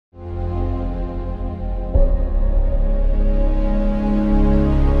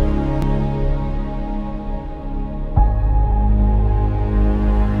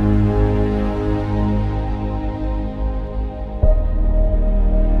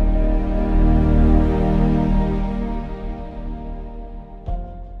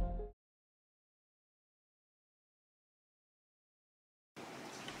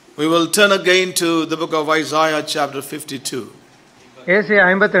We will turn again to the book of Isaiah chapter 52. ஏசாயா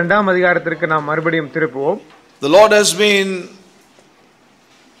 52ஆம் அதிகாரத்திற்கு நாம் மறுபடியும் திருப்புவோம். The Lord has been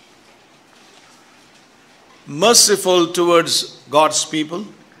merciful towards God's people.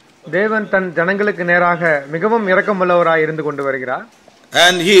 தேவன் தன் ஜனங்களுக்கு நேராக மிகவும் இரக்கமுள்ளவராய் இருந்து கொண்டு வருகிறார்.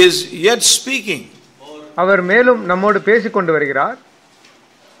 And he is yet speaking. அவர் மேலும் நம்மோடு பேசிக் கொண்டு வருகிறார்.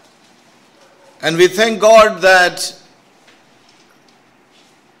 And we thank God that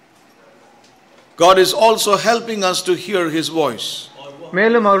God is also helping us to hear his voice.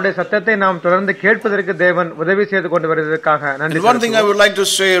 மேலும் அவருடைய சத்தத்தை நாம் தொடர்ந்து கேட்பதற்கு தேவன் உதவி செய்து கொண்டு வருவதற்காக நன்றி. And one thing I would like to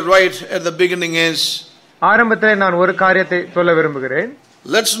say right at the beginning is, ஆரம்பத்திலே நான் ஒரு காரியத்தை சொல்ல விரும்புகிறேன்.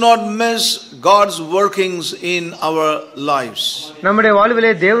 let's not miss God's workings in our lives. நம்முடைய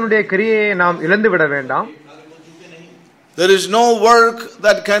வாழ்விலே தேவனுடைய கிரியையை நாம் இழந்து விட வேண்டாம். There is no work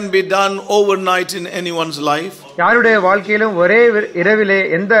that can be done overnight in anyone's life. யாருடைய வாழ்க்கையிலும் ஒரே இரவிலே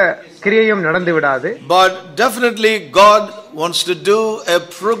எந்த கிரியையும் நடந்து விடாது. But definitely God wants to do a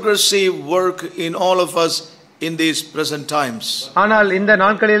progressive work in all of us in these present times. ஆனால் இந்த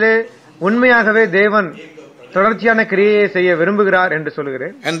நாட்களிலே உண்மையாகவே தேவன் தொடர்ச்சியான கிரியையை செய்ய விரும்புகிறார் என்று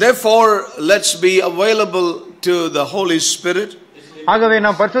சொல்கிறேன். And therefore let's be available to the Holy Spirit. ஆகவே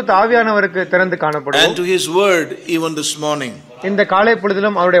நாம் பரிசுத்த ஆவியானவருக்கு திறந்து காணப்படுவோம். And to his word even this morning. இந்த காலை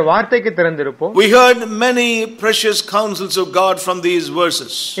பொழுதிலும் அவருடைய வார்த்தைக்கு திறந்திருப்போம். We heard many precious counsels of God from these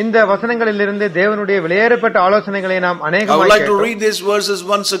verses. இந்த வசனங்களிலிருந்து தேவனுடைய விலையேறப்பட்ட ஆலோசனைகளை நாம் I அநேகமாக would like to read these verses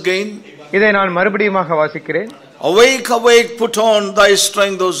once again. இதை நான் மறுபடியுமாக வாசிக்கிறேன். Awake, awake, put on thy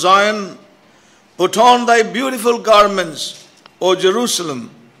strength, O Zion. Put on thy beautiful garments, O Jerusalem,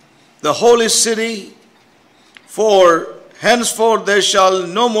 the holy city. For henceforth there shall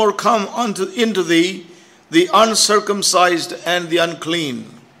no more come into thee the uncircumcised and the unclean.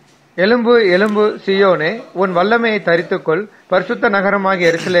 எலும்பு எலும்பு சீயோனே, உன் வல்லமையை தரித்துக்கொள். பரிசுத்த நகரமாகிய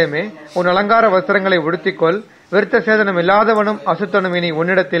எருசலேமே, உன் அலங்கார வஸ்திரங்களை உடுத்திக்கொள். விருத்த சேதனம் இல்லாதவனும் அசுத்தனும் இனி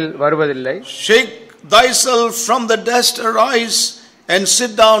உன்னிடத்தில் வருவதில்லை. Shake thyself from the dust, arise and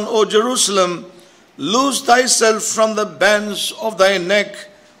sit down, O Jerusalem. Loose thyself from the bands of thy neck,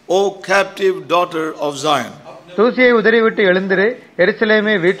 O captive daughter of Zion. தூசியை உதறிவிட்டு எழுந்திரு,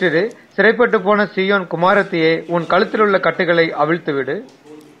 எருசலேமே வீற்றிரு. சிறைப்பட்டு போன சீயோன் குமாரத்தியே, உன் கழுத்தில் உள்ள கட்டுகளை அவிழ்த்துவிடு.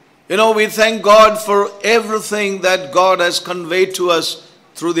 You know, we thank God for everything that God has conveyed to us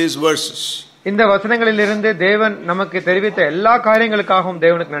through these verses. இந்த வசனங்களிலிருந்து தேவன் நமக்கு தெரிவித்த எல்லா காரியங்களுக்காகவும்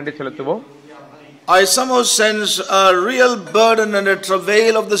தேவனுக்கு நன்றி செலுத்துவோம். I somehow sense a real burden and a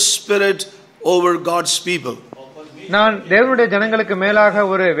travail of the Spirit over God's people. நான் தேவனுடைய ஜனங்களுக்கு மேலாக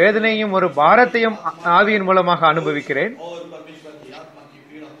ஒரு வேதனையும் ஒரு பாரத்தையும் ஆவியின் மூலமாக அனுபவிக்கிறேன்.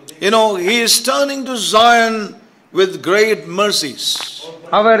 You know, he is turning to Zion with great mercies.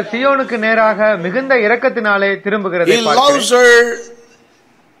 அவர் சீயோனுக்கு நேராக மிகுந்த இரக்கத்தினாலே திரும்புகிறதை He பார்க்கிறேன். loves her,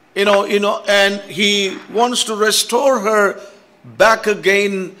 you know, and he wants to restore her back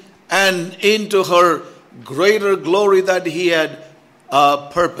again and into her greater glory that he had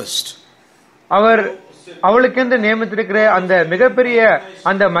purposed. அவர் அவளுக்கென்று நியமித்திருக்கிற அந்த மிகப்பெரிய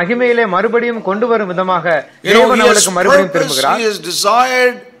அந்த மகிமையிலே மறுபடியும் கொண்டு வரும் விதமாக தேவன் அவளுக்கு மறுபடியும் திரும்புகிறார். He has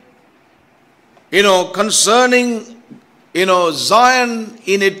desired, concerning, Zion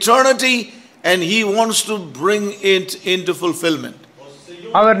in eternity, and he wants to bring it into fulfillment.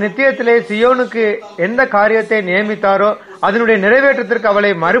 அவர் நித்தியத்திலே சியோனுக்கு எந்த காரியத்தை நியமித்தாரோ அதனுடைய நிறைவேற்றத்திற்கு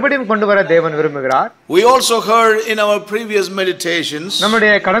அவளை மறுபடியும் கொண்டு வர தேவன் விரும்புகிறார். We also heard in our previous meditations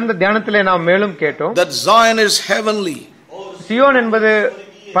நம்முடைய கடந்த தியானத்திலே நாம் மேலும் கேட்டோம் that Zion is heavenly. Zion என்பது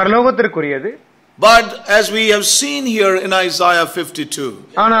பரலோகத்திற்குரியது. But as we have seen here in Isaiah 52,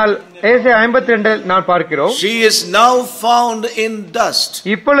 ஆனால் ஏசாயா 52 நாம் பார்க்கிறோம், she is now found in dust.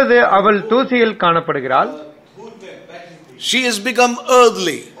 இப்பொழுது அவள் தூசியில் காணப்படுகிறாள். She has become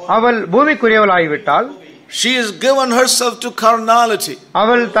earthly. அவள் பூமிக்குரியவளாகிவிட்டாள். She has given herself to carnality.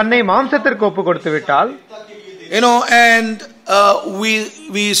 அவள் தன்னை மாம்சத்திற்கு ஒப்பு கொடுத்து விட்டாள். And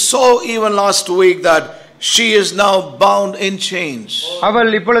we saw even last week that she is now bound in chains.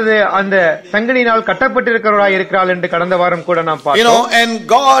 அவள் இப்பொழுது அந்த சங்கிலியினால் கட்டப்பட்டிருக்கிறவளாய் இருக்கிறாள் என்று கடந்த வாரம் கூட நாம் பார்த்தோம். And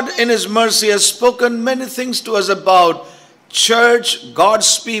God in his mercy has spoken many things to us about church, God's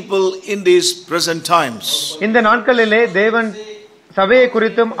people in these present times. இந்த நாட்களிலே தேவன் சபையை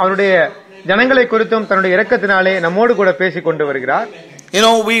குறித்தும் அவருடைய ஜனங்களை குறித்தும் தன்னுடைய இரக்கத்தினாலே நம்மோடு கூட பேசிக் கொண்டு வருகிறார்.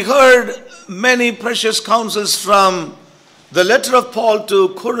 We heard many precious counsels from the letter of Paul to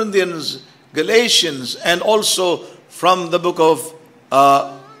Corinthians, Galatians, and also from the book of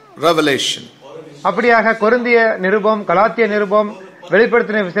Revelation. அப்படியாக கொரிந்திய நிருபம், கலாத்திய நிருபம்,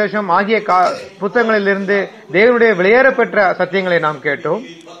 வெளிப்படுத்தின விசேஷம் ஆகிய புத்தகங்களிலிருந்து தேவனுடைய விலையேறப்பெற்ற சத்தியங்களை நாம் கேட்டோம்.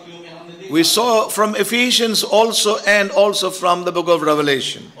 We saw from Ephesians also and also from the book of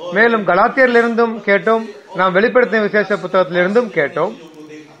Revelation. மேலும் கலாத்தியரிலிருந்தும் கேட்டோம், நாம் வெளிப்படுத்தின விசேஷ புத்தகத்திலிருந்தும் கேட்டோம்.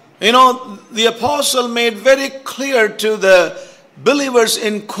 You know, the apostle made very clear to the believers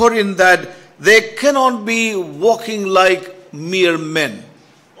in Corinth that they cannot be walking like mere men.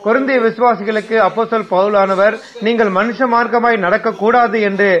 கொரிந்திய விசுவாசிகளுக்கு அப்போஸ்தலர் பவுலானவர் நீங்கள் மனுஷ மார்க்கமாய் நடக்க கூடாது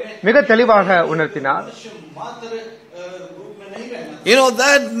என்று மிக தெளிவாக உணர்த்தினார். You know,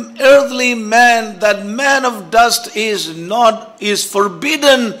 that earthly man, that man of dust is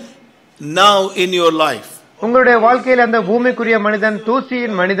forbidden now in your life. உங்களுடைய வாழ்க்கையில் அந்த பூமிக்குரிய மனிதன்,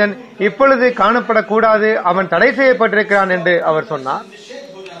 தூசியின் மனிதன் இப்பொழுது காணப்படக்கூடாது, அவன் தடை செய்யப்பட்டிருக்கிறான் என்று அவர் சொன்னார்.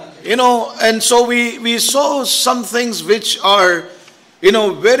 You know, and so we saw some things which are, you know,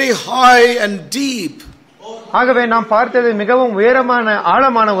 very high and deep. ஆகவே நாம் பார்த்தது மிகவும் உயரமான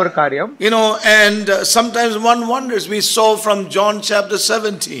ஆழமான ஒரு காரியம். You know, and sometimes one wonders. We saw from John chapter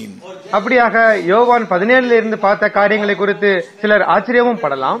 17. அப்படியாக யோவான் 17 இருந்து பார்த்த காரியங்களை குறித்து சிலர் ஆச்சரியமும்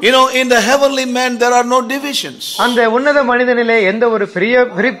படலாம். You know, in the heavenly man there are no divisions. அந்த உன்னத மனிதனிலே எந்த ஒரு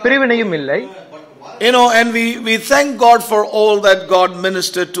பிரிவினையும் இல்லை. You know, and we thank God for all that God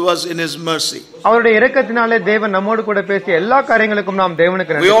ministered to us in His mercy. அவருடைய இரக்கத்தினாலே தேவன் நம்மோடு கூட பேசிய எல்லா காரியங்களுக்கும் நாம்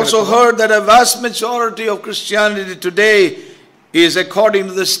தேவனுக்கு நன்றி. We also heard that a vast majority of Christianity today is according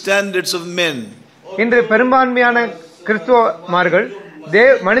to the standards of men. இன்று பெரும்பான்மையான கிறிஸ்துவமார்கள்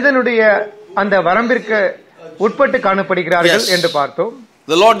மனிதனுடைய அந்த வரம்பிற்கு உட்பட்டு காணப்படுகிறார்கள் என்று பார்த்தோம்.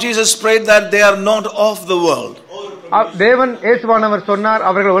 The Lord Jesus prayed that they are not of the world. தேவன் இயேசுவானவர் சொன்னார்,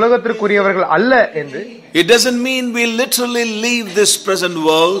 அவர்கள் உலகத்திற்குரியவர்கள் அல்ல என்று. It doesn't mean we literally leave this present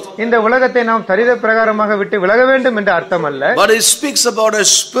world. இந்த உலகத்தை நாம் சரீர பிரகாரமாக விட்டு விலக வேண்டும் என்று அர்த்தம் அல்ல. But it speaks about a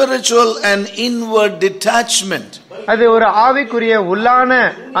spiritual and inward detachment. அது ஒரு ஆவிக்குரிய உள்ளான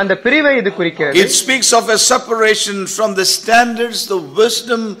அந்த பிரிவை இது குறிக்கிறது. It speaks of a separation from the standards, the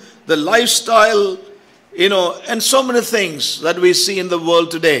wisdom, the lifestyle, you know, and so many things that we see in the world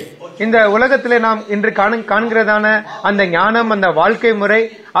today. இந்த உலகத்திலே நாம் இன்று காண்கிறதான அந்த ஞானம், அந்த வாழ்க்கை முறை,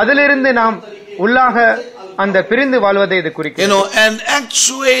 அதிலிருந்து நாம் உள்ளாக அந்த பிரிந்து வாழ்வதை இது குறிக்கிறது. You know, and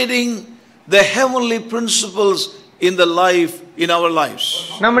actuating the heavenly principles in the life, in our lives.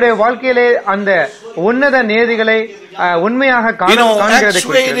 நம்முடைய வாழ்க்கையிலே அந்த உன்னத நியதிகளை உண்மையாக காண்கிறது.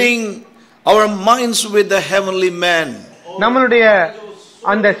 Actuating our minds with the heavenly man. நம்மளுடைய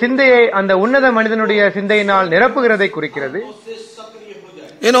அந்த சிந்தையை அந்த உன்னத மனிதனுடைய சிந்தையினால் நிரப்புகிறதை குறிக்கிறது.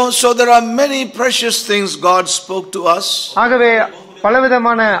 You know, so there are many precious things God spoke to us. ஆகவே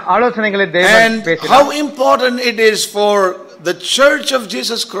பலவிதமான ஆலோசனைகளை தேவன் பேசினார். And how important it is for the church of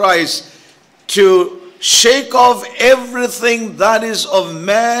Jesus Christ to shake off everything that is of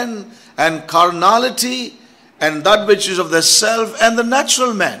man and carnality and that which is of the self and the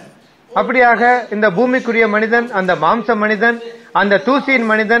natural man. அப்படியாக இந்த பூமிக்குரிய மனிதன், அந்த மாம்ச மனிதன், அந்த தூசியின்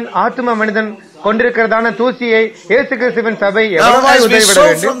மனிதன், ஆத்தும மனிதன் கொண்டிருக்கிறதான தூசியை இயேசு கிறிஸ்துவின் சபை எவ்வளவாய் உதவிட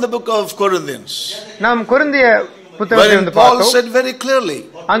வேண்டும். From the book of Corinthians, நாம் கொரிந்திய புத்தகத்திலிருந்து Paul said very clearly,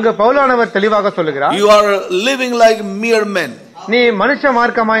 அங்கு பவுலானவர் தெளிவாக சொல்லுகிறார், you are living like mere men. நீ மனுஷ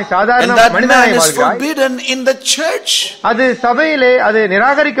மார்க்கமாய் சாதாரண மனிதனாய் வாழ்கிறாய். Forbidden in the church. அது சபையிலே அது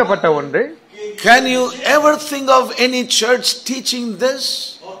நிராகரிக்கப்பட்ட ஒன்று. Can you ever think of any church teaching this?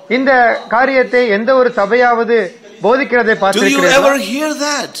 இந்த காரியத்தை எந்த ஒரு சபையாவது போதிக்கிறதை பார்த்திருக்கிறீர்களா? Do you ever hear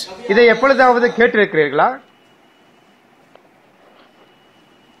that? இதை எப்பொழுதாவது கேட்டிருக்கிறீர்களா?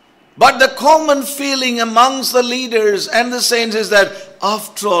 But the common feeling amongst the leaders and the saints is that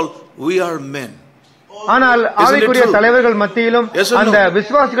after all we are men. ஆனால் ஆவிக்குரிய தலைவர்கள் மத்தியிலும் அந்த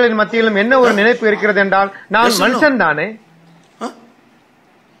விசுவாசிகளின் மத்தியிலும் என்ன ஒரு நினைப்பு இருக்கிறது என்றால், நான் மனுஷன் தானே.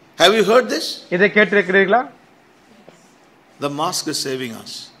 Have you heard this? இதை கேட்டிருக்கிறீர்களா? The mask is saving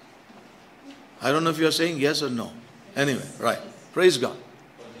us. I don't know if you are saying yes or no. Anyway, right. Praise God.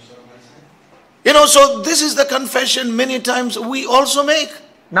 You know, so this is the confession many times we also make.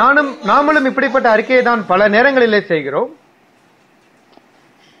 நாமளும் இப்படிப்பட்ட அறிக்கையை தான் பல நேரங்களிலே செய்கிறோம்.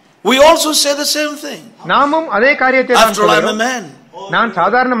 We also say the same thing. நாமும் அதே காரியத்தை தான் சொல்கிறோம். After all, I'm a man. நான்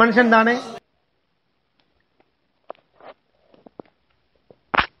சாதாரண மனுஷன் தானே.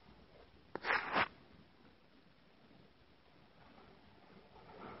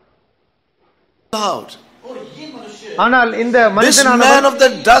 Allowed. ஆனால் இந்த மனிதனானவர், this man of the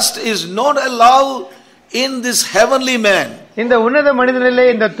dust is not allowed in this heavenly man. இந்த உன்னத மனிதனிலே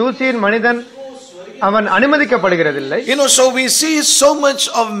இந்த தூசியின் மனிதன் அவன் அனுமதிக்கப்படுகிறதில்லை. You know, so we see so much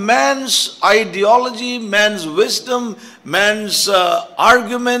of man's ideology, man's wisdom, man's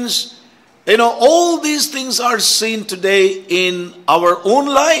arguments. You know, all these things are seen today in our own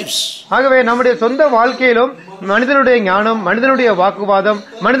lives. ஆகவே நம்முடைய சொந்த வாழ்க்கையிலும் மனிதனுடைய ஞானம், மனிதனுடைய வாக்குவாதம்,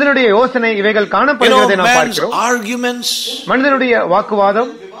 மனிதனுடைய யோசனை இவைகள் காணப்படுகிறதை நாம் பார்க்கிறோம். Arguments, மனிதனுடைய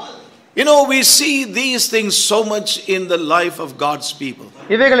வாக்குவாதம். You know, we see these things so much in the life of God's people.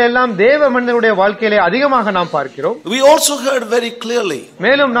 இவைகள் எல்லாம் தேவ மனிதனுடைய வாழ்க்கையிலே அதிகமாக நாம் பார்க்கிறோம். We also heard very clearly.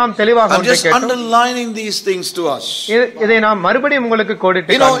 மேலும் நாம் தெளிவாக I'm just underlining these things to us. இதை நாம் மறுபடியும் உங்களுக்கு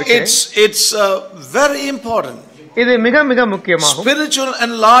கோடிட்டு காண்பிக்கிறேன். It's very important. இது மிக மிக முக்கியமாகும். Spiritual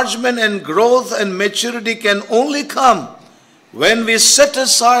enlargement and growth and maturity can only come when we set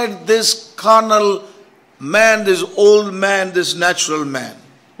aside this carnal man, this old man, this natural man.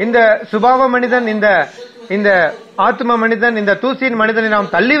 இந்த சுபாவ மனிதன், இந்த ஆத்ம மனிதன், இந்த தூசின் மனிதனை நாம்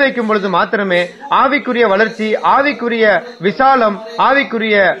தள்ளி வைக்கும் பொழுது மாத்திரமே ஆவிக்குரிய வளர்ச்சி, ஆவிக்குரிய விசாலம்,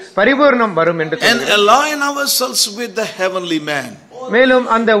 ஆவிக்குரிய பரிபூர்ணம் வரும் என்று and align ourselves with the heavenly man. மேலும்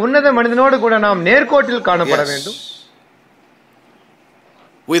அந்த உன்னத மனிதனோடு கூட நாம் நேர்கோட்டில் காணப்பட வேண்டும்.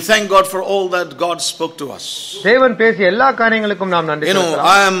 We thank God for all that God spoke to us. தேவன் பேசிய எல்லா காரியங்களுக்கும் நாம் நன்றி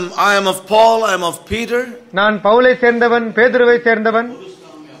செலுத்துகிறோம். I am of Paul, I am of Peter. நான் பவுலை சேர்ந்தவன், பேதுருவை சேர்ந்தவன்.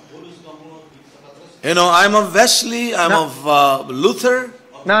 I am of Wesley, I am of Luther.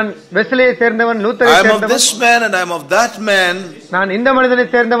 நான் வெஸ்லியை சேர்ந்தவன், லூத்தரை சேர்ந்தவன். I am of சேர்ந்தவன். this man and I am of that man. நான் இந்த மனிதனை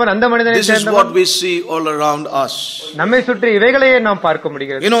சேர்ந்தவன், அந்த மனிதனை This is சேர்ந்தவன். what we see all around us. நம்மை சுற்றி இவைகளையே நாம் பார்க்க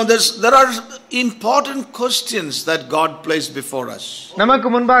முடிகிறது. There are important questions that God placed before us. நமக்கு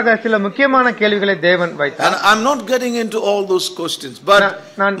முன்பாக சில முக்கியமான கேள்விகளை தேவன் வைத்தார். And I'm not getting into all those questions, but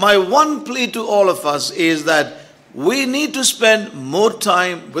my one plea to all of us is that we need to spend more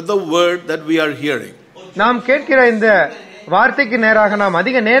time with the word that we are hearing. நாம் கேட்கிற இந்த வார்த்தைக்கு நேராக நாம்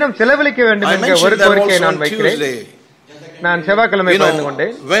அதிக நேரம் செலவழிக்க வேண்டும் என்ற ஒரு கோரிக்கையை நான் வைக்கிறேன். நான் செவ்வாய்க்கிழமை பகிர்ந்து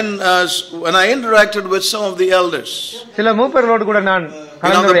கொண்டேன். When I interacted with some of the elders, சில மூப்பர்களோடு கூட நான்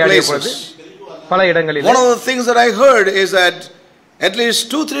கலந்துரையாடிய பொழுது பல இடங்களில் one of the things that I heard is that at least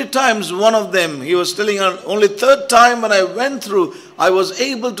 2-3 times one of them, he was telling, only third time when I went through, I was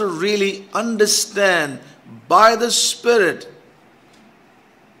able to really understand by the Spirit.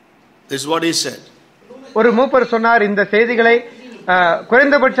 This is what he said. ஒரு மூப்பர் சொன்னார், இந்த செய்திகளை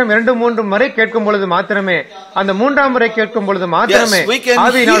குறைந்தபட்சம் 2-3 முறை கேட்கும் பொழுது மாத்திரமே, அந்த 3ஆம் முறை கேட்கும் பொழுது மாத்திரமே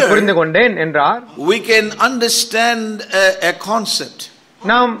ஆவியினால் புரிந்து கொண்டேன் என்றார். We can understand a concept.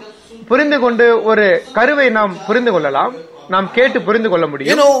 நாம் புரிந்து கொண்டு ஒரு கருவை நாம் புரிந்து கொள்ளலாம், நாம் கேட்டு புரிந்து கொள்ள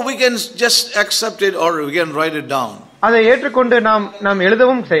முடியும். We can just accept it or we can write it down. அதை ஏற்றுக்கொண்டு நாம்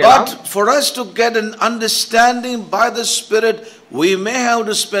எழுதவும் செய்யலாம். But for us to get an understanding by the Spirit, we may have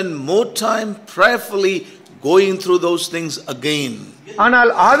to spend more time prayerfully going through those things again. ஆனால்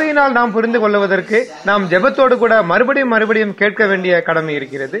ஆவியினால் நாம் புரிந்து கொள்வதற்கு நாம் ஜெபத்தோடு கூட மறுபடியும் கேட்க வேண்டிய கடமை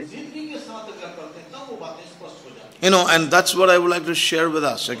இருக்கிறது. And that's what I would like to share with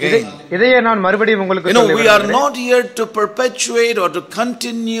us again. இதையே நான் மறுபடியும் உங்களுக்கு சொல்ல we are not here to perpetuate or to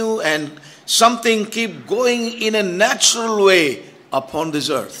continue and something keep going in a natural way upon this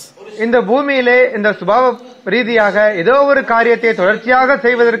earth. இந்த பூமியிலே இந்த சுபாவ ரீதியாக ஏதோ ஒரு காரியத்தை தொடர்ச்சியாக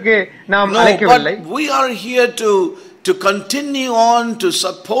செய்வதற்கு நாம் அழைக்கவில்லை. We are here to continue on, to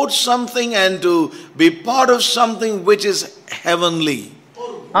support something and to be part of something which is heavenly.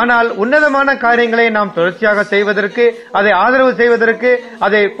 ஆனால் உன்னதமான காரியங்களை நாம் தொடர்ச்சியாக செய்வதற்கு, அதை ஆதரவு செய்வதற்கு,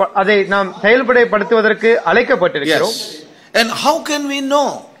 அதை நாம் செயல்படுத்துவதற்கு அழைக்கப்பட்டிருக்கிறோம். And how can we know?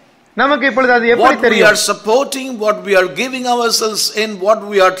 நமக்கு இப்பொழுது அது எப்படி தெரியும்? What we are supporting, what we are giving ourselves in, what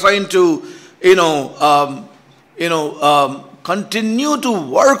we are trying to continue to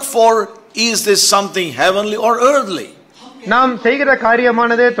work for, is this something heavenly or earthly? நாம் செய்கிற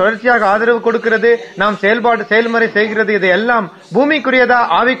காரியமானது தொடர்ச்சியாக ஆதரவு கொடுக்கிறது, நாம் செயல்முறை செய்கிறது, இது எல்லாம் பூமிக்குரியதா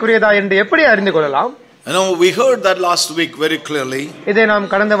ஆவிக்குரியதா என்று எப்படி அறிந்து கொள்ளலாம்? We heard that last week very clearly. இதை நாம்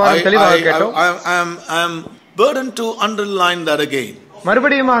கடந்த வாரம் தெளிவாக கேட்டோம். I am burdened to underline that again.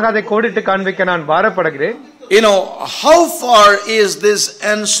 மறுபடியுமாக அதை கோடிட்டு காண்பிக்க நான் பாரப்படுகிறேன். How far is this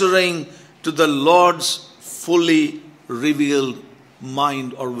answering to the Lord's fully revealed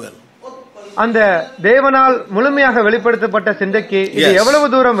mind or will? அந்த தேவனால் முழுமையாக வெளிப்படுத்தப்பட்ட சிந்தைக்கு இது எவ்வளவு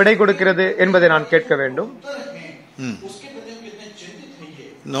தூரம் விடை கொடுக்கிறது என்பதை நான் கேட்க வேண்டும்.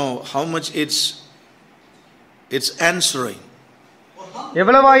 No, how much it's answering.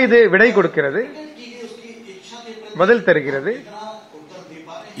 எவ்வளவா இது விடை கொடுக்கிறது, பதில் தருகிறது.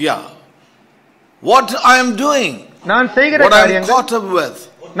 Yeah. What I am doing, நான் செய்கிற காரியங்கள், what I am caught up with,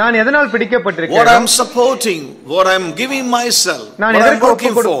 நான் எதனால் பிடிக்கப்பட்டிருக்கிறேன், what I am supporting, what I am giving myself, நான் எதற்கு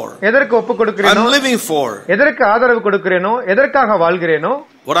ஒப்பு கொடுக்கிறேனோ, I am living for, எதற்கு ஆதரவு கொடுக்கிறேனோ, எதற்காக வாழ்கிறேனோ,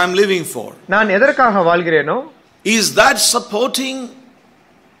 what I am living for, நான் எதற்காக வாழ்கிறேனோ, is that supporting,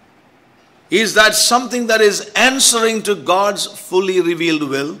 is that something that is answering to God's fully revealed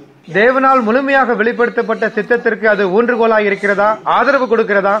will? தேவனால் முழுமையாக வெளிப்படுத்தப்பட்ட சித்தத்திற்கு அது ஊன்றுகோலாக இருக்கிறதா, ஆதரவு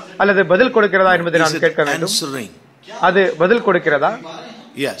கொடுக்கிறதா, அல்லது பதில் கொடுக்கிறதா என்பதை நான் கேட்க வேண்டும். அது பதில் கொடுக்கிறதா?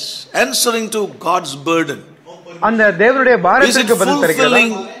 Yes, answering to God's burden. அந்த தேவனுடைய பாரத்திற்கு பதில் தருகிறதா?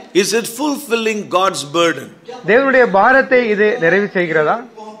 Is it fulfilling God's burden? தேவனுடைய பாரத்தை இது நிறைவு செய்கிறதா?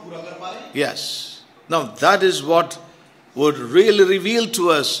 Yes. Now that is what would really reveal to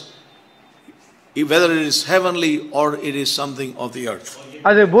us whether it is heavenly or it is something of the earth.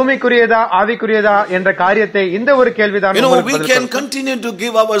 அது பூமிக்குரியதா ஆவிக்குரியதா என்ற காரியத்தை இந்த ஒரு கேள்விதான். We can continue to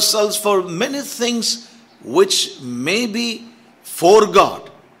give ourselves for many things which may be for God.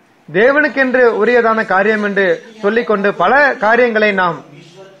 தேவனுக்கென்று உரியதான காரியம் என்று சொல்லிக்கொண்டு பல காரியங்களை நாம்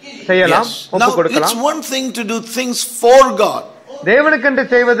செய்யலாம், ஒப்புக் கொடுக்கலாம். It's one thing to do things for God. தேவனுக்கென்று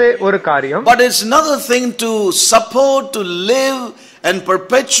செய்வது ஒரு காரியம். But it's another thing to support, to live and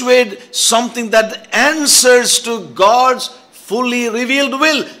perpetuate something that answers to God's fully revealed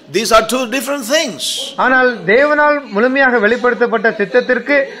will. These are two different things. ஆனால் தேவனால் முழுமையாக வெளிப்படுத்தப்பட்ட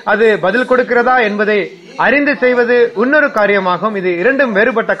சித்தத்திற்கு அது பதில் கொடுக்கிறதா என்பதை அறிந்து செய்வது இன்னொரு காரியமாகும். இது இரண்டும்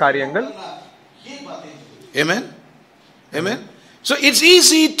வேறுபட்ட காரியங்கள். Amen. Amen. So it's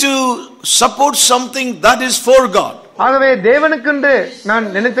easy to support something that is for God. ஆகவே தேவனுக்கென்று நான்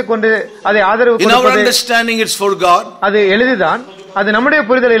நினைத்துக்கொண்டு அதை ஆதரவு கொடுப்பது, in our understanding it's for God. அது எளிதுதான். அது நம்முடைய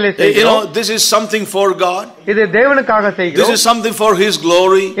புரிதலிலே செய்கிறோம். This is something for God. இது தேவனுக்காக செய்கிறோம். This is something for His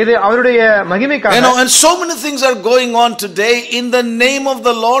glory. இது அவருடைய மகிமைக்காக. And so many things are going on today in the name of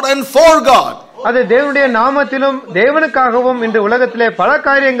the Lord and for God. அது தேவனுடைய நாமத்திலும் தேவனுக்காகவும் இந்த உலகத்திலே பல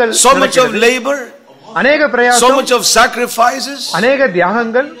காரியங்கள். So much of labor, அநேக பிரயாசம், so much of sacrifices, அநேக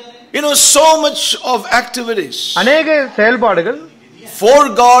தியாகங்கள், so much of activities, அநேக செயல்பாடுகள் for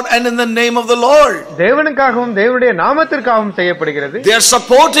God and in the name of the Lord. தேவனுக்காகவும் தேவனுடைய நாமத்திற்காகவும் செய்யப்படுகிறது. They are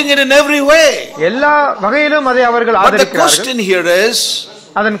supporting it in every way. எல்லா வகையிலும் அதை அவர்கள் ஆதரிக்கிறார்கள். But the question here is,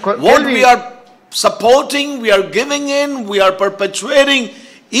 what we are supporting, we are giving in, we are perpetuating,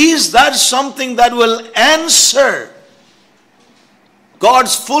 is that something that will answer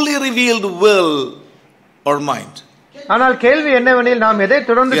God's fully revealed will or mind? ஆனால் கேள்வி என்னவெனில், நாம் எதை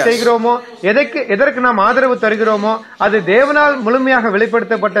தொடர்ந்து செய்கிறோமோ, எதற்கு நாம் ஆதரவு தருகிறோமோ, அது தேவனால் முழுமையாக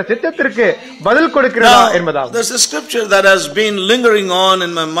வெளிப்படுத்தப்பட்ட சித்தத்திற்கு பதில் கொடுக்கிறதா என்பதாகும். There's a scripture that has been lingering on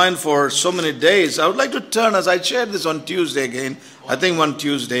in my mind for so many days. I would like to turn, as I shared this on Tuesday again, I think one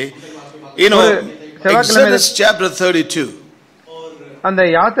Tuesday, Exodus chapter 32. அந்த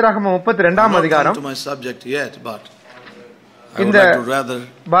யாத்திராகமம் 32ஆம் அதிகாரம். To my subject yet, but இந்த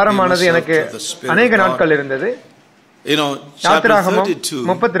பாரமானது எனக்கு அநேக நாட்கள் இருந்தது. Chapter 32.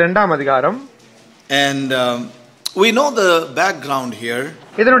 32ஆம் அதிகாரம். And we know the background here.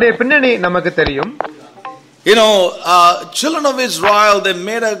 இதனுடைய பின்னணி நமக்கு தெரியும். Children of Israel, they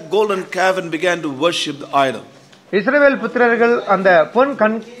made a golden calf and began to worship the idol. இஸ்ரவேல் புத்திரர்கள் அந்த பொன்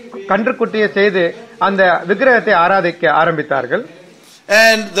கன்றுக்குட்டியை செய்து அந்த விக்கிரகத்தை ஆராதிக்க ஆரம்பித்தார்கள்.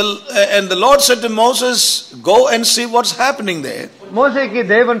 And the Lord said to Moses, go and see what's happening there. மோசேக்கு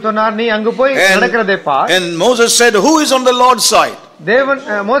தேவன் சொன்னார், நீ அங்கு போய் நடக்கிறதை பார். And Moses said, who is on the Lord's side?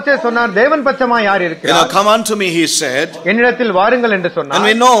 மோசே சொன்னார், தேவன் பட்சமா யார் இருக்கிறார்? Come unto me, he said. என்னிடத்தில் வாருங்கள் என்று சொன்னார். And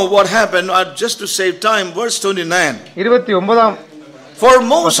we know what happened. Just to save time, verse 29. 29ஆம். For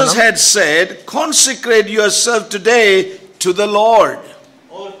Moses had said, consecrate yourself today to the Lord.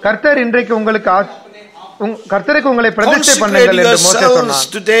 கர்த்தர் இன்றைக்கு கர்த்தருக்கு உங்களை பிரதிஷ்டை பண்ணுங்கள் என்று மோசே சொன்னார்.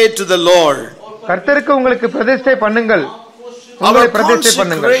 Today to the Lord. கர்த்தருக்கு உங்களுக்கு பிரதிஷ்டை பண்ணுங்கள். Our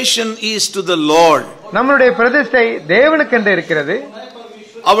consecration is to the Lord. நம்முடைய பிரதிஷ்டை தேவனுக்கென்று இருக்கிறது.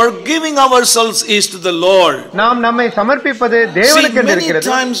 Our giving ourselves is to the Lord. நாம் நம்மை சமர்ப்பிப்பது தேவனுக்கென்று இருக்கிறது.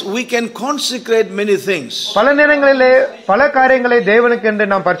 Many times we can consecrate many things. பல நேரங்களிலே பல காரியங்களை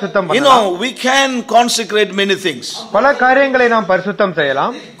தேவனுக்கென்று நாம் பரிசுத்தம் பண்ணலாம். We can consecrate many things. பல காரியங்களை நாம் பரிசுத்தம்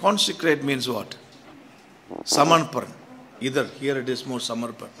செய்யலாம். Consecrate means what? Samarpan. Either here it is more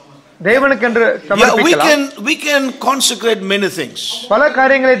samarpan. தேவனுக்கென்று சமர்ப்பிக்கலாம். We can consecrate many things. பல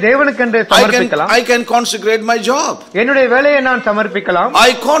காரியங்களை தேவனுக்கென்று சமர்ப்பிக்கலாம். I can consecrate my job. என்னுடைய வேலையை நான் சமர்ப்பிக்கலாம்.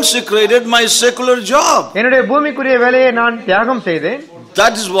 I consecrated my secular job. என்னுடைய பூமிக்குரிய வேலையை நான் தியாகம் செய்தேன்.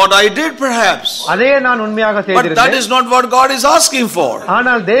 That is what I did perhaps. அதையே நான் உண்மையாக செய்திருந்தேன். But that is not what God is asking for.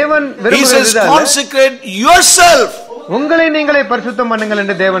 ஆனால் தேவன் விரும்புகிறது He says consecrate yourself. உங்களை நீங்களே பரிசுத்தம் பண்ணுங்கள்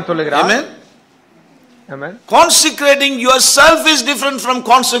என்று தேவன் சொல்லுகிறார். Amen. Amen. Consecrating yourself is different from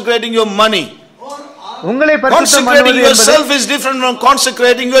consecrating your money. உங்களை பரிசுத்தம் பண்ணுவது Consecrating yourself is different from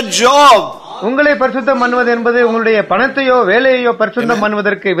consecrating your job. உங்களை பரிசுத்தம் பண்ணுவது என்பது உங்களுடைய பணத்தையோ வேலையோ பரிசுத்தம்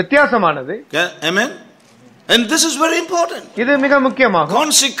பண்ணுவதற்கு வித்தியாசமானது. Amen. And this is very important. இது மிக முக்கியமாகும்.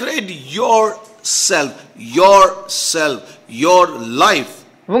 Consecrate yourself, your life.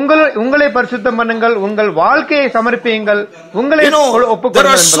 உங்களை பரிசுத்தம் பண்ணுங்கள், உங்கள் வாழ்க்கையை சமர்ப்பியுங்கள், உங்களை ஒப்புக்கொடுங்கள்.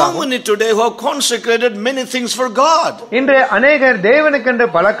 There are so many today who have consecrated many things for God. இன்று अनेகர் தேவனுக்கென்று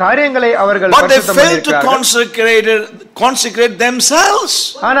பல காரியங்களை அவர்கள் பரிசுத்தம் பண்ணியிருக்கிறார்கள். But they failed to consecrate themselves.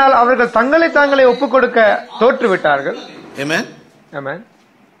 ஆனால் அவர்கள் தங்களை தாங்களே ஒப்புக்கொடுக்க தோற்றுவிட்டார்கள். Amen. Amen.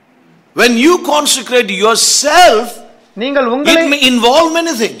 When you consecrate yourself, நீங்கள் உங்களை it may involve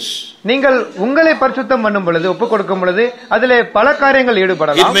many things. நீங்கள் உங்களை பரிசுத்தம் பண்ணும் பொழுது, ஒப்புக் கொடுக்கும் பொழுது அதிலே பல காரியங்கள்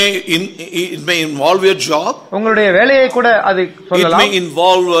ஈடுபடலாம். It may involve your job. உங்களுடைய வேலையை கூட அது சொல்லலாம். It may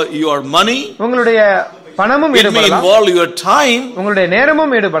involve your money. உங்களுடைய பணமும் ஈடுபடலாம். It may involve your time. உங்களுடைய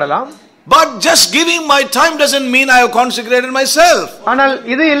நேரமும் ஈடுபடலாம். But just giving my time doesn't mean I have consecrated myself. ஆனால்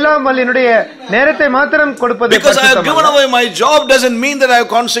இது இல்லாமல் என்னுடைய நேரத்தை மாத்திரம் கொடுப்பது Because I have given away my job doesn't mean that I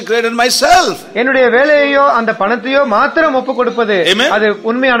have consecrated myself. என்னுடைய வேலையோ அந்த பணத்தையோ மாத்திரம் ஒப்புக் கொடுப்பது அது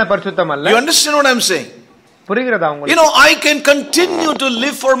உண்மையான பரிசுத்தம் அல்ல. You understand what I'm saying? புரிகிறதா உங்களுக்கு? I can continue to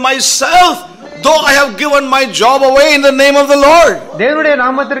live for myself though I have given my job away in the name of the Lord. தேவனுடைய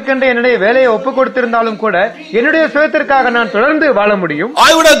நாமத்திற்கென்று என்னுடைய வேலையை ஒப்புக் கொடுத்திருந்தாலும் கூட என்னுடைய சுயத்திற்காக நான் தொடர்ந்து வாழ முடியும்.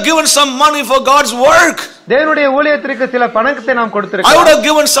 I would have given some money for God's work. தேவனுடைய ஊழியத்திற்கு சில பணத்தை நாம் கொடுத்திருக்கலாம். I would have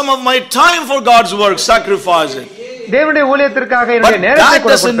given some of my time for God's work, sacrifice it. தேவனுடைய ஊழியத்திற்காக என்னுடைய நேரத்தை கொடுத்திருக்கலாம்.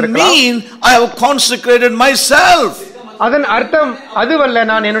 That doesn't mean I have consecrated myself. அதன் அர்த்தம் அதுவல்ல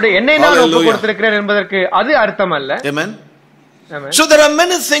நான் என்னுடைய என்னை நான் ஒப்புக் கொடுத்திருக்கிறேன் என்பதற்கு அது அர்த்தம் அல்ல. Amen. So there are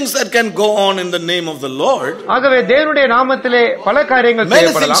many things that can go on in the name of the Lord. ஆகவே தேவனுடைய நாமத்திலே பல காரியங்கள்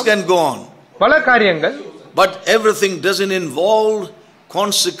செய்யப்படலாம். Many things can go on. பல காரியங்கள். But everything doesn't involve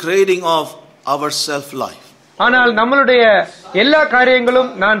consecrating of our self life. ஆனால் நம்மளுடைய எல்லா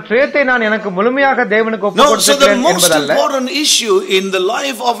காரியங்களும் நான் சுயத்தை நான் எனக்கு முழுமையாக தேவனுக்கு ஒப்புக் கொடுத்திருக்கிறேன் என்பதல்ல. So the most important issue in the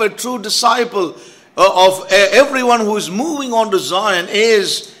life of a true disciple of everyone who is moving on to Zion is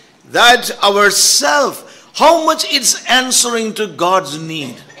that our self, how much it's answering to God's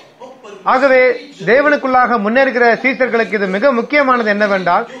need. ஆகவே தேவனுக்குள்ளாக முன்னேறுகிற சீசர்களுக்கு இது மிக முக்கியமானது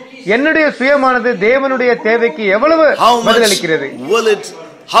என்னவென்றால் என்னுடைய சுயமானது தேவனுடைய தேவைக்கு எவ்வளவு பதிலளிக்கிறது.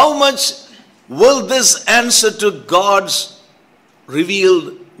 How much will this answer to God's revealed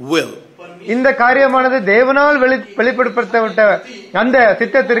will? இந்த காரியமானது தேவனால் வெளிப்படுத்தப்பட்ட அந்த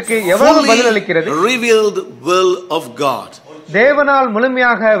சித்தத்திற்கு எவ்வளவு பதிலளிக்கிறது. Revealed will of God. தேவனால்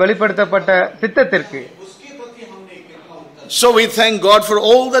முழுமையாக வெளிப்படுத்தப்பட்ட சித்தத்திற்கு. So we thank God for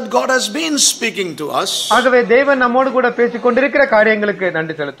all that God has been speaking to us. ஆகவே தேவன் நம்மோடு கூட பேசிக் கொண்டிருக்கிற காரியங்களுக்கு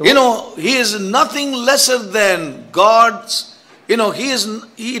நன்றி செலுத்துவோம். He is nothing lesser than God's.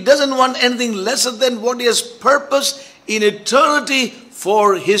 He doesn't want anything lesser than what he has purposed in eternity for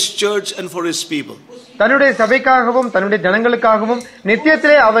his church and for his people. தன்னுடைய சபைக்காகவும் தன்னுடைய ஜனங்களுக்காகவும்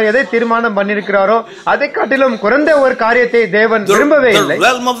நித்தியத்திலே அவர் எதை தீர்மானம் பண்ணியிருக்கிறாரோ அதை காட்டிலும் குறைந்த ஒரு காரியத்தை தேவன் விரும்பவே இல்லை. The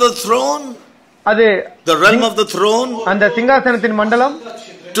realm of the throne, அது the realm of the throne, அந்த சிங்காசனத்தின் மண்டலம்,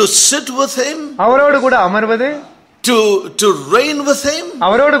 to sit with him, அவரோடு கூட அமர்வது, to reign with him,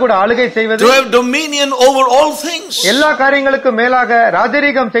 அவரோடு கூட ஆளுகை செய்வது, to have dominion over all things, எல்லா காரியங்களுக்கும் மேலாக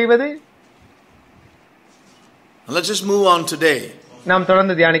ராஜரீகம் செய்வது. Let's just move on today. நாம்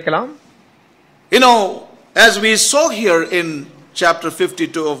தொடர்ந்து தியானிக்கலாம். As we saw here in chapter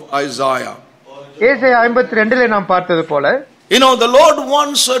 52 of Isaiah, ஏசாயா 52 நாம் பார்த்தது போல, the Lord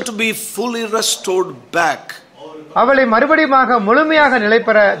wants her to be fully restored back. அவளை மறுபடியுமாக முழுமையாக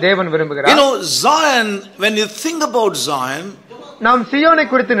நிலைபெற தேவன் விரும்புகிறார். Zion, when you think about Zion, நாம் சியோனை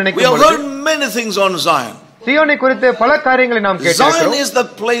குறித்து நினைக்கும் பொழுது, we have heard many things on Zion. சியோனை குறித்து பல காரியங்களை நாம் கேட்டிருக்கிறோம். Zion is the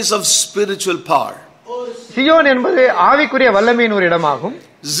place of spiritual power. Zion என்பது ஆவிக்குரிய வல்லமையின் ஒரு இடமாகும்.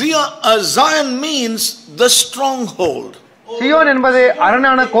 Zion means the stronghold. Zion என்பது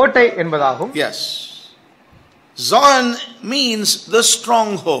அரணான கோட்டை என்பதாகும். Yes. Zion means the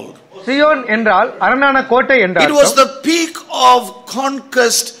stronghold. Zion என்றால் அரணான கோட்டை என்றால் It was the peak of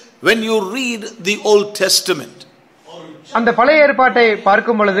conquest when you read the Old Testament. அந்த பழைய ஏற்பாட்டை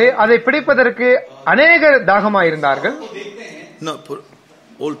பார்க்கும் பொழுது அதை பிடிப்பதற்கு அநேகர் தாகமாக இருந்தார்கள். No,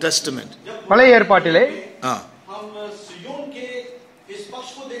 Old Testament. பழைய ஏற்பாட்டிலே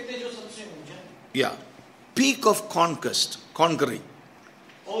Yeah, peak of conquest, conquering.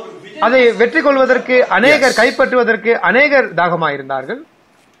 அதை வெற்றி கொள்வதற்கு அநேகர், கைப்பற்றுவதற்கு அநேகர் தாகமாக இருந்தார்கள்.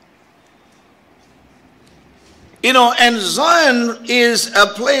 And Zion is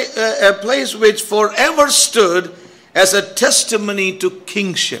a place which forever stood as a testimony to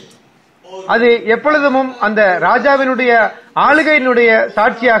kingship. அது எப்பொழுதும் அந்த ராஜாவினுடைய ஆளுகையினுடைய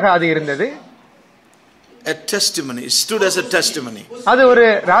சாட்சியாக அது இருந்தது. A testimony, it stood as a testimony. அது ஒரு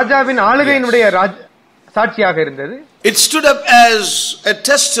ராஜாவின் ஆளுகையினுடைய சாட்சியாக இருந்தது. It stood up as a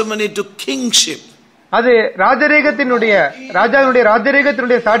testimony to kingship. அது ராஜரீகத்தினுடைய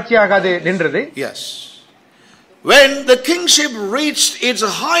ராஜரீகத்தினுடைய சாட்சியாக அது நின்றது. Yes. When the kingship reached its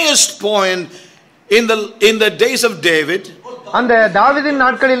highest point in the days of David, அந்த தாவீதின்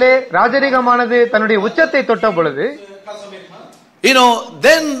நாட்களிலே ராஜரீகமானது தன்னுடைய உச்சத்தை தொட்ட பொழுது,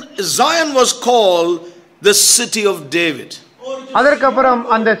 then Zion was called the city of David. அதற்கு அப்புறம்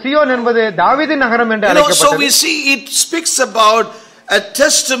அந்த சியோன் என்பது தாவீதின் நகரம் என்று அழைக்கப்பட்டது. So we see it speaks about a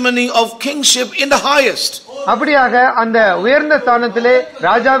testimony of kingship in the highest. அப்படியாக அந்த உயர்ந்த ஸ்தானத்திலே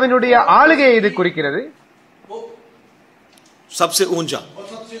ராஜாவினுடைய ஆளுகையை இது குறிக்கிறது. सबसे ऊंचा,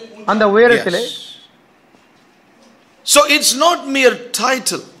 அந்த உயரத்திலே. So it's not mere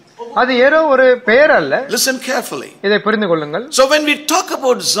title. அது ஏதோ ஒரு பெயர் அல்ல. Listen carefully. இதை புரிந்து கொள்ளுங்கள். So when we talk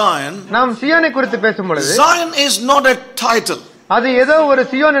about Zion, நாம் சியோனை குறித்து பேசும் பொழுது Zion is not a title. அது ஏதோ ஒரு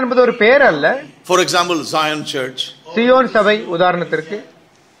சியோன் என்பது ஒரு பெயர் அல்ல. For example, Zion Church, Zion சபை உதாரணத்திற்கு,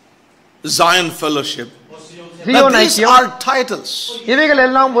 Zion Fellowship. சியோன் These ஐக்கியம், are titles. இவைகள்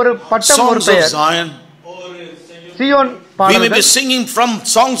எல்லாம் ஒரு பட்டம், ஒரு Songs of பெயர். Zion. Zion We may be பாடல்கள். singing from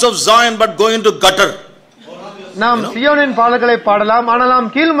songs of Zion but going to gutter. நாம் சியோனின் பாடல்களை பாடலாம், ஆனால் நாம்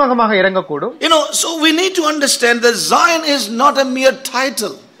கீழ்முகமாக இறங்கக்கூடும். So we need to understand that Zion is not a mere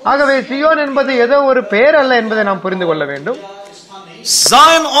title. ஆகவே சியோன் என்பது ஏதோ ஒரு பெயர் அல்ல என்பதை நாம் புரிந்து கொள்ள வேண்டும்.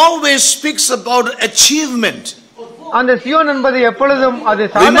 Zion always speaks about achievement. அந்த சியோன் என்பது எப்பொழுதும் அது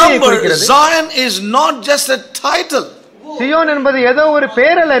சாதனையை Remember, குறிக்கிறது. Zion is not just a title, Zion என்பது ஏதோ ஒரு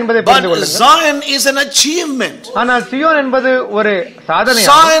பெயர் அல்ல என்பதை but புரிந்து கொள்ளுங்கள். Zion is an achievement. ஆனால் சியோன் என்பது ஒரு சாதனை.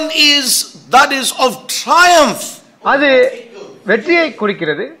 Zion that is of triumph. அது வெற்றியை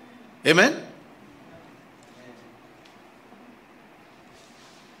குறிக்கிறது. Amen.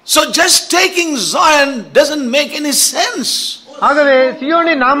 So just taking Zion doesn't make any sense. ஆகவே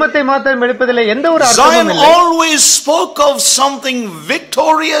சியோனின் நாமத்தை மாத்திரம் எடுப்பதில்லை, எந்த ஒரு Zion அர்த்தமும் இல்லை. always spoke of something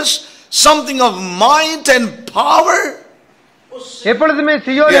victorious, something of might and power. எப்பொழுதுமே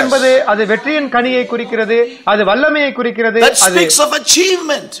சியோன் என்பது அது வெற்றியின் கனியை குறிக்கிறது, அது வல்லமையை குறிக்கிறது, That speaks of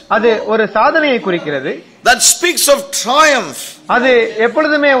achievement. அது ஒரு சாதனையை குறிக்கிறது, That speaks of triumph. அது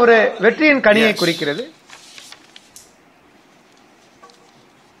எப்பொழுதுமே ஒரு வெற்றியின் கனியை குறிக்கிறது.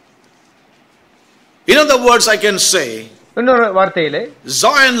 In other words, I can say, இன்னொரு வார்த்தையிலே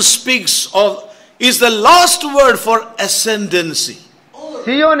Zion is the last word for ascendancy.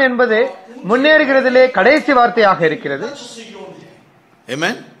 Zion என்பது முன்னேறுகிறதிலே கடைசி வார்த்தையாக இருக்கிறது.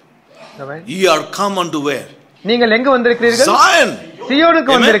 Amen. You are come unto where? நீங்கள் எங்கு வந்திருக்கிறீர்கள்? Zion.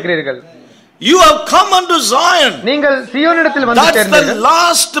 சியோனுக்கு வந்திருக்கிறீர்கள். You have come unto Zion. நீங்கள் சியோனிடத்தில் வந்து That's the சேர்ந்தீர்கள்.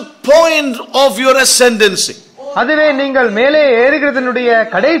 last point of your ascendancy. அதுவே நீங்கள் மேலே ஏறுகிறதனுடைய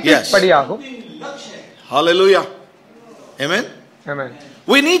கடைசி படியாகும். Hallelujah. Amen. Amen.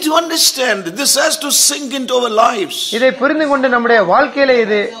 We need to understand this has to sink into our lives. இதை புரிந்து கொண்டு நம்முடைய வாழ்க்கையிலே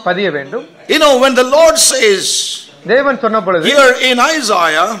இது பதிய வேண்டும். When the Lord says தேவன் சொன்ன பொழுது here in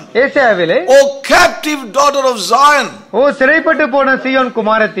Isaiah, ஏசாயாவிலே, O captive daughter of Zion, ஓ சிறைப்பட்டு போன சீயோன்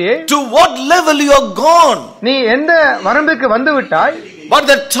குமாரத்தியே, to what level you are gone? நீ எந்த வரம்புக்கு வந்து விட்டாய்? But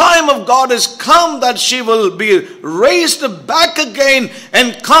the time of God has come that she will be raised back again and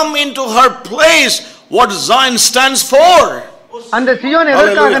come into her place, what Zion stands for. அந்த Zion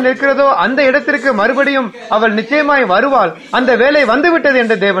எதற்காக நிற்கிறதோ அந்த இடத்திற்கு மறுபடியும் அவள் நிச்சயமாய் வருவாள். அந்த வேலை வந்துவிட்டது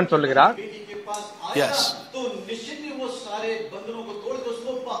என்று தேவன் சொல்லுகிறார். Yes.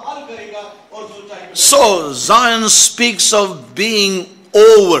 So Zion speaks of being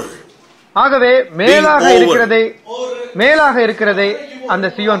over. ஆகவே மேலாக இருக்கிறதை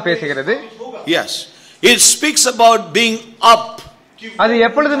அந்த சியோன் பேசுகிறது. Yes. It speaks about being up. அது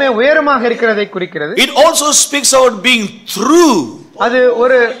எப்பொழுதுமே உயரமாக இருக்கிறதை குறிக்கிறது. It also speaks about being through. அது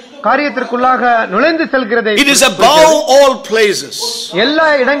ஒரு காரியத்திற்குள்ளாக நுழைந்து செல்கிறதை. It is above all places. எல்லா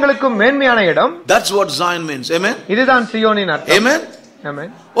இடங்களுக்கும் மேன்மையான இடம். That's what Zion means. Amen. இதுதான் சியோனின் அர்த்தம். Amen. Amen.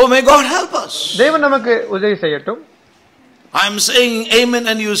 Oh, may God help us. தேவன் நமக்கு உதவி செய்யட்டும். I am saying amen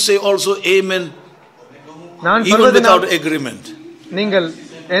and you say also amen. நான் even சொல்வது without agreement. நீங்கள்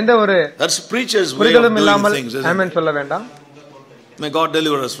எந்த ஒரு That's preachers way of புரிதலும் doing இல்லாமல் things. ஆமென் சொல்ல வேண்டாம். May God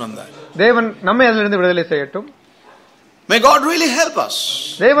deliver us from that. தேவன் நம்மை அதிலிருந்து விடுதலை செய்யட்டும். May God really help us.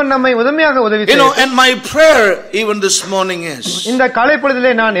 தேவன் நம்மை உதவியாக உதவி செய்யட்டும். And my prayer even this morning is இந்த காலை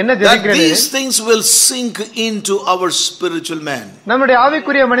பொழுதிலே நான் என்ன ஜெபிக்கிறேன், these things will sink into our spiritual man. நம்முடைய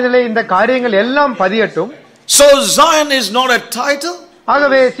ஆவிக்குரிய மனிதனிலே இந்த காரியங்கள் எல்லாம் பதியட்டும். So Zion is not a title.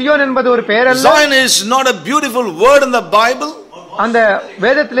 ஆகவே சியோன் என்பது ஒரு பெயர் அல்ல. Zion is not a beautiful word in the Bible. அந்த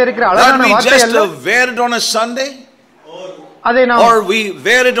வேதத்தில் இருக்கிற அழகான வார்த்தை அல்ல. That we just wear it on a Sunday. அதை நாம் or we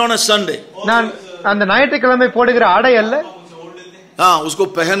wear it on a Sunday. நான் அந்த ஞாயிற்றுக்கிழமை போடுகிற ஆடை அல்ல. उसको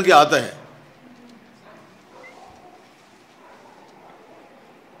पहन के आता है.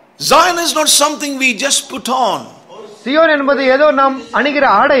 Zion is not something we just put on. Zion என்பது ஏதோ நாம் அணிகிற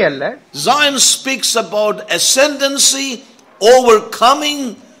ஆடை அல்ல. Zion speaks about ascendancy, overcoming,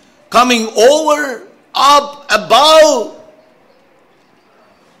 coming over, up, above.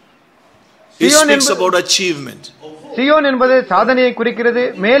 It speaks about achievement. Zion என்பது சாதனையை குறிக்கிறது,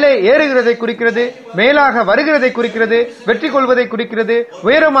 மேலே ஏறுகிறதை குறிக்கிறது, மேலாக வருகிறதை குறிக்கிறது, வெற்றி கொள்வதை குறிக்கிறது,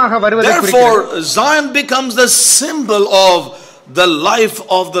 உயரமாக வருவதை குறிக்கிறது. Therefore Zion becomes the symbol of the life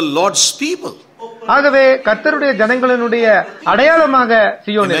of the Lord's people. ஆகவே கர்த்தருடைய ஜனங்களினுடைய அடையாளமாக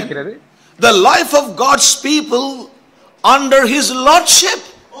சீயோன் இருக்கிறது. The life of God's people under his lordship.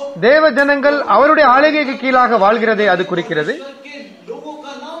 தேவ ஜனங்கள் அவருடைய ஆளுகைக்கு கீழாக வாழ்கிறதை அது குறிக்கிறது.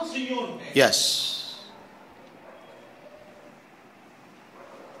 Yes.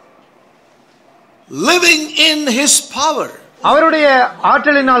 Living in his power. அவருடைய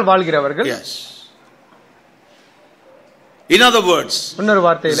ஆற்றலினால் வாழ்கிறவர்கள். Yes. In other words, இன்னொரு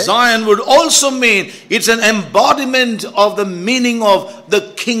வார்த்தையிலே Zion would also mean it's an embodiment of the meaning of the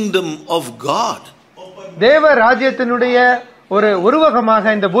kingdom of God. தேவ ராஜ்யத்தினுடைய ஒரு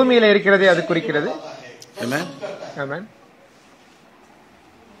உருவகமாக இந்த பூமியில இருக்கிறதை அது குறிக்கிறது. Amen. Amen.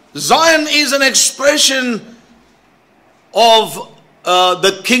 Zion is an expression of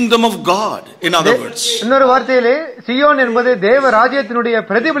the kingdom of God. In other words, இன்னொரு வார்த்தையிலே சியோன் என்பது தேவ ராஜ்யத்தினுடைய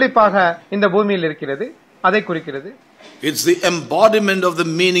பிரதிபலிப்பாக இந்த பூமியில் இருக்கிறது, அதை குறிக்கிறது. It's the embodiment of the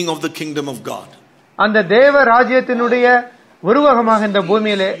meaning of the kingdom of God. அந்த தேவ ராஜ்யத்தினுடைய உருவகமாக இந்த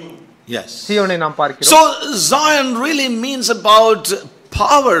பூமியிலே Yes. சியோனை நாம் பார்க்கிறோம். So Zion really means about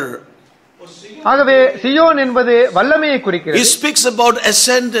power. ஆகவே சியோன் என்பது வல்லமையை குறிக்கிறது. It speaks about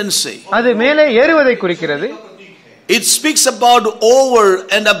ascendancy. அது மேலே ஏறுவதை குறிக்கிறது. It speaks about over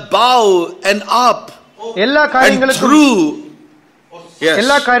and above and up எல்லா and காரியங்களுக்கும் through. Yes.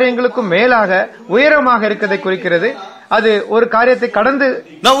 எல்லா காரியங்களுக்கும் மேலாக உயரமாக இருக்கிறதை குறிக்கிறது. அது ஒரு காரியத்தை கடந்து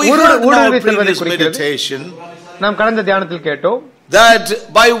Now we heard in our ஊடுருவி செல்வதை previous குறிக்கிறது. meditation நாம் கடந்த தியானத்தில் கேட்டோம், that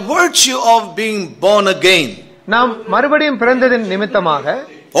by virtue of being born again, நாம் மறுபடியும் பிறந்ததின் நிமித்தமாக,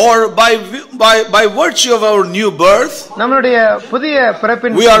 or by virtue of our new birth, நம்மளுடைய புதிய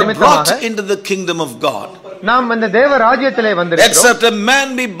பிறப்பின் we are நிமித்தமாக brought into the kingdom of God. நாம் அந்த தேவ ராஜ்யத்திலே வந்திருக்கிறோம். Except a man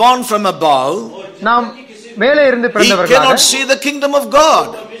be born from above, நாம் மேலே இருந்து he பிறந்தவர்களாக cannot see the kingdom of God.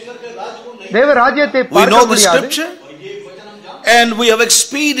 தேவ ராஜ்யத்தை We know பார்க்க the முடியாது. scripture and we have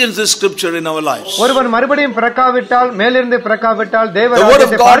experienced the scripture in our lives. ஒருவன் மறுபடியும் பிறக்காவிட்டால், மேலிருந்து பிறக்காவிட்டால் தேவ The word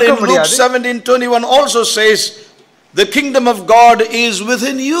of ராஜ்யத்தை God பார்க்க in Luke முடியாது. 17:21 also says the kingdom of God is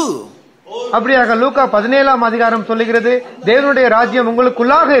within you. அப்படியாக லூக்கா 17ஆம் அதிகாரம் சொல்லுகிறது, தேவனுடைய ராஜ்யம்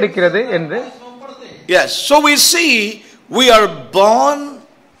உங்களுக்குள்ளாக இருக்கிறது என்று. Yes, so we see we are born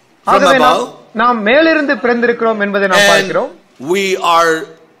from ஆகவே above நாம் மேலிருந்து பிறந்திருக்கிறோம் என்பதை நாம் and பார்க்கிறோம். we are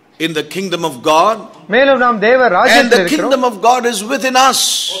in the kingdom of God மேலும் நாம் தேவ and ராஜ்யத்தில் the இருக்கிறோம். kingdom of God is within us.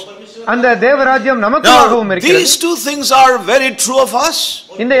 அந்த தேவ ராஜ்யம் நமக்குள்ளாகவும் Now இருக்கிறது. these two things are very true of us.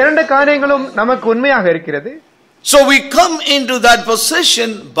 இந்த இரண்டு காரியங்களும் நமக்கு உண்மையாக இருக்கிறது. So we come into that position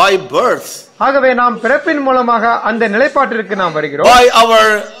by birth. ஆகவே நாம் பிறப்பின் மூலமாக அந்த நிலைப்பாட்டிற்கு நாம் வருகிறோம். By our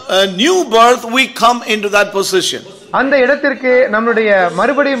new birth we come into that position. அந்த இடத்திற்கு நம்முடைய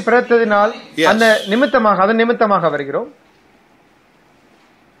மறுபடியும் பிறந்ததினால் அந்த நிமித்தமாக, அதன் நிமித்தமாக வருகிறோம்.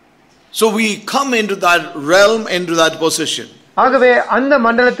 So we come into that realm, into that position. ஆகவே அந்த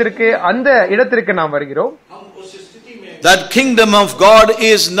மண்டலத்திற்கு, அந்த இடத்திற்கு நாம் வருகிறோம். That kingdom of God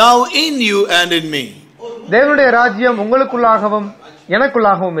is now in you and in me. தேவனுடைய ராஜ்யம் உங்களுக்குள்ளாகவும்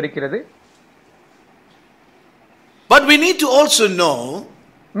எனக்குள்ளாகவும் இருக்கிறது. But we need to also know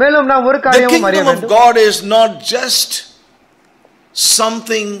மேலும் நாம் ஒரு the காரியமும் அறிய kingdom of வேண்டும். God is not just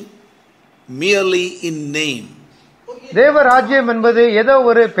something merely in name. தேவ ராஜ்யம் என்பது ஏதோ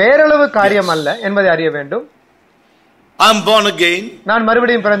ஒரு பேரளவு காரியம் அல்ல என்பதை அறிய வேண்டும். I am born again. நான்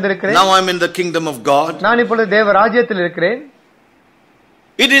மறுபடியும் பிறந்திருக்கிறேன். Now I am in the kingdom of God. நான் இப்பொழுது தேவ ராஜ்யத்தில் இருக்கிறேன்.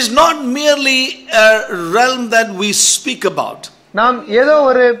 It is not merely a realm that we speak about. நாம் ஏதோ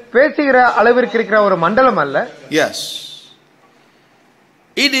ஒரு பேசுகிற அளவிற்கு இருக்கிற ஒரு மண்டலம் அல்ல. Yes.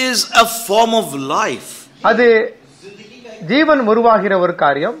 It is a form of life. அது ஜீவன் உருவாகிற ஒரு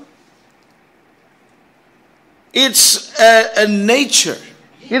காரியம். It's a nature.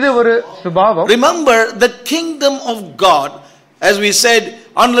 இது ஒரு சுபாவம். Remember, the kingdom of God, as we said,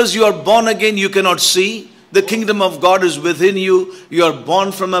 unless you are born again, you cannot see. The kingdom of God is within you. You are born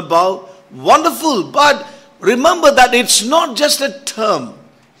from above. Wonderful. But remember that it's not just a term.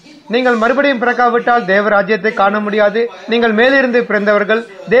 நீங்கள் மறுபடியும் பிறக்காவிட்டால் தேவ ராஜ்யத்தை காண முடியாது. நீங்கள் மேலிருந்து பிறந்தவர்கள்,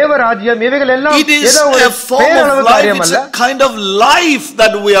 தேவ ராஜ்யம், இவைகள் எல்லாம் It is ஏதோ ஒரு a form பேரளவு of life. காரியம் It's அல்ல. a kind of life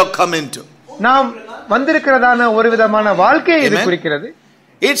that we have come into. நாம் வந்திருக்கிறதான ஒரு விதமான வாழ்க்கையை இது குறிக்கிறது.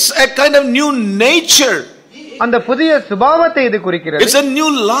 It's a kind of new nature. அந்த புதிய சுபாவத்தை இது குறிக்கிறது. It's a new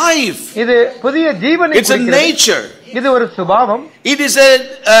life. இது புதிய ஜீவனை It's a குறிக்கிறது. nature. இது ஒரு சுபாவம். It is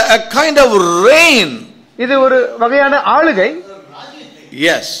a kind of reign. இது ஒரு வகையான ஆளுகை.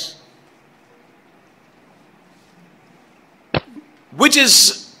 Yes. Which is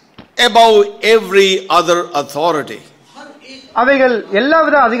above every other authority. அவைகள்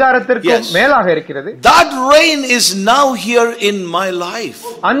எல்லாவித அதிகாரத்திற்கும் மேலாக இருக்கிறது. That reign is now here in my life.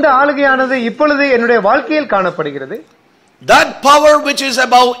 அந்த ஆளுகையானது இப்பொழுது என்னுடைய வாழ்க்கையில் காணப்படுகிறது. that power which is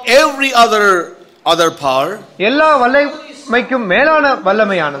above every other power, எல்லா வல்லமைக்கும் மேலான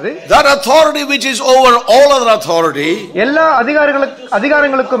வல்லமையானது, that authority which is over all other authority, எல்லா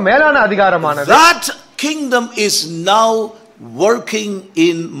அதிகாரங்களுக்கும் மேலான அதிகாரமானது, that kingdom is now working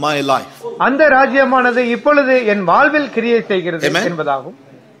in my life. அந்த ராஜ்யமானது இப்பொழுது என் வாழ்வில் கிரியை செய்கிறது என்பதாகும்.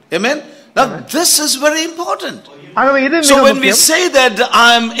 Amen. Now this is very important. ஆகவே இது மிக So when we முக்கியம். say that I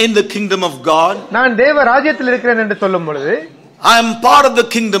am in the kingdom of God, நான் தேவ ராஜ்யத்தில் இருக்கிறேன் என்று சொல்லும் பொழுது, I am part of the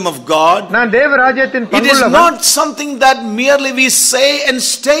kingdom of God, நான் தேவ ராஜ்யத்தின் it is பங்குள்ளவன். not something that merely we say and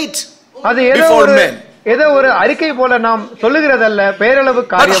state அது before men. ஏதோ ஒரு அறிக்கை போல நாம் சொல்லுகிறதல்ல, பேரளவு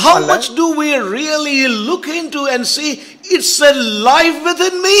But காரியம் how அல்ல. much do we really look into and see it's a life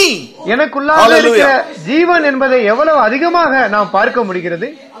within me? எனக்குள்ளாக இருக்கிற ஜீவன் என்பதை எவ்வளவு அதிகமாக நாம் பார்க்க முடிகிறது.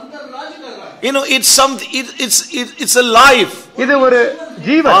 You know, it's something, it's a life. இது ஒரு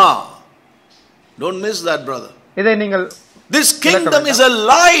ஜீவன். Don't miss that, brother. இதை நீங்கள், This kingdom is a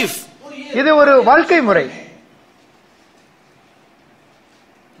life. இது ஒரு வாழ்க்கை முறை.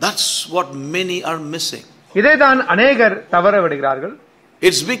 That's what many are missing. இதைதான் அநேகர் தவற விடுகிறார்கள்.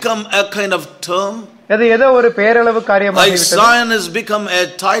 It's become a kind of term. இது ஏதோ ஒரு பேரளவு காரியமாக Like விட்டது. Zion has become a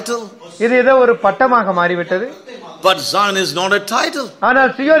title. இது ஏதோ ஒரு பட்டமாக மாறிவிட்டது. But Zion is not a title.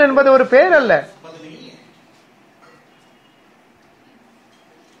 ஆனால் சியோன் என்பது ஒரு பெயர் அல்ல.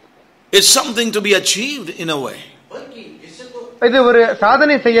 It's something to be achieved in a way. இது ஒரு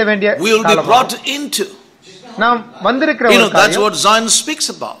சாதனை செய்ய வேண்டிய We will be brought into. நாம் வந்திருக்கிற You ஒரு know, that's காரியம். what Zion speaks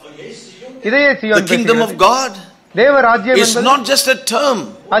about. இதையே The சியோன் kingdom பேசுகிறது. of God தேவ ராஜ்யம் is என்பது not just a term,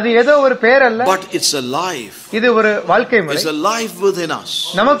 அது ஏதோ ஒரு பெயர் அல்ல, but it's a life. இது ஒரு வாழ்க்கை முறை. It's a life within us.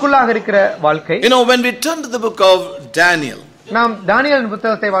 நமக்குள்ளாக இருக்கிற வாழ்க்கை. You know, when we turn to the book of Daniel, நாம் தானியேலின்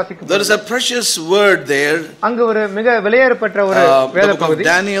புத்தகத்தை வாசிக்கும் there is a precious word there. அங்கு ஒரு மிக விலையேறப்பட்ட ஒரு வேத The book of பகுதி.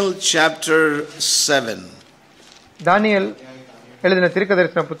 Daniel chapter 7. தானியேல் எழுதின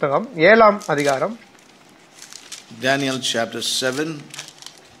தீர்க்கதரிசன புத்தகம் 7ஆம் அதிகாரம். Daniel chapter 7.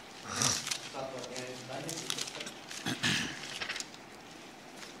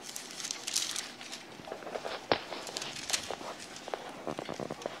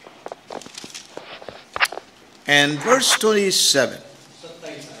 And verse 27.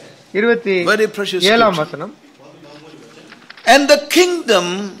 Very precious 27ஆம் scripture. வசனம். And the kingdom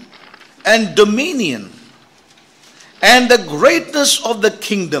and dominion and the greatness of the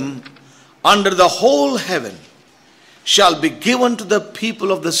kingdom under the whole heaven shall be given to the people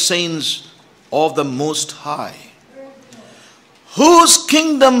of the saints of the Most High, whose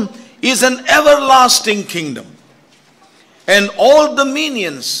kingdom is an everlasting kingdom, and all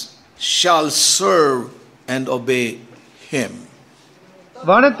dominions shall serve and obey him.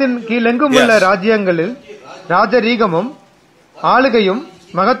 வானத்தின் கீழெங்கும் உள்ள Yes. ராஜ்யங்களில் ராஜரீகமும் ஆளுகையும்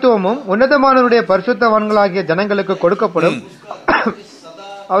மகத்துவமும் உன்னதமானவருடைய பரிசுத்தவான்களாகிய ஜனங்களுக்கு கொடுக்கப்படும்.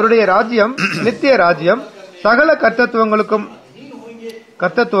 அவருடைய ராஜ்யம் நித்திய ராஜ்யம், சகல கர்த்தத்துவங்களும்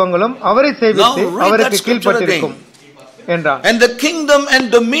அவரை சேவித்து அவருக்கு கீழ்ப்பட்டிருக்கும் என்றார். And the kingdom and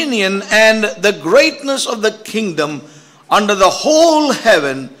dominion and the greatness of the kingdom under the whole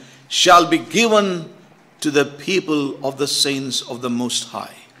heaven shall be given to the people of the saints of the Most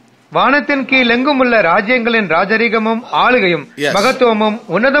High. வானத்தின் கீழ் எங்கும் உள்ள ராஜ்யங்களின் ராஜரீகமும் ஆளுகையும் Yes. மகத்துவமும்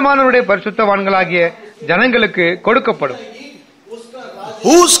உன்னதமானவருடைய பரிசுத்தவான்களாகிய ஜனங்களுக்கு கொடுக்கப்படும்.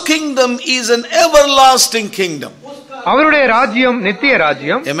 Whose kingdom is an everlasting kingdom. அவருடைய ராஜ்யம் நித்திய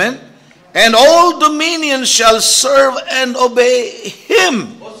ராஜ்யம். Amen. And all dominions shall serve and obey him.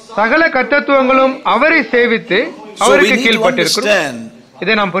 சகல கர்த்தத்துவங்களும் அவரை சேவித்து So we அவருக்கு need to கீழ்ப்பட்டிருக்கும். understand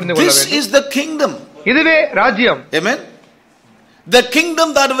இதை நாம் புரிந்து கொள்ள this வேண்டும். is the kingdom. இதுவே ராஜ்யம். Amen. The kingdom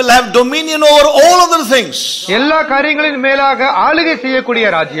that will have dominion over all other things. எல்லா காரியங்களின் மேலாக ஆளுகை செய்யக்கூடிய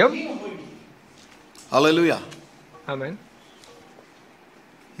ராஜ்யம். Hallelujah. Amen.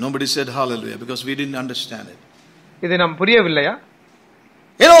 Nobody said hallelujah because we didn't understand it. இது நாம் புரியவில்லையா?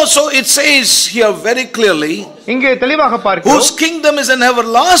 You know, so it says here very clearly, இங்கே தெளிவாக பார்க்கிறோம். whose kingdom is an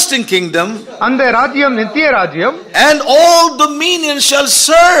everlasting kingdom, அந்த ராஜ்யம் நித்திய ராஜ்யம், and all dominions shall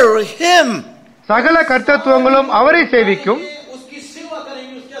serve him. சகல கர்த்தத்துவங்களும் அவரை சேவிக்கும்.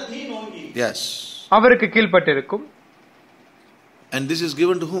 Yes. அவருக்கு கீழ்ப்பட்டிருக்கும். And this is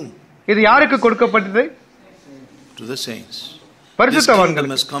given to whom? இது யாருக்கு கொடுக்கப்பட்டது? To the saints. This பரிசுத்தவான்கள்.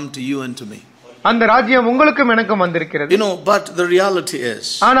 kingdom has come to you and to me. அந்த ராஜ்யம் உங்களுக்கும் எனக்கும் வந்திருக்கிறது. You know, but the reality is,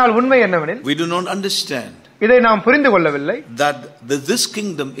 ஆனால் உண்மை என்னவெனில் we do not understand இதை நாம் புரிந்து கொள்ளவில்லை. that this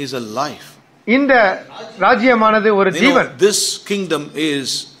kingdom is a life. இந்த ராஜ்யமானது ஒரு You know, Jeevan. this kingdom is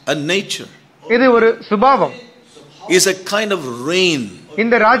a nature. இது ஒரு சுபாவம். Is a kind of reign.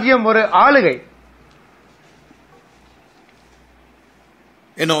 இந்த ராஜ்யம் ஒரு ஆளுகை.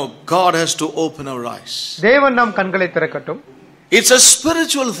 God has to open our eyes. தேவன் நம் கண்களை திறக்கட்டும். It's a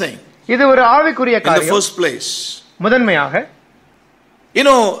spiritual thing. இது ஒரு ஆவிக்குரிய காரியம். In the first place. முதன்மையாக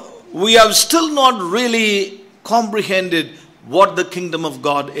we have still not really comprehended what the kingdom of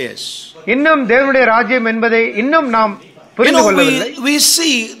God is. இன்னும் தேவனுடைய ராஜ்யம் என்பதை இன்னும் நாம் புரிந்து கொள்ளவில்லை. We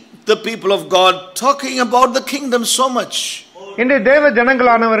see the people of God talking about the kingdom so much. இன்று தேவ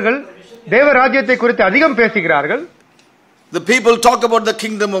ஜனங்களானவர்கள் தேவ ராஜ்யத்தை குறித்து அதிகம் பேசுகிறார்கள். The people talk about the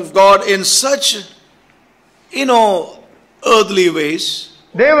kingdom of God in such earthly ways.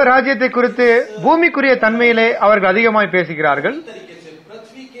 தேவ ராஜ்யத்தை குறித்து பூமிக்குரிய தன்மையிலே அவர்கள் அதிகமாய் பேசுகிறார்கள்.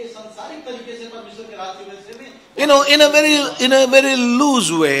 In a very loose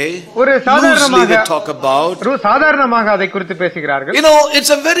way. ஒரு சாதாரணமாக talk about. சாதாரணமாக அதை குறித்து பேசுகிறார்கள்.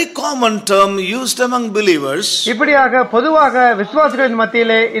 It's a very common term used among believers. இப்படியாக பொதுவாக விசுவாசிகளின்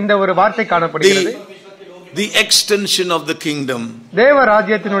மத்தியிலே இந்த ஒரு வார்த்தை காணப்படுகிறது. The extension of the kingdom. தேவ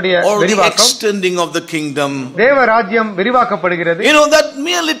ராஜ்யத்தினுடைய விரிவாக்கம். Extending of the kingdom. தேவ ராஜ்யம் விரிவாக்கப்படுகிறது. That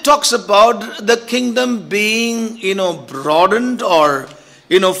merely talks about the kingdom being broadened or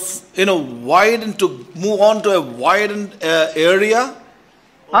widened to move on to a widened area.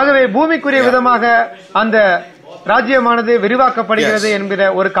 ஆகவே பூமிக்குரிய விதமாக அந்த ராஜ்யமானது விரிவாக்கப்படுகிறது என்கிற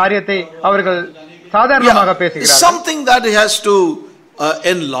ஒரு காரியத்தை அவர்கள் சாதாரணமாக பேசுகிறார்கள். Something that has to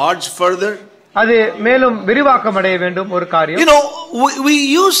enlarge further. அது மேலும் விரிவாக்கம் அடைய வேண்டும் ஒரு காரியம். We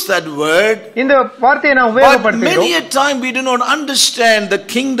use that word. இந்த வார்த்தையை நாம் உபயோகப்படுத்துகிறோம். Many a time we do not understand the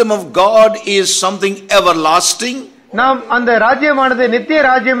kingdom of God is something everlasting. நாம் அந்த ராஜ்யமானது நித்திய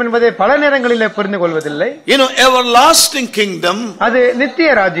ராஜ்யம் என்பதை பல நேரங்களிலே புரிந்து கொள்வதில்லை. Everlasting kingdom. அது நித்திய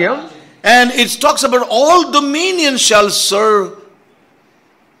ராஜ்யம். And it talks about all dominions shall serve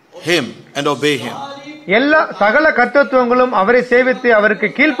him and obey him. எல்லா சகல கர்த்தத்துவங்களும் அவரை சேவித்து அவருக்கு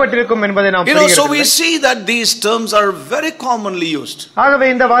கீழ்ப்பட்டிருக்கும் என்பதை நாம் புரிகிறோம். So we see that these terms are very commonly used. ஆகவே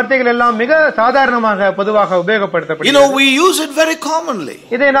இந்த வார்த்தைகள் எல்லாம் மிக சாதாரணமாக பொதுவாக உபயோகப்படுத்தப்படுகிறது. We use it very commonly.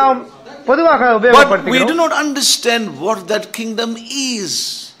 இதை நாம் பொதுவாக உபயோகப்படுத்துகிறோம். But we do not understand what that kingdom is.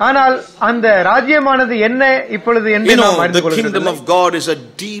 ஆனால் அந்த ராஜ்யமானது என்ன இப்பொழுது என்று நாம் அறிந்து கொள்கிறோம். The kingdom of God is a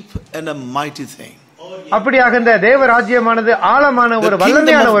deep and a mighty thing. அப்படியாக இந்த தேவ ராஜ்யமானது ஆழமான ஒரு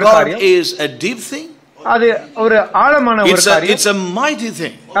வல்லமையான ஒரு காரியம். The kingdom of God is a deep thing. அது ஒரு ஆழமான ஒரு காரியம். It's a mighty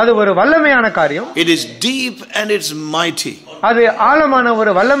thing. அது ஒரு வல்லமையான காரியம். It is deep and it's mighty. அது ஆழமான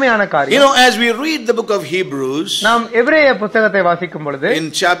ஒரு வல்லமையான காரியம். As we read the book of Hebrews, நாம் எபிரேய புத்தகத்தை வாசிக்கும் பொழுது in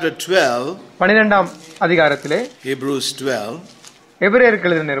chapter 12, 12ஆம் அதிகாரத்திலே Hebrews 12, எபிரேயருக்கு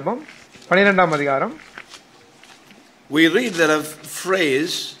எழுதின நிருபம் 12ஆம் அதிகாரம், we read that a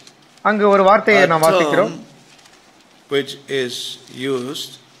phrase, அங்கு ஒரு வார்த்தையை நாம் வாசிக்கிறோம், which is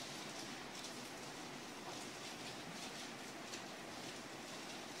used.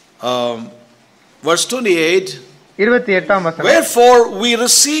 Verse 28. 28ஆம் வசனம். Wherefore we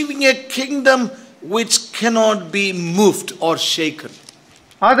receiving a kingdom which cannot be moved or shaken.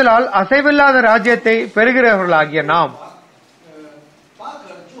 ஆதலால் அசைவில்லாத ராஜ்யத்தை பெறுகிறவர்களாகிய நாம்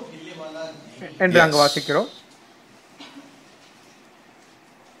என்று அங்கு வாசிக்கிறோம்.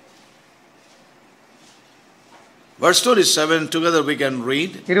 Verse 27 together we can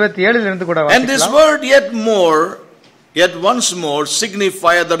read. 27 இலிருந்து கூட வாசிக்கலாம். And this word yet once more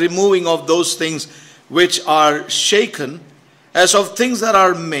signifieth the removing of those things which are shaken, as of things that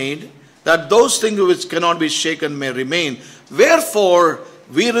are made, that those things which cannot be shaken may remain. Wherefore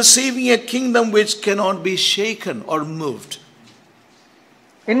we receiving a kingdom which cannot be shaken or moved.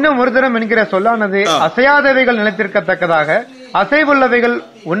 இன்னும் ஒரு தரம் என்கிற சொல்லானது அசையாதவைகள் நிலைத்திருக்கத்தக்கதாக அசைவுள்ளவைகள்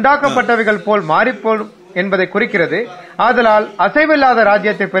உண்டாக்கப்பட்டவைகள் போல் மாறிப்போல் என்பதை குறிக்கிறது. ஆதலால் அசைவில்லாத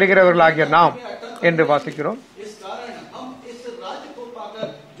ராஜ்யத்தை பெறுகிறவர்களாகிய நாம் என்று வாசிக்கிறோம்.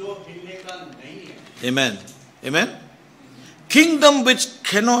 Amen. Amen. Kingdom which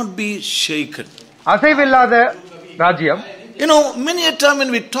cannot be shaken. அசைவில்லாத ராஜ்யம். Many a time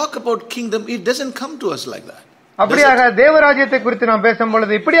when we talk about kingdom, it doesn't come to us like that. அப்படியாக தேவராஜ்யத்தை குறித்து நாம் பேசும்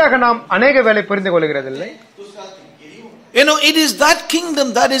பொழுது இப்படியாக நாம் அநேக வேளை புரிந்து கொள்கிறதில்லை. It is that kingdom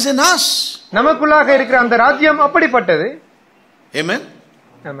that is in us. நமக்குள்ளாக இருக்கிற அந்த ராஜ்யம் அப்படிப்பட்டது. Amen.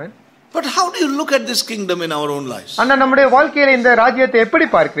 Amen. But how do you look at this kingdom in our own lives? அண்ணா, நம்முடைய வாழ்க்கையில இந்த ராஜ்யத்தை எப்படி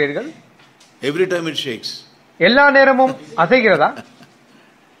பார்க்கிறீர்கள்? Every time it shakes. எல்லா நேரமும் அசைகிறதா?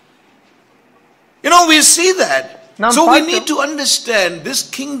 We see that. So we need to understand this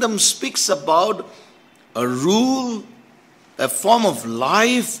kingdom speaks about a rule, a form of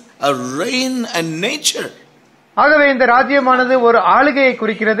life, a reign and nature. ஆகவே இந்த ராஜ்யமானது ஒரு ஆளுகையை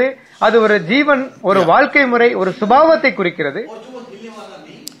குறிக்கிறது. அது ஒரு ஜீவன், ஒரு வாழ்க்கை முறை, ஒரு சுபாவத்தை குறிக்கிறது.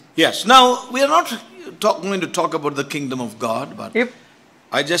 Yes. Now we are not going to talk about the kingdom of God, but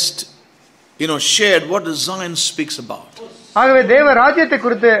I just shared what the Zion speaks about. ஆகவே தேவ ராஜ்யத்தை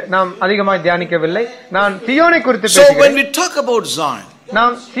குறித்து நாம் அதிகமாக தியானிக்கவில்லை. நான் சியோனை குறித்து So when பேசுகிறேன். we talk about Zion,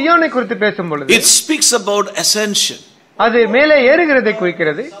 நாம் சியோனை குறித்து பேசும் பொழுது it speaks about ascension. அது மேலே ஏறுகிறதை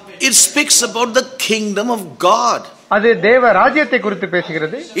குறிக்கிறது. It speaks about the kingdom of God. அது தேவ ராஜ்யத்தை குறித்து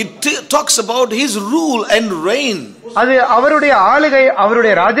பேசுகிறது. It talks about his rule and reign. அது அவருடைய ஆளுகை,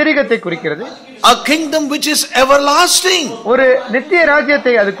 அவருடைய ராஜரீகத்தை குறிக்கிறது. A kingdom which is everlasting. ஒரு நித்திய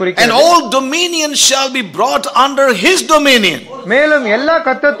ராஜ்யத்தை அது And குறிக்கிறது. all dominion shall be brought under his dominion. மேலும் எல்லா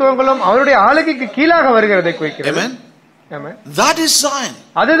கர்த்தத்துவங்களும் அவருடைய ஆளுகைக்கு கீழாக வருகிறதை குறிக்கிறது. Amen. Amen. That is Zion.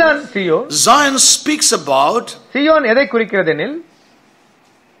 அதுதான் Zion. Zion speaks about Zion எதை குறிக்கிறது எனில்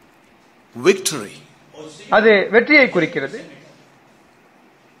victory. அது வெற்றியை குறிக்கிறது.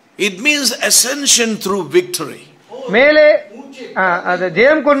 It means ascension through victory. மேலே அது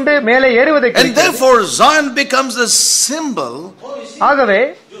ஜெயம் கொண்டு மேலே ஏறுவதை And குறிக்கிறது. therefore Zion becomes a symbol, ஆகவே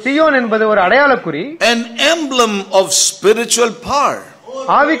சியோன் என்பது ஒரு அடையாளக்குறி, an emblem of spiritual power.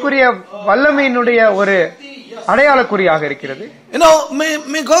 ஆவிக்குரிய வல்லமையினுடைய ஒரு அடையாளக்குறியாக இருக்கிறது. You know,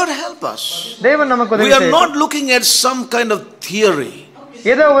 may God help us. தேவன் நமக்கு We உதவி are செய்யட்டும். not looking at some kind of theory.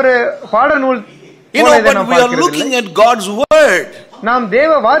 ஏதோ ஒரு பாடநூல் You know, but we are looking at God's word. நாம்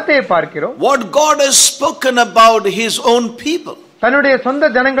தேவ வார்த்தையை பார்க்கிறோம். What God has spoken about his own people. தன்னுடைய சொந்த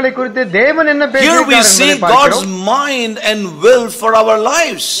ஜனங்களை குறித்து தேவன் என்ன Here we பேசியிருக்கிறார் see என்பதை God's பார்க்கிறோம். mind and will for our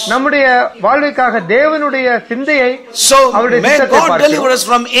lives. நம்முடைய வாழ்வுக்காக தேவனுடைய சிந்தையை So அவருடைய may சித்தத்தை God deliver பார்க்கிறோம். us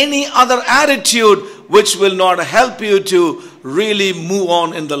from any other attitude which will not help you to really move on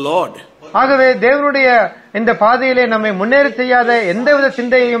in the Lord. ஆகவே தேவனுடைய இந்த பாதையிலே நம்மை முன்னேற செய்யாத எந்தவித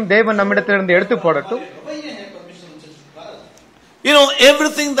சிந்தையையும் தேவன் நம்மிடத்திலிருந்து எடுத்து போடட்டும். You know,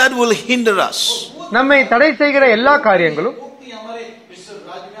 everything that will hinder us. நம்மை தடை செய்கிற எல்லா காரியங்களும்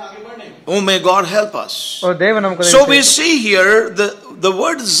Oh, may God help us. தேவன் நமக்கு உதவி So we செய்யட்டும். see here the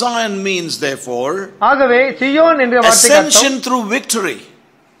word Zion means therefore ஆகவே சியோன் என்ற வார்த்தைக்கு ascension அர்த்தம் through victory.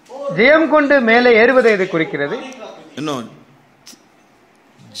 ஜெயம் கொண்டு மேலே ஏறுவதை இது குறிக்கிறது. You know,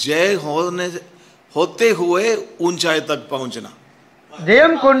 जय होते हुए ऊंचाई तक पहुंचना.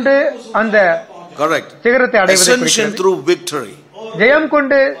 ஜெயம் கொண்டு அந்த Correct. சிகரத்தை அடைவதை Ascension குறிக்கிறது. through victory. ஜெயம்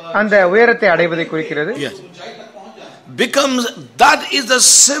கொண்டு அந்த உயரத்தை அடைவதை குறிக்கிறது. Yes. Becomes, that is the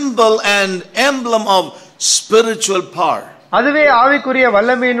symbol and emblem of spiritual power. அதுவே ஆவிக்குரிய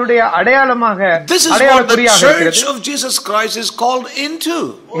வல்லமையினுடைய அடையாளமாக This is what the அடையாளக்குறியாக church இருக்கிறது. of Jesus Christ is called into.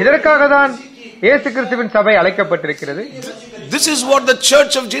 இதற்காக தான் இயேசு கிறிஸ்துவின் சபை அழைக்கப்பட்டிருக்கிறது. This is what the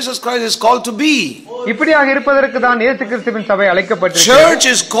church of Jesus Christ is called to be. இப்படியாக இருப்பதற்கு தான் இயேசு கிறிஸ்துவின் சபை அழைக்கப்பட்டிருக்கிறது. Church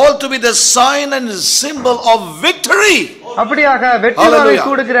is called to be the sign and symbol of victory. அப்படியாக வெற்றியை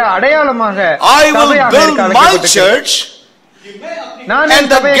கூடுகிற அடையாளமாக I will சபையாக build my அழைக்கப்பட்டிருக்கிறது. church நான் and என்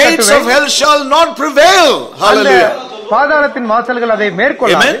the சபையை gates of கட்டுவேன். hell shall not prevail. அந்த Hallelujah. பாதாளத்தின் வாசல்கள் அதை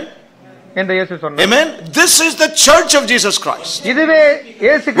மேற்கொள்ளாது Amen. என்று இயேசு சொன்னார். Amen. This is the church of Jesus Christ. இதுவே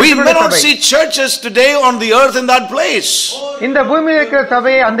இயேசு We may கிறிஸ்துவின் not சபை. see churches today on the earth in that place. இந்த பூமியில் இருக்கிற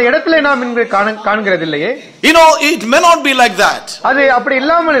சபையை அந்த இடத்திலே நாம் இன்று காண்கிறதில்லையே. You know, it may not be like that. அது அப்படி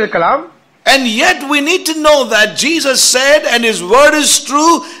இல்லாமல் இருக்கலாம். And yet we need to know that Jesus said and his word is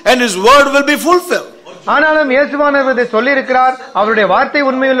true and his word will be fulfilled. ஆனாலும் இயேசுவானவர் இதை சொல்லி இருக்கிறார், அவருடைய வார்த்தை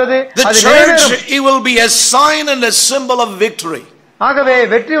உண்மையுள்ளது, The அது church, நிறைவேறும். it will be a sign and a symbol of victory ஆகவே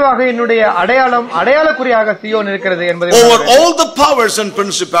வெற்றி வாகையினுடைய அடையாளக்குறியாக சியோன் இருக்கிறது என்பதை over all the powers and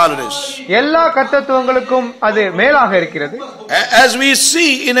principalities. எல்லா கர்த்தத்துவங்களுக்கும் அது மேலாக இருக்கிறது. As we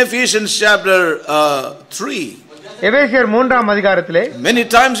see in Ephesians chapter 3, எபேசியர் 3ஆம் அதிகாரத்திலே many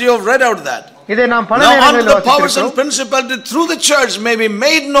times you have read out that. இதை நாம் பல Now unto நேரங்களில் the powers and வாசிக்கிறோம். principalities through the church may be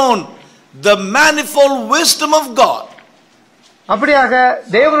made known the manifold wisdom of God. அப்படியாக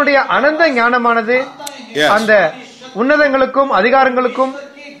தேவனுடைய அனந்த ஞானமானது அந்த உன்னதங்களுக்கும் அதிகாரங்களுக்கும்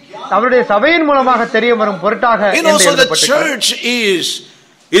அவருடைய சபையின் மூலமாக தெரிய வரும் பொருட்டாக You know, so the church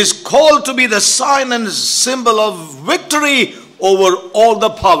is called to be the sign and symbol of victory over all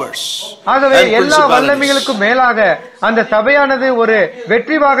the powers. ஆகவே எல்லா வல்லமைகளுக்கும் மேலாக அந்த சபையானது ஒரு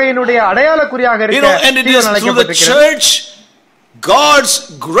வெற்றி வாகையினுடைய அடையாளக்குறியாக You know, and it is through the church God's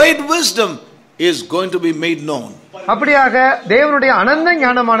great wisdom is going to be made known. அப்படியாக தேவனுடைய அனந்த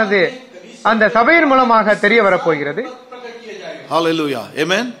ஞானமானது அந்த சபையின் மூலமாக தெரிய வரப்போகிறது. Hallelujah.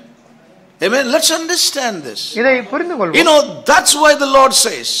 Amen. Amen. Let's understand this. இதை புரிந்து கொள்வோம். You know, that's why the Lord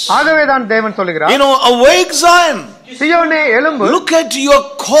says, ஆகவே தான் தேவன் சொல்கிறார், you know, awake Zion. சியோனே எழும்பு, Look at your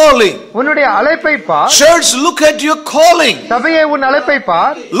calling. உன்னுடைய அழைப்பை பார். Church, look at your calling. சபையே உன் அழைப்பை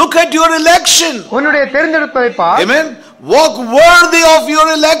பார். Look at your election. உன்னுடைய தேர்ந்தெடுப்பை பார். Amen. Walk worthy of your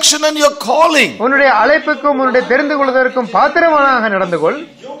election and your calling. உன்னுடைய அழைப்புக்கும் உன்னுடைய தெரிந்து கொள்வதற்கும் பாத்திரமாக நடந்து கொள்.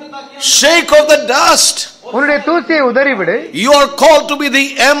 Shake off the dust. உன்னுடைய தூசியை உதறிவிடு. You are called to be the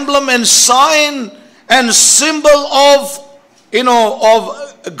emblem and sign and symbol of of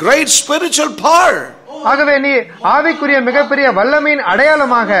great spiritual power. ஆகவே நீ ஆவிக்குரிய மிகப்பெரிய வல்லமையின்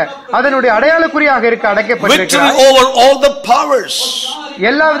அடையாளமாக அதனுடைய அடையாளக்குறியாக இருக்க Victory அடைக்கப்பட்டிருக்கிறாய். over all the powers,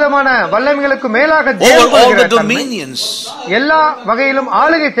 எல்லா விதமான வல்லமைகளுக்கு மேலாக over ஜெயம் all கொள்கிற the தன்மை, dominions. எல்லா வகையிலும்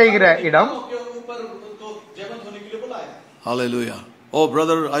ஆளுகை செய்கிற இடம். Hallelujah. Oh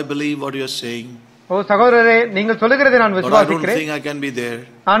brother, I believe what you are saying, ஓ சகோதரரே, நீங்கள் சொல்லுகிறதை நான் but I don't விசுவாசிக்கிறேன். think I can be there.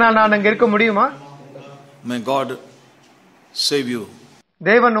 ஆனால் நான் அங்க இருக்க முடியுமா? May God save you.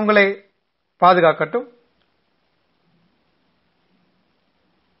 தேவன் உங்களை பாதுகாக்கட்டும்.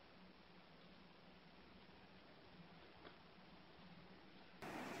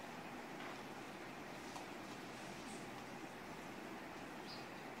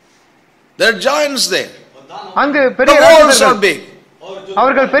 There are giants there. அங்கு The பெரிய walls are ராட்சதர்கள். big.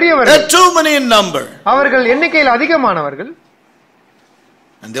 அவர்கள் There பெரியவர்கள், are too many in number, அவர்கள் எண்ணிக்கையில் அதிகமானவர்கள்.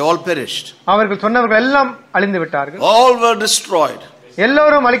 and they all perished. அவர்கள் சொன்னவர்கள் எல்லாம் அழிந்து விட்டார்கள். All were destroyed.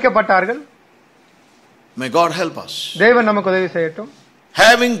 எல்லோரும் அழிக்கப்பட்டார்கள். May God help us. தேவன் நமக்கு உதவி செய்யட்டும்.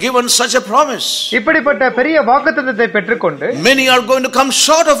 Having given such a promise, இப்படிப்பட்ட பெரிய வாக்குத்தத்தத்தை பெற்றுக்கொண்டு many are going to come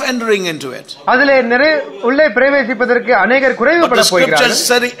short of entering into it. அதிலே உள்ளே பிரவேசிப்பதற்கு அநேகர் But the குறைவுபட scripture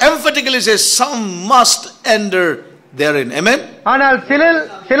போகிறார்கள். very emphatically says some must enter therein. Amen. ஆனால்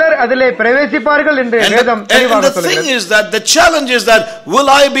சிலர் அதிலே பிரவேசிப்பார்கள் என்று வேதம் And தெளிவாக the thing சொல்கிறது. is that the challenge is that will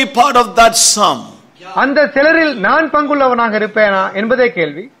I be part of that some? அந்த சிலரில் நான் பங்குள்ளவனாக இருப்பேனா என்பதே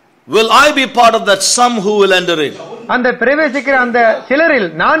கேள்வி. Will I be part of that some who will enter in? அந்த பிரவேசிக்கிற அந்த சிலரில்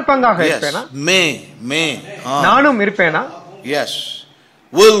நான் பங்காக இருப்பேனா? Yes, may. நானும் இருப்பேனா? Yes.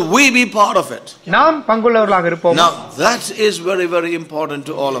 Will we be part of it? நாம் பங்குள்ளவர்களாக இருப்போம். Now that is very, very important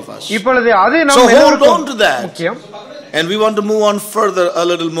to all of us. இப்பொழுது அது So நாம் hold எல்லோருக்கும் on to that. முக்கியம். And we want to move on further a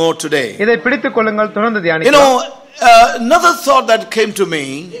little more today. இதை பிடித்துக் கொள்ளுங்கள், தொடர்ந்து You தியானிக்கலாம். know, another thought that came to me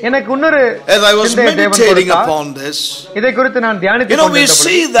எனக்கு இன்னொரு as I was சிந்தையை தேவன் meditating கொடுத்தார். upon this. இதை குறித்து நான் You தியானித்துக் know, we கொண்டிருந்த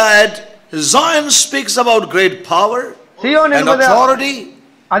see that Zion speaks about great power Zion and என்பது authority.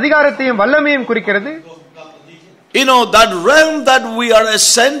 அதிகாரத்தையும் வல்லமையும் குறிக்கிறது. You know, that realm that we are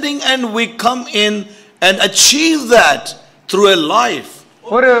ascending and we come in and achieve that through a life.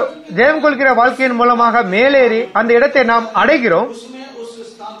 ஒரு ஜெயம் கொள்கிற வாழ்க்கையின் மூலமாக மேலேறி அந்த இடத்தை நாம் அடைகிறோம்.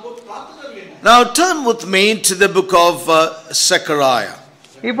 Now turn with me to the book of Zechariah.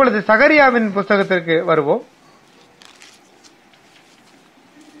 இப்பொழுது சகரியாவின் புத்தகத்திற்கு வருவோம்.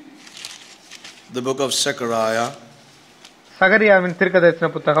 The book of Zechariah சகரியாவின் தீர்க்கதரிசன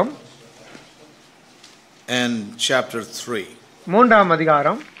புத்தகம் and chapter 3. 3ஆம்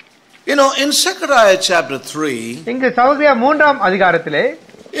அதிகாரம். You know, in Zechariah chapter 3, இங்கு சகரியா 3ஆம் அதிகாரத்திலே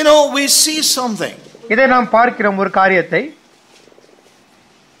you know, we see something. இதை நாம் பார்க்கிறோம், ஒரு காரியத்தை.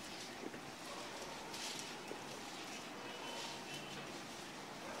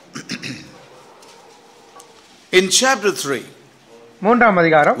 In chapter 3, 3ஆம்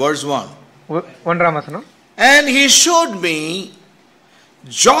அதிகாரம் verse 1. 1ஆம் வசனம். And he showed me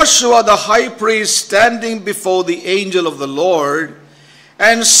Joshua the high priest standing before the angel of the Lord,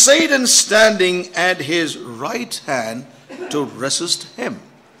 and Satan standing at his right hand to resist him.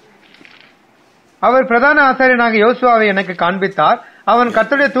 அவர் பிரதான ஆசாரியனாக யோசுவாவை எனக்கு காண்பித்தார். அவன்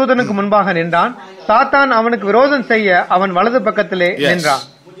கர்த்தருடைய தூதனுக்கு முன்பாக நின்றான். சாத்தான் அவனுக்கு விரோதம் செய்ய அவன் வலது பக்கத்திலே நின்றான்.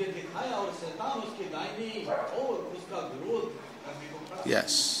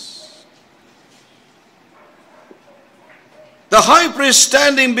 Yes. The high priest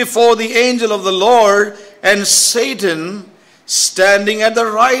standing before the angel of the Lord, and Satan standing at the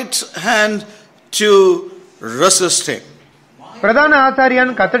right hand to resist him. பிரதான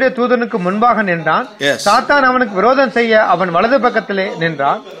ஆசாரியன் கர்த்தருடைய தூதனுக்கு முன்பாக நின்றான். சாத்தான் அவனுக்கு விரோதம் செய்ய அவன் வலது பக்கத்திலே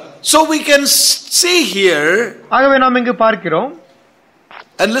நின்றான். So we can see here, ஆகவே நாம் இங்கு பார்க்கிறோம்.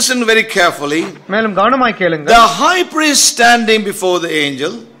 and listen very carefully. மேலும் கவனமாய் கேளுங்கள். The high priest standing before the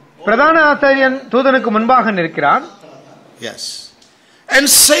angel. பிரதான ஆசாரியன் தூதனுக்கு முன்பாக நிற்கிறான். Yes. And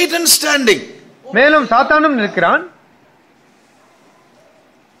Satan standing. மேலும் சாத்தானும் நிற்கிறான்.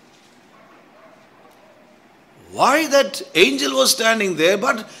 Why that angel was standing there,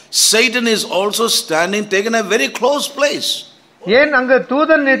 but Satan is also standing, taken a very close place. ஏன் அங்கு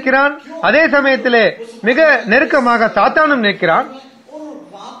தூதன் நிற்கிறான், அதே சமயத்திலே மிக நெருக்கமாக சாத்தானும் நிற்கிறான்?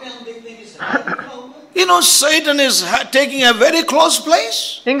 You know, Satan is taking a very close place.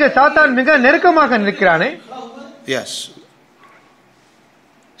 இங்கு சாத்தான் மிக நெருக்கமாக நிற்கிறானே. Yes.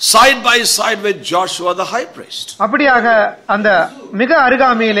 Side by side with Joshua the high priest. அப்படியாக அந்த மிக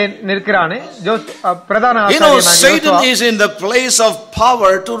அருகாமையிலே நிற்கிறானே பிரதான ஆசாரியனாகிய யோசுவா. You know, Satan is in the place of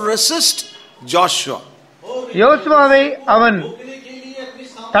power to resist Joshua. யோசுவாவை அவன்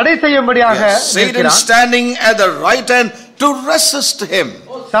தடை செய்யும்படியாக Satan standing at the right hand to resist him.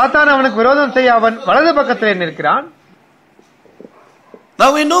 சாத்தான் அவனுக்கு விரோதம் செய்ய அவன் வலது பக்கத்திலே நிற்கிறான். Now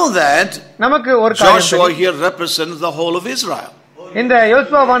we know that நமக்கு ஒரு காரியம் Joshua here represents the whole of Israel. இந்த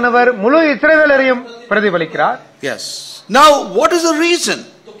யோசுவாவானவர் முழு இஸ்ரவேலரையும் பிரதிபலிக்கிறார். Yes. Now what is the reason?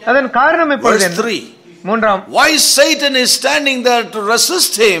 அதன் காரணம் இப்பொழுது Verse 3. மூன்றாம், Why Satan is standing there to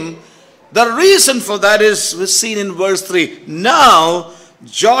resist him? The reason for that is seen in verse 3. Now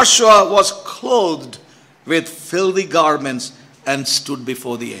Joshua was clothed with filthy garments and stood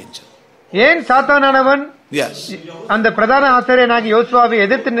before the angel. ஏன் சாத்தானானவன் Yes. அந்த பிரதான ஆசாரியனாகி யோசுவாவை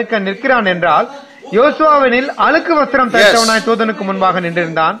எதிர்த்து நிற்கிறான் என்றால், யோசுவாவினில் அழுக்கு வஸ்திரம் தரித்தவனாய் தூதனுக்கு முன்பாக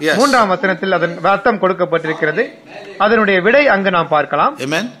நின்றிருந்தான். மூன்றாம் வசனத்தில் அதன் அர்த்தம் கொடுக்கப்பட்டிருக்கிறது. அதனுடைய விடை அங்கு நாம் பார்க்கலாம்.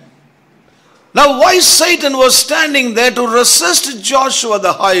 Amen. Now why Satan was standing there to resist Joshua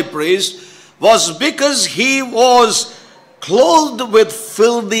the high priest was because he was clothed with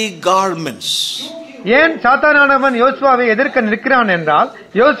filthy garments. ஏன் சாத்தானானவன் யோசுவாவை எதிர்க்க நிற்கிறான் என்றால்,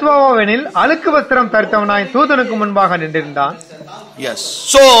 யோசுவாவினில் அழுக்கு வஸ்திரம் தரித்தவனாய் தூதனுக்கு முன்பாக நின்றிருந்தான். Yes.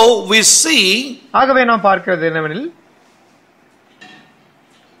 So we see, ஆகவே நாம் பார்க்கிறது என்னவெனில்,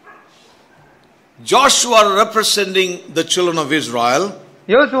 Joshua representing the children of Israel.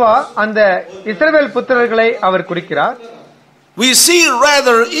 யோசுவா அந்த இஸ்ரவேல் புத்திரர்களை அவர் குறிக்கிறார். We see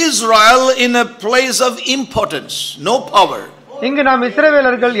rather Israel in a place of impotence, no power. இங்கு நாம்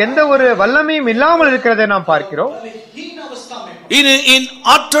இஸ்ரவேலர்கள் எந்த ஒரு வல்லமையும் இல்லாமல் இருக்கிறதை நாம் பார்க்கிறோம். In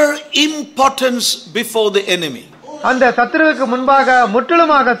utter impotence before the enemy. அந்த சத்துருவுக்கு முன்பாக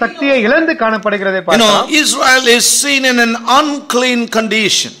முற்றிலுமாக சக்தியை இழந்து காணப்படுகிறதை பார்க்கிறோம். Israel is seen in an unclean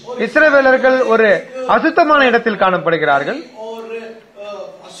condition. இஸ்ரவேலர்கள் ஒரு அசுத்தமான இடத்தில் காணப்படுகிறார்கள்.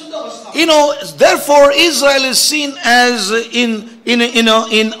 Therefore Israel is seen as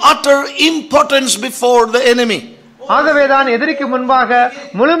in utter impotence before the enemy. ஆகவேதான் எதிரிக்கு முன்பாக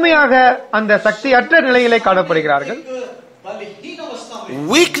முழுமையாக அந்த சக்தி அற்ற நிலையிலே காணப்படுகிறார்கள்.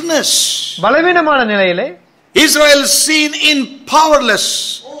 Weakness. பலவீனமான நிலையிலே Israel seen in powerless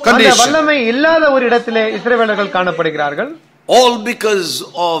condition. அந்த வல்லமை இல்லாத ஒரு இடத்திலே இஸ்ரவேலர்கள் காணப்படுகிறார்கள். All because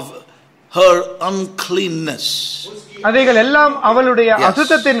of her uncleanness. அவைகள் எல்லாம் அவளுடைய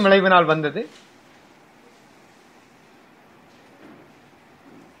அசுத்தத்தின் விளைவினால் வந்தது.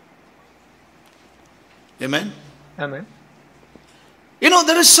 Amen. Amen.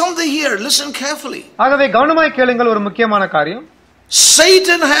 There is something here. Listen carefully. ஆகவே கவனமாய் கேளுங்கள், ஒரு முக்கியமான காரியம்.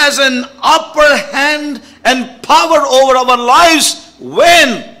 Satan has an upper hand and power over our lives when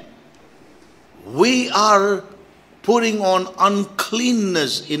we are putting on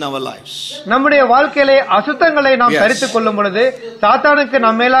uncleanness in our lives. நம்முடைய வாழ்க்கையிலே அசுத்தங்களை நாம் தரித்துக் கொள்ளும் பொழுது சாத்தானுக்கு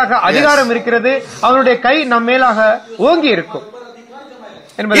நம்ம மேலாக அதிகாரம் இருக்கிறது. அவனுடைய கை நம்ம மேலாக ஓங்கி இருக்கும்.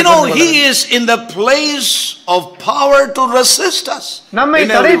 He is in the place of power to resist us. நம்மை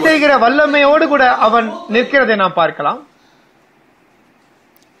தடை செய்கிற வல்லமையோடு கூட அவன் நிற்கிறதை நாம் பார்க்கலாம்.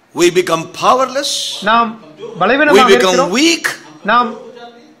 We become powerless. நாம் பலவீனமாக இருக்கிறோம். We become weak. நாம்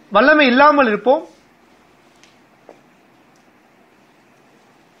வல்லமை இல்லாமல் இருப்போம்.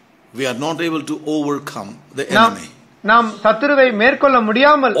 We are not able to overcome the enemy. நாம் சத்துருவை மேற்கொள்ள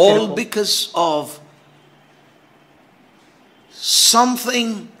முடியாமல் all because of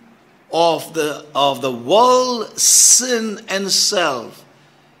something of the world, sin and self.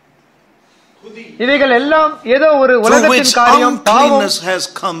 இவைகள் எல்லாம் ஏதோ ஒரு உலகத்தின் காரியம், பாவம் has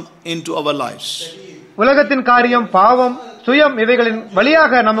come into our lives. உலகத்தின் காரியம், பாவம், சுயம், இவைகளின்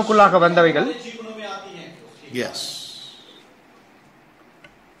வழியாக நமக்குள்ளாக வந்தவைகள். Yes.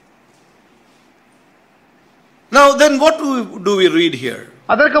 Now then what do we read here?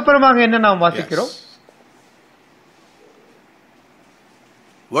 அதற்கு அப்புறமாக என்ன நாம் வாசிக்கிறோம்?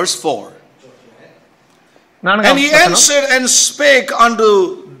 Verse 4. And he answered and spake unto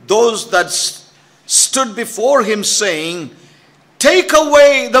those that stood before him, saying, Take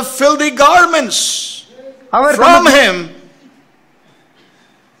away the filthy garments from him.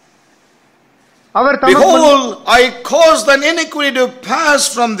 Behold, I cause thine iniquity to pass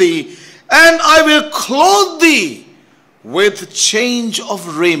from thee, and I will clothe thee with change of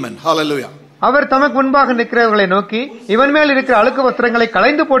raiment. Hallelujah. அவர் தமக்கு முன்பாக நிற்கிறவர்களை நோக்கி, இவன் மேல் இருக்கிற அழுக்கு வஸ்திரங்களை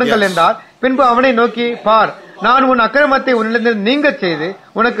களைந்து போடுங்கள் என்றார். பின்பு அவனை நோக்கி, பார், நான் உன் அக்கிரமத்தை உன்னிலிருந்து நீங்க செய்து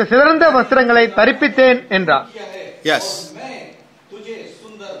உனக்கு சிறந்த வஸ்திரங்களை தரிப்பித்தேன் என்றார். Yes.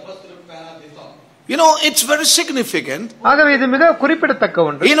 It's very significant. ஆகவே இது மிக குறிப்பிடத்தக்க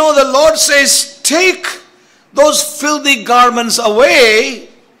ஒன்று. The Lord says, take those filthy garments away,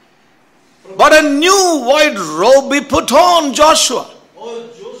 but a new white robe be put on, Joshua.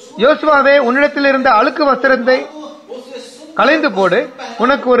 யோசுவாவே, உன்னிடத்தில் இருந்த அழுக்கு வஸ்திரத்தை களைந்து போடு,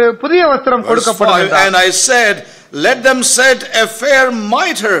 உனக்கு ஒரு புதிய வஸ்திரம் கொடுக்கப்படும் என்றார். And I said, let them set a fair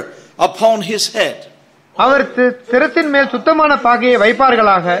mitre upon his head. அவர் சிரசின் மேல் சுத்தமான பாகையை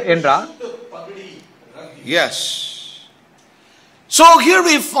வைப்பார்களாக என்றார். Yes. So here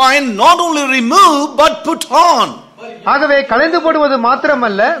we find not only remove but put on. ஆகவே களைந்து போடுவது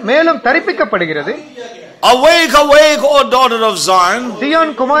மாத்திரமல்ல மேலும் தரிப்பிக்கப்படுகிறது. Awake, awake, O daughter of Zion.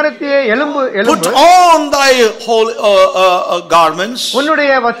 Zion குமாரத்தியே எழும்பு Put எழும்பு. on thy holy garments.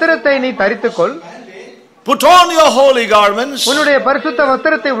 உன்னுடைய வஸ்திரத்தை நீ தரித்துக்கொள். Put on your holy garments. உன்னுடைய பரிசுத்த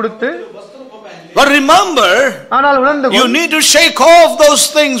வஸ்திரத்தை உடுத்து. But remember, ஆனால் உணர்ந்து you கொள். need to shake off those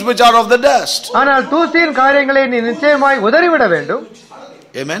things which are of the dust. ஆனால் தூசியின் காரியங்களை நீ நிச்சயமாய் உதறிவிட வேண்டும்.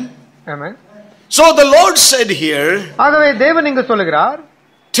 Amen. Amen. So the Lord said here, ஆகவே தேவன் இங்கு சொல்கிறார்,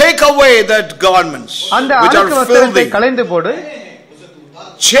 take away that garments அந்த which அழுக்கு are வஸ்திரத்தை filthy. களைந்து போடு.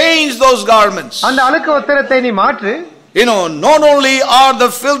 Change those garments. அந்த அழுக்கு வஸ்திரத்தை நீ மாற்று. You know, not only are the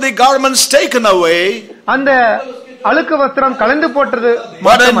filthy garments taken away, அந்த அழுக்கு வஸ்திரம் களைந்து போட்டது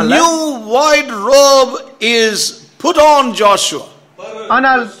but a மட்டுமல்ல, new white robe is put on Joshua.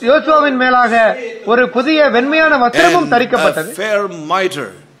 ஆனால் யோசுவாவின் மேலாக ஒரு புதிய வெண்மையான வஸ்திரமும் And தரிக்கப்பட்டது. a fair mitre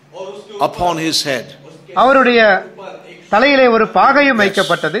upon his head. அவருடைய தலையிலே ஒரு பாகையும்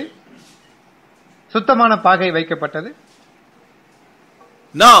வைக்கப்பட்டது. சுத்தமான பாகை வைக்கப்பட்டது.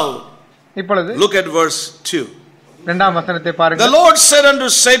 Now, இப்பொழுது look at verse 2. இரண்டாம் வசனத்தை The பாருங்கள். Lord said unto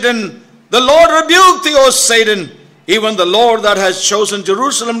Satan, the Lord rebuked thee, O Satan, even the Lord that has chosen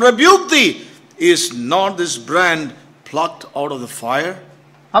Jerusalem rebuked thee. Is not this brand plucked out of the fire?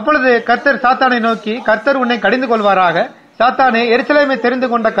 அப்பொழுது கர்த்தர் சாத்தானை நோக்கி, கர்த்தர் உன்னை கடிந்து கொள்வாராக. சாத்தானே, எருசலேமை தெரிந்து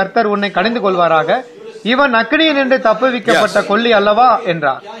கொண்ட கர்த்தர் உன்னை கடிந்து கொள்வாராக. இவன் அக்கினியில் நின்று தப்புவிக்கப்பட்ட கொல்லி அல்லவா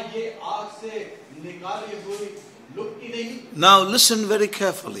என்றார். Now listen very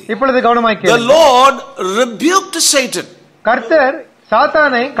carefully. இப்பொழுது கவனமாய் The கேளுங்கள். Lord rebuked Satan. கர்த்தர்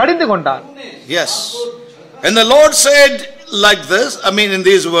சாத்தானை கடிந்து கொண்டார். Yes. And the Lord said like this, in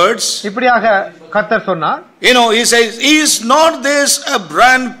these words, இப்படியாக கர்த்தர் சொன்னார், he says, is not this a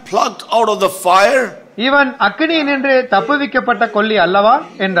brand plucked out of the fire? இவன் அக்கினியில் நின்று தப்புவிக்கப்பட்ட கொல்லி அல்லவா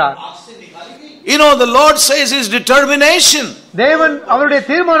என்றார். The Lord says his determination தேவன் அவருடைய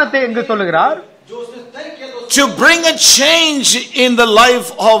தீர்மானத்தை இங்கு சொல்லுகிறார், to bring a change in the life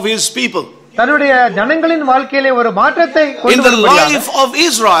of his people. தன்னுடைய ஜனங்களின் வாழ்க்கையிலே ஒரு மாற்றத்தை In கொண்டு the வரும்படியாக, life of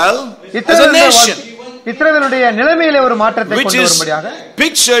Israel as a nation, இஸ்ரவேலுடைய நிலைமையிலே ஒரு மாற்றத்தை which கொண்டு is வரும்படியாக,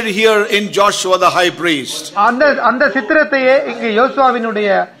 pictured here in Joshua the high priest. அந்த சித்திரத்தையே இங்கு யோசுவாவினுடைய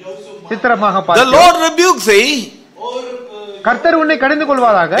சித்திரமாக The பார்க்கிறோம். Lord rebuked thee, கர்த்தர் உன்னை கடிந்து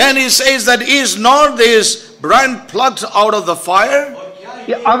கொள்வாராக. and he says that is not this brand plucked out of the fire?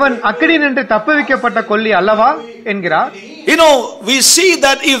 அவன் அக்கினி நின்று தப்புவிக்கப்பட்ட கொல்லி அல்லவா என்கிறார். We see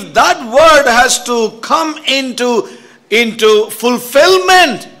that if that word has to come into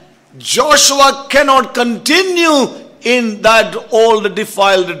fulfillment, Joshua cannot continue in that old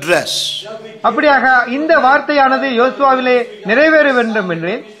defiled dress. அப்படியாக இந்த வார்த்தையானது யோசுவாவிலே நிறைவேற வேண்டும்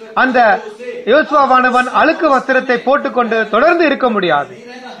என்று அந்த யோசுவாவானவன் அழுக்கு வஸ்திரத்தை போட்டுக்கொண்டு தொடர்ந்து இருக்க முடியாது.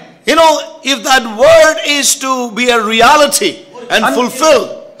 If that word is to be a reality and fulfill,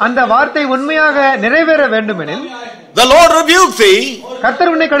 அந்த வார்த்தை உண்மையாக நிறைவேற வேண்டுமெனில், the Lord rebuke thee,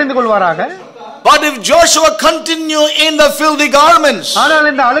 கர்த்தர் உன்னை கடிந்து கொள்வாராக. but if Joshua continue in the filthy garments, ஆனால்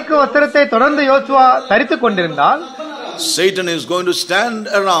இந்த அழுக்கு வஸ்திரத்தை தொடர்ந்து யோசுவா தரித்துக் கொண்டிருந்தால், Satan is going to stand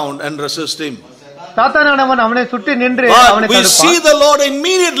around and resist him. சாத்தானானவன் அவனை சுற்றி நின்று அவனை But we see தடுப்பான். the Lord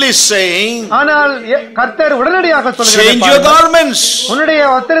immediately saying, ஆனால் கர்த்தர் உடனடியாக change your சொல்கிறார், garments. உன்னுடைய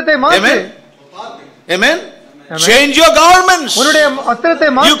வஸ்திரத்தை மாற்று. Amen. Amen. Change your garments. உன்னுடைய வஸ்திரத்தை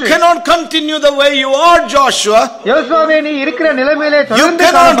You மாற்று. cannot continue the way you are, Joshua. யோசுவாவே, நீ இருக்கிற நிலைமையிலே You தொடர்ந்து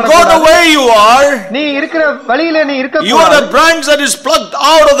cannot go the காணப்படக்கூடாது. way you are. நீ இருக்கிற வழியிலே நீ இருக்க You are கூடாது. a branch that is plucked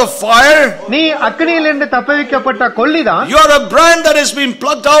out of the fire. நீ அக்கினியில் இருந்து தப்புவிக்கப்பட்ட கொல்லிதான். You are a branch that has been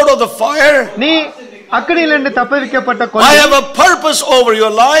plucked out of the fire. நீ அக்கினியில் இருந்து தப்புவிக்கப்பட்ட I Kolli. have a purpose over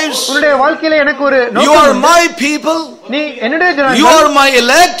your lives. உன்னுடைய வாழ்க்கையிலே எனக்கு ஒரு You நோக்கம் are உண்டு. my people. நீ என்னுடைய You are ஜனங்கள். my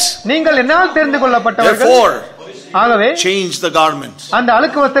elect. நீங்கள் என்னால் தெரிந்து கொள்ளப்பட்டவர்கள். Therefore, ஆகவே change the garment. அந்த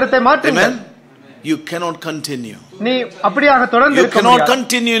அழுக்கு வஸ்திரத்தை மாற்றுங்கள். Amen. You cannot continue. நீ அப்படியாக தொடர்ந்து You இருக்க cannot முடியாது.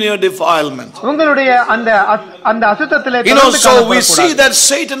 continue in your defilement. உங்களுடைய அந்த அசுத்தத்திலே So we see காணப்படக்கூடாது. that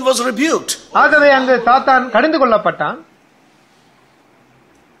Satan was rebuked. ஆகவே அங்கு சாத்தான் கடிந்து கொள்ளப்பட்டான்.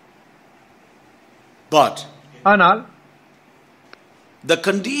 But ஆனால் the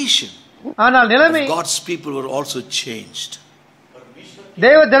condition ஆனால் நிலைமை, of God's people were also changed.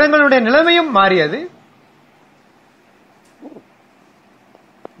 தேவ ஜனங்களுடைய நிலைமையும் மாறியது.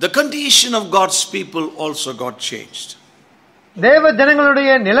 The condition of God's people also got changed. தேவ ஜனங்களுடைய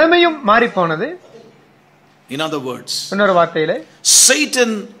நிலைமையும் மாறி போனது. In other words, இன்னொரு வார்த்தையிலே,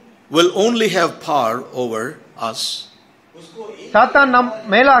 Satan will only have power over us சாத்தான் நம்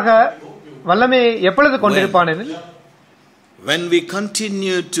மேலாக வல்லமையை எப்பொழுது கொண்டிருப்பான் எனில், when we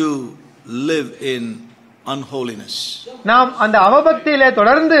continue to live in unholiness. நாம் அந்த அவபக்தியிலே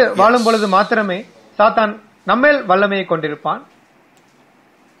தொடர்ந்து வாழும் பொழுது மாத்திரமே சாத்தான் நம்மேல் வல்லமையை கொண்டிருப்பான்.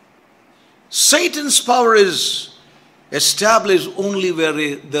 Satan's power is established only where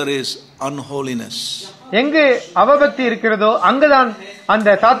there is unholiness. எங்கு அவபக்தி இருக்கிறதோ அங்குதான்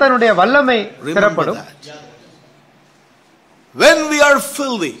அந்த சாத்தானுடைய வல்லமை திறப்படும். When we are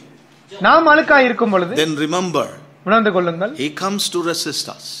filthy, நாம் அழுக்காய் இருக்கும் பொழுது, then remember, உணர்ந்து கொள்ளுங்கள், he comes to resist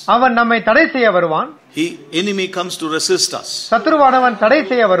us. அவன் நம்மை தடை செய்ய வருவான். Enemy comes to resist us. சத்துருவானவன் தடை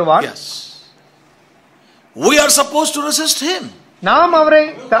செய்ய வருவான். Yes. We are supposed to resist him. நாம் அவனை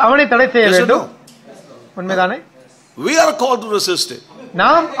தடை செய்ய வேண்டும். உண்மைதானே? We are called to resist him.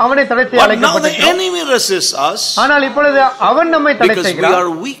 நாம் அவனை தடை செய்ய அழைக்கப்பட்டிருக்கிறோம். Now the enemy resists us. ஆனால் இப்பொழுது அவன் நம்மை தடை செய்கிறான். Because we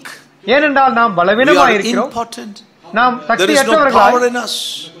are weak. ஏனென்றால் நாம் பலவீனமாய் இருக்கிறோம். நாம் சக்தியற்றவர்களாய்,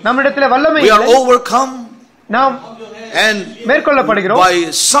 நம்மிடத்தில் வல்லமை இல்லை. We are overcome. நாம் மேற்கொள்ளப்படுகிறோம் by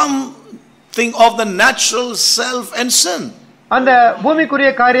something of the natural self and sin. அந்த பூமிக்குரிய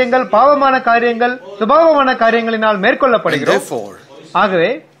காரியங்கள், பாவமான காரியங்கள், சுபாவமான காரியங்களினால் மேற்கொள்ளப்படுகிறோம்.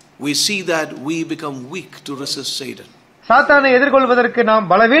 ஆகவே we see that we become weak to resist Satan. சாத்தானை எதிர்கொள்வதற்கு நாம்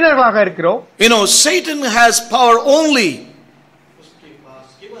பலவீனர்களாக இருக்கிறோம். You know, Satan has power only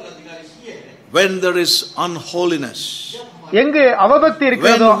when there is unholiness. எங்கு அவபக்தி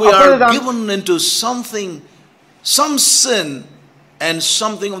இருக்கிறதோ when we are அப்பொழுதுதான் given into some sin and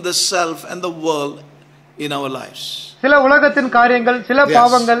something of the self and the world in our lives. சில உலகத்தின் காரியங்கள், சில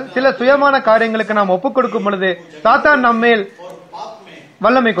பாவங்கள், சில சுயமான காரியங்களுக்கு நாம் ஒப்புக் கொடுக்கும் பொழுது சாத்தான் நம்மேல்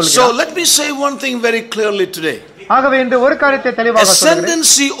வல்லமை கொள்கிறான். So let me say one thing very clearly today. ஆகவே இந்த ஒரு காரியத்தை தெளிவாக சொல்கிறேன்.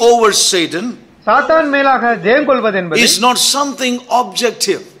 Ascendancy over Satan சாத்தான் மேலாக ஜெயம் கொள்வது என்பது is not something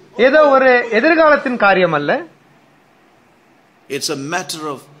objective. ஏதோ ஒரு எதிர்காலத்தின் காரியம் அல்ல. It's a matter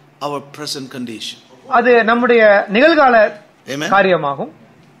of our present condition. அது நம்முடைய நிகழ்கால காரியமாகும்.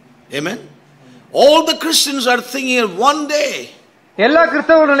 Amen. All the Christians are thinking one day எல்லா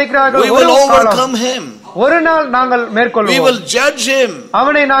கிறிஸ்தவர்களும் நினைக்கிறார்கள், we will overcome him. ஒரு நாள் நாங்கள் மேற்கொள்வோம். We will judge him.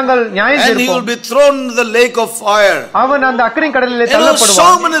 அவனை நாங்கள் நியாயம் தீர்ப்போம். And he will be thrown in the lake of fire. அவன் அந்த அக்கினி கடலிலே தள்ளப்படுவான். So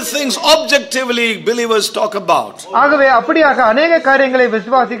many things objectively believers talk about. ஆகவே அப்படியாக अनेक காரியங்களை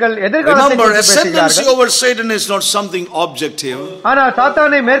விசுவாசிகள் எதிர்காலத்தை பற்றி பேசுகிறார்கள். Ascendancy over Satan is not something objective. ஆனால்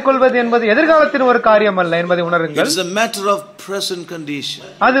சாத்தானை மேற்கொள்வது என்பது எதிர்காலத்தின் ஒரு காரியம் அல்ல என்பதை உணருங்கள். It is a matter of present condition.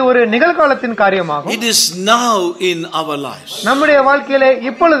 அது ஒரு நிகழ்காலத்தின் காரியமாகும். It is now in our lives. நம்முடைய வாழ்க்கையிலே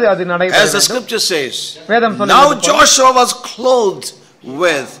இப்பொழுது அது நடைபெறுகிறது. As the scripture says, வேதம் சொல்லுகிறது, now Joshua was clothed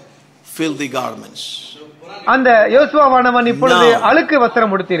with filthy garments. அந்த யோசுவாவானவன் இப்பொழுது அழுக்கு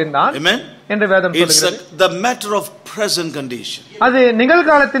வஸ்திரம் உடுத்தியிருந்தான். Amen. என்று வேதம் சொல்லுகிறது. It's the matter of present condition. அது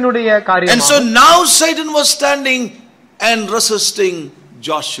நிகழ்காலத்தினுடைய காரியம். And so now Satan was standing and resisting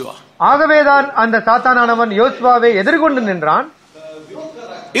Joshua. ஆகவேதான் அந்த சாத்தானானவன் யோசுவாவை எதிர்கொண்டு நின்றான்.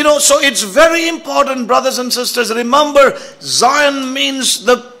 You know, so it's very important, brothers and sisters. Remember, Zion means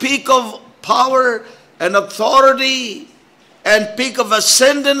the peak of power and authority and peak of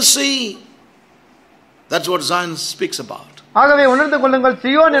ascendancy. That's what Zion speaks about. ஆகவே உணர்ந்து கொள்ளுங்கள்,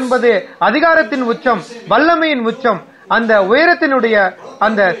 Zion என்பது அதிகாரத்தின் உச்சம், வல்லமையின் உச்சம், அந்த உயரத்தினுடைய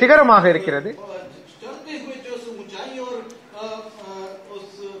அந்த சிகரமாக இருக்கிறது.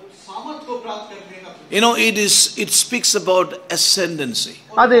 You know, it speaks about ascendancy.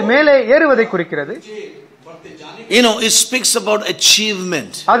 அது மேலே ஏறுவதை குறிக்கிறது. You know, it speaks about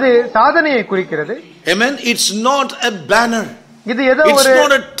achievement. அது சாதனையை குறிக்கிறது. Amen. It's not a banner. இது ஏதோ ஒரு It's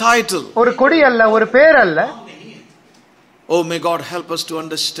not a title. ஒரு கொடி அல்ல, ஒரு பெயர் அல்ல. Oh, may God help us to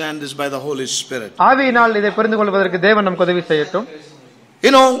understand this by the Holy Spirit. ஆவியினால் இதை புரிந்து கொள்வதற்கு தேவன் நமக்கு உதவி செய்யட்டும்.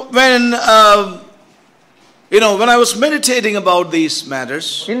 You know, when I was meditating about these matters,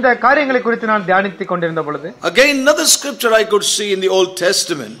 இந்த காரியங்களை குறித்து நான் தியானித்துக் கொண்டிருந்த பொழுது, again another scripture I could see in the Old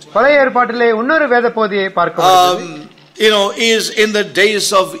Testament. பழைய ஏற்பாட்டிலே இன்னொரு வேத பகுதியை பார்க்க முடியும். You know, is in the days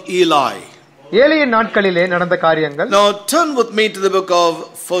of Eli. ஏலியின் நாட்களிலே நடந்த காரியங்கள். Now turn with me to the book of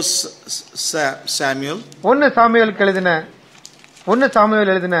 1 Samuel. 1 Samuel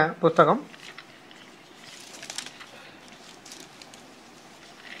எழுதின புத்தகம்.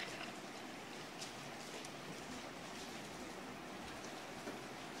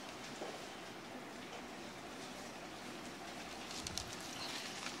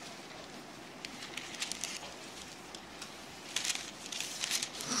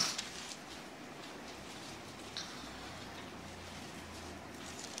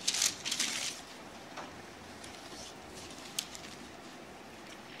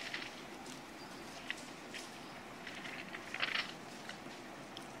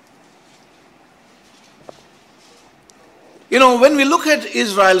 You know, when we look at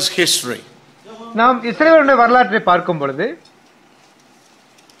Israel's history, நாம் இஸ்ரவேலுடைய வரலாற்றை பார்க்கும் பொழுது,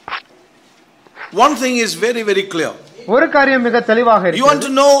 one thing is very, very clear. ஒரு காரியம் மிக தெளிவாக You want இருக்கிறது.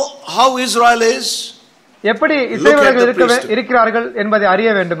 to know how Israel is? எப்படி இஸ்ரவேலர்கள் இருக்கிறார்கள் என்பதை அறிய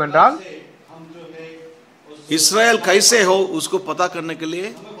வேண்டும் என்றால் इसराइल कैसे हो उसको पता करने के लिए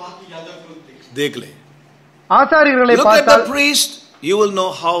देख ले. ஆசாரியர்களை Look at the பார்த்தால் priest, you will know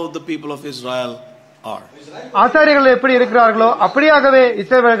how the people of Israel are. ஆசாரியர்கள் எப்படி இருக்கிறார்களோ அப்படியாகவே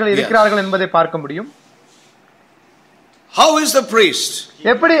இஸ்ரவேலர்கள் இருக்கிறார்கள் என்பதை பார்க்க முடியும். How is the priest?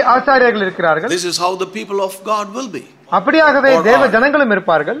 எப்படி ஆசாரியர்கள் இருக்கிறார்கள்? This is how the people of God will be. அப்படியாகவே தேவ ஜனங்களும்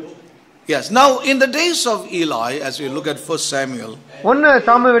இருப்பார்கள். Yes. Now in the days of Eli, as we look at 1 Samuel, 1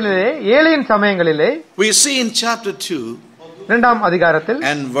 சாமுவேலிலே ஏலியின் சமயங்களிலே we see in chapter 2 2ஆம் அதிகாரத்தில்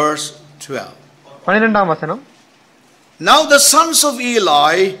and verse 12. 12ஆம் வசனம். Now the sons of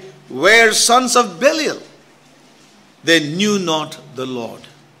Eli were sons of Belial. They knew not the Lord.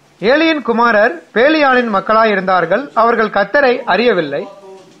 ஏலியின் குமாரர் பேலியாளின் மக்களாய் இருந்தார்கள், அவர்கள் கர்த்தரை அறியவில்லை.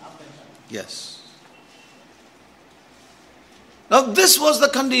 Yes. Now this was the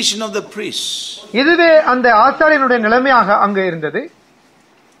condition of the priests. இதுவே அந்த ஆசாரியனுடைய நிலைமையாக அங்கு இருந்தது.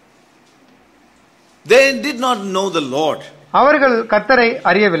 They did not know the Lord. அவர்கள் கர்த்தரை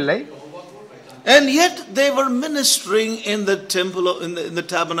அறியவில்லை. And yet they were ministering in the temple in the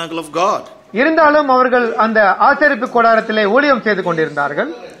tabernacle of God. இருந்தாலும் அவர்கள் அந்த ஆசரிப்பு கூடாரத்திலே ஊழியம் செய்து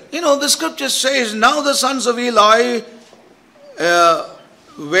கொண்டிருந்தார்கள். You know, the scripture says, now the sons of Eli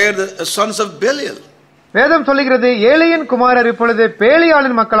were the sons of Belial. வேதம் சொல்லுகிறது ஏலியின் குமாரர் இப்பொழுது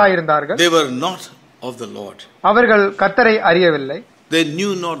பேலியாளின் மக்களாய் இருந்தார்கள். They were not of the Lord. அவர்கள் கர்த்தரை அறியவில்லை. They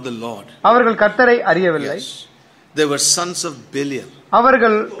knew not the Lord. அவர்கள் கர்த்தரை அறியவில்லை. Yes. They were sons of Belial.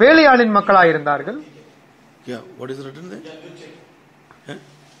 அவர்கள் பேலியாளின் மக்களாய் இருந்தார்கள். Yeah, what is written there?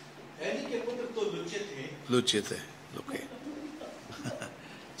 Luche the. Okay.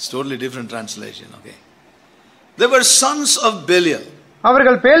 It's totally different translation. Okay. They were sons of Belial.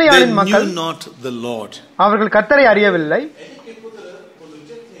 அவர்கள் They பேலியாளின் மக்கள். knew not the Lord. அவர்கள் கர்த்தரை அறியவில்லை.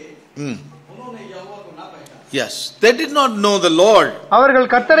 Yes, they did not know the Lord. அவர்கள்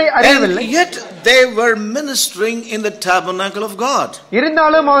கர்த்தரை And அறியவில்லை. yet they were ministering in the tabernacle of God.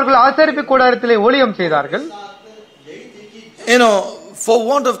 இருந்தாலும் அவர்கள் ஆசரிப்பு கூடாரத்திலே ஊழியம் செய்தார்கள். You know, for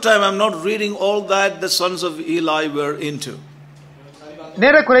want of time, I'm not reading all that the sons of Eli were into.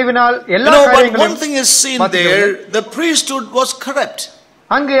 நேர குறைவினால் எல்லா But one காரியங்களையும் thing is seen there, the priesthood was corrupt.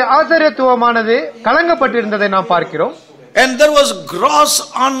 அங்கே ஆசாரியத்துவமானது கலங்கப்பட்டிருந்ததை நாம் பார்க்கிறோம். And there was gross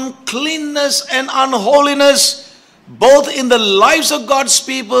uncleanness and unholiness both in the lives of God's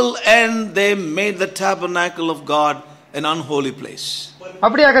people, and they made the tabernacle of God an unholy place.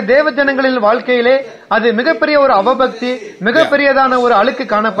 அப்படியாக தேவ ஜனங்களின் வாழ்க்கையிலே அது மிகப்பெரிய ஒரு அவபக்தி, மிகப்பெரியதான ஒரு அழுக்கு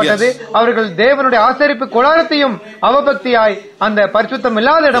காணப்பட்டது. அவர்கள் தேவனுடைய ஆசரிப்பு கூடாரத்தையும் அவபக்தியாய் அந்த பரிசுத்தம்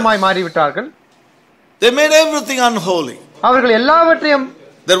இல்லாத இடமாய் மாறிவிட்டார்கள். They made everything unholy. அவர்கள் எல்லாவற்றையும்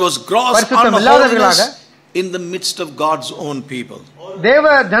There was gross பரிசுத்தம் இல்லாதவர்களாக unholiness in the midst of God's own people. தேவ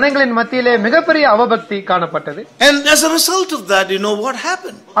ஜனங்களின் மத்தியிலே மிகப்பெரிய அவபக்தி காணப்பட்டது. And as a result of that, you know what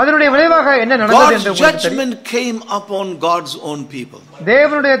happened? அதனுடைய விளைவாக என்ன நடந்தது என்று God's judgment came upon God's own people.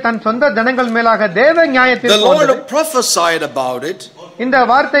 தேவனுடைய தன் சொந்த ஜனங்கள் மேலாக தேவ நியாயத்தை The Lord prophesied about it. இந்த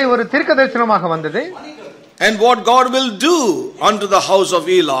வார்த்தை ஒரு தீர்க்கதரிசனமாக வந்தது. And what God will do unto the house of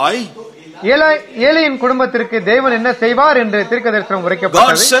Eli, ஏலியின் குடும்பத்திற்கு தேவன் என்ன செய்வார் என்று தீர்க்கதரிசனம் God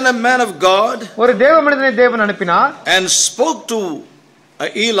உரைக்கப்பட்டது. sent a man of God ஒரு தேவ மனிதனை தேவன் அனுப்பினார். and spoke to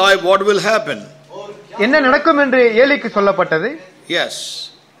Eli what will happen. என்ன நடக்கும் என்று ஏலிக்கு சொல்லப்பட்டது. Yes,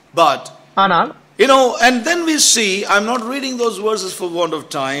 but ஆனால் you know, and then we see, I'm not reading those verses for want of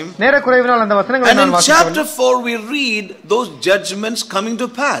time. நேர குறைவினால் அந்த வசனங்களை And நான் in chapter வாசிக்கிறேன். 4 we read those judgments coming to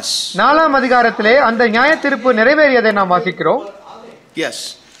pass. 4ஆம் அதிகாரத்திலே அந்த நியாயத்தீர்ப்பு நிறைவேறியதை நாம் வாசிக்கிறோம். Yes,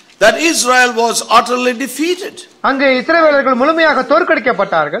 that Israel was utterly defeated. அங்கே இஸ்ரவேலர்கள் முழுமையாக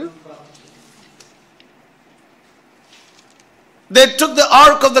தோற்கடிக்கப்பட்டார்கள். They took the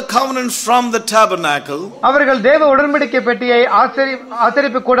ark of the covenant from the tabernacle, அவர்கள் தேவ உடன்படிக்கை பெட்டியை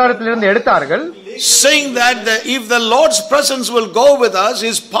ஆசரிப்பு கூடாரத்திலிருந்து எடுத்தார்கள். saying that if the Lord's presence will go with us,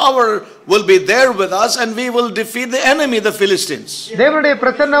 His power will be there with us, and we will defeat the enemy, the Philistines. தேவனுடைய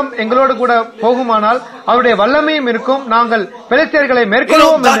பிரசன்னம் எங்களோடு கூட போகுமானால் அவருடைய வல்லமையும் இருக்கும், நாங்கள் பெலிஸ்தியர்களை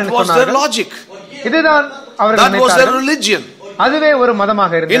மேற்கொள்வோம் என்று That was their சொன்னார்கள். logic. இதுதான் அவர்கள் That was their நினைத்தார்கள். religion. அதுவே ஒரு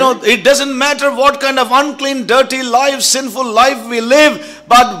மதமாக You இருந்தது. know, it doesn't matter what kind of unclean, dirty life, sinful life we live,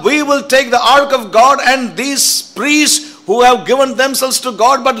 but we will take the ark of God, and these priests who have given themselves to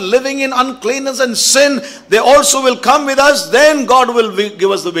God but living in uncleanness and sin, they also will come with us, then God will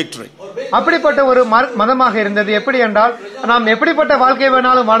give us the victory. அப்படிப்பட்ட ஒரு மதமாக இருந்தது. எப்படி என்றால் நாம் எப்படிப்பட்ட வாழ்க்கை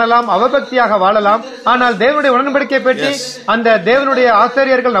வேணாலும் வாழலாம், அவபக்தியாக வாழலாம், ஆனால் தேவனுடைய உடன்படிக்கை பெட்டி அந்த தேவனுடைய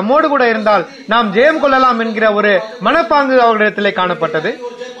ஆசாரியர்கள் நம்மோடு கூட இருந்தால் நாம் ஜெயம் கொள்ளலாம் என்கிற ஒரு மனப்பாங்கு அவர்களிடத்திலே காணப்பட்டது.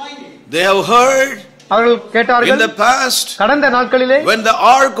 They have heard அவர்கள் in கேட்டார்கள் the past கடந்த நாட்களிலே when the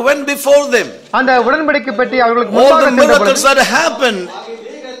ark went before them, அந்த உடன்படிக்கை பெட்டி அவர்களுக்கு all முன்பாக the சென்ற miracles பொழுது that happened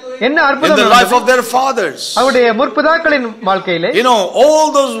என்ன in அற்புதம் the life நடந்தது of their fathers. அவருடைய முற்பிதாக்களின் வாழ்க்கையிலே You know, all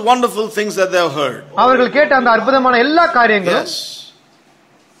those wonderful things that they have heard. அவர்கள் கேட்ட அந்த அற்புதமான எல்லா காரியங்களும், Yes.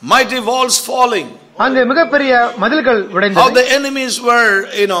 Mighty walls falling. அங்கு மிகப்பெரிய மதில்கள் How உடைந்தது, the enemies were,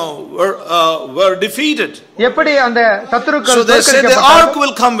 were defeated. எப்படி அந்த சத்துருக்கள் So they said the தோற்கடிக்கப்பட்டார்கள். ark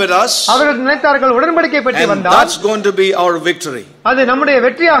will come with us, அவர்கள் நினைத்தார்கள் உடன்படிக்கை பெட்டி and வந்தால் that's going to be our victory. அது நம்முடைய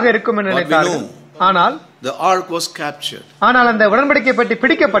வெற்றியாக இருக்கும் என்று But we நினைத்தார்கள். know ஆனால் the ark was captured. ஆனால் அந்த உடன்படிக்கை பெட்டி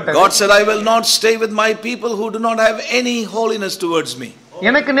பிடிக்கப்பட்டது. God said, I will not stay with my people who do not have any holiness towards me.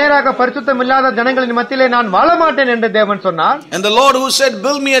 எனக்கு நேராக பரிசுத்தம் இல்லாத ஜனங்களின் மத்தியிலே நான் வாழ மாட்டேன் என்று தேவன் சொன்னார். And the Lord who said,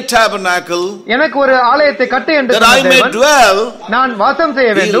 build me a tabernacle எனக்கு ஒரு ஆலயத்தை கட்டு என்று that I may சொன்ன தேவன், dwell, நான் வாசம்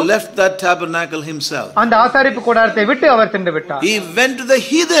செய்ய he வேண்டும். left that tabernacle himself. அந்த ஆசாரிப்பு கூடாரத்தை விட்டு அவர் சென்று விட்டார். He went to the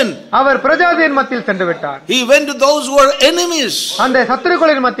heathen. அவர் பிரஜாதியின் மத்தியில் சென்று விட்டார். He went to those who are enemies. அந்த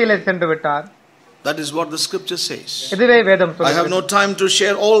சத்துருக்களின் மத்தியிலே சென்று விட்டார். That is what the scripture says. இதுவே வேதம் I have சொல்கிறது. no time to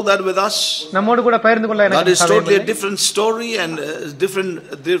share all that with us. நம்மோடு கூட பகிர்ந்து கொள்ள That எனக்கு is சமயம் totally a இல்லை. different story and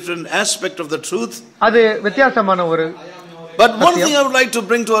different aspect of the truth. அது வித்தியாசமான ஒரு, But one thing I would like to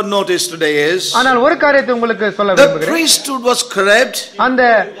bring to our notice today is ஆனால் ஒரு காரியத்தை உங்களுக்கு சொல்ல the விரும்புகிறேன். priesthood was corrupt அந்த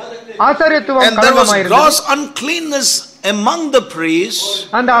ஆசாரியத்துவம் and there was களங்கமாயிருந்தது. gross uncleanness among the priests,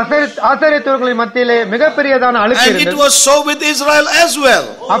 அந்த ஆசாரியத்துவர்களின் மத்தியிலே மிகப்பெரியதான அழுக்கு and it இருந்தது. was so with Israel as well.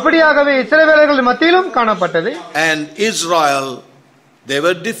 அப்படியாகவே இஸ்ரவேலர்களின் மத்தியிலும் காணப்பட்டது. And Israel, they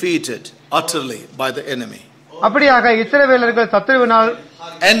were defeated utterly by the enemy. அப்படியாக இஸ்ரவேலர்கள் சத்துருவினால்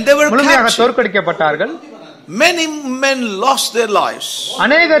And they were முழுமையாக captured. தோற்கடிக்கப்பட்டார்கள். Many men lost their lives.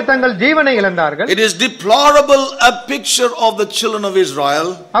 அநேகர் தங்கள் ஜீவனை இழந்தார்கள். It is deplorable a picture of the children of Israel.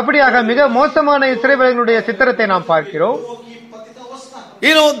 அப்படியாக மிக மோசமான இஸ்ரவேலர்களுடைய சித்திரத்தை நாம் பார்க்கிறோம்.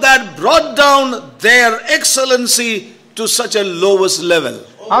 You know, that brought down their excellency to such a lowest level.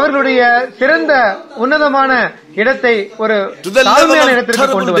 அவர்களுடைய சிறந்த உன்னதமான இடத்தை ஒரு To the level தாழ்மையான of இடத்திற்கு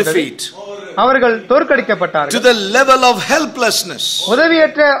கொண்டு terrible வந்தது. defeat. அவர்கள் To தோற்கடிக்கப்பட்டார்கள். the level of helplessness.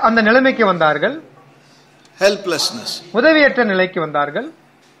 உதவியற்ற அந்த நிலைமைக்கு வந்தார்கள். Helplessness. உதவியற்ற நிலைக்கு வந்தார்கள்.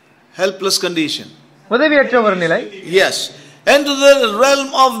 Helpless condition. உதவியற்ற ஒரு நிலை. Yes. And to the realm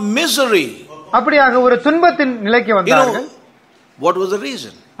of misery. அப்படியாக ஒரு துன்பத்தின் நிலைக்கு You வந்தார்கள். know, what was the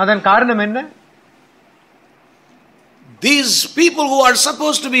reason? அதன் காரணம் என்ன? These people who are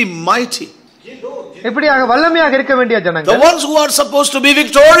supposed to be mighty, இப்படியாக வல்லமையாக இருக்க வேண்டிய the ஜனங்கள், ones who are supposed to be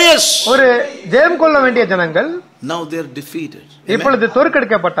victorious, ஒரு ஜெயம் கொள்ள வேண்டிய ஜனங்கள் now they are defeated. Amen. இப்பொழுது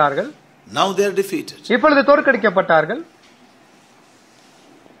தோற்கடிக்கப்பட்டார்கள். Now they are defeated. இப்பொழுது தோற்கடிக்கப்பட்டார்கள்.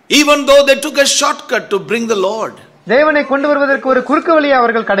 Even though they took a shortcut to bring the Lord, தேவனை கொண்டு வருவதற்கு ஒரு குறுக்கு வழியை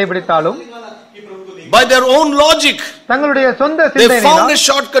அவர்கள் கடைபிடித்தாலும், by their own logic, தங்களுடைய சொந்த they found a சிந்தனையினால்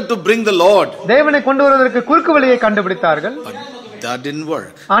shortcut to bring the Lord. தேவனை கொண்டு வருவதற்கு குறுக்கு வழியை கண்டுபிடித்தார்கள். But that didn't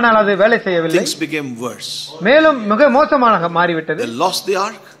work. ஆனால் அது வேலை செய்யவில்லை. Things became worse. மேலும் மிக மோசமாக மாறிவிட்டது. They lost the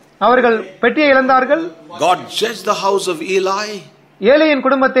ark. அவர்கள் பெட்டியை இழந்தார்கள். God judged the house of Eli. ஏலியின்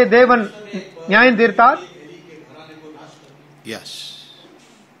குடும்பத்தை தேவன் நியாயம் தீர்த்தார். Yes.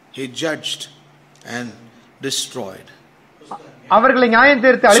 He judged and destroyed. அவர்களை நியாயம்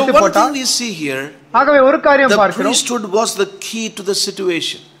தீர்த்து So அழித்து one போட்டார். thing we see here, ஆகவே ஒரு காரியம் the பார்க்கிறோம். priesthood was the key to the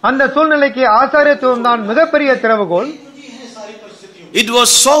situation. அந்த சூழ்நிலைக்கு ஆசாரியத்துவம் தான் மிகப்பெரிய திறவுகோல். It was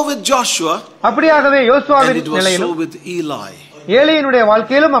so with Joshua, அப்படியாகவே and யோசுவாவின் it was so நிலையிலும் with Eli. ஏலியினுடைய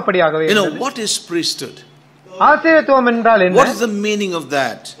வாழ்க்கையிலும் அப்படியாகவே You know, இருந்தது. what is priesthood? ஆசாரியத்துவம் என்றால் என்ன? What is the meaning of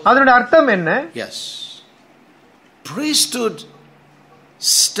that? அதனுடைய அர்த்தம் என்ன? Yes. Priesthood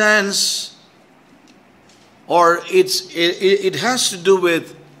stands, or it has to do with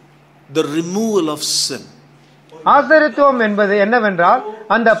the removal of sin. ஆசாரியத்துவம் என்பது என்னவென்றால்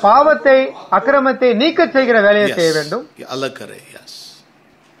அந்த பாவத்தை அக்கிரமத்தை நீக்க செய்கிற வேலையை செய்ய வேண்டும். Alakare, yes.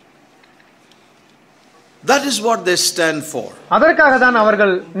 That is what they stand for. அதற்காக தான்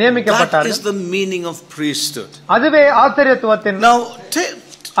அவர்கள் That நியமிக்கப்பட்டார்கள். is the meaning of priesthood. அதுவே ஆசாரியத்துவத்தின் Now,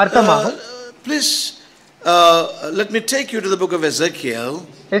 அர்த்தமாகும். please let me take you to the book of Ezekiel.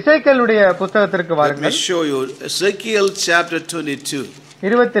 எசேக்கியேலுடைய புத்தகத்திற்கு Let me வாருங்கள். show you Ezekiel chapter 22.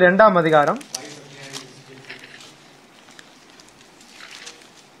 22ஆம் அதிகாரம்.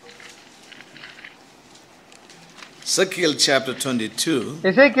 Ezekiel chapter 22.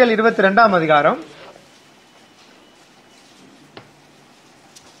 எசேக்கியேல் 22ஆம் அதிகாரம்.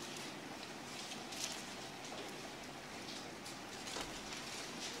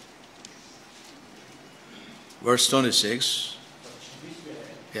 Verse 26.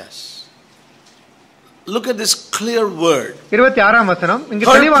 Yes. Look at this clear word. 26ஆம் வசனம். இங்கு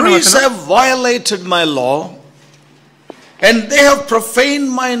Her தெளிவான priests வசனம். have violated my law And they have profaned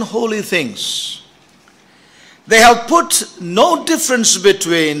mine holy things. They have put no difference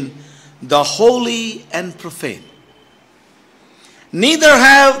between the holy and profane. Neither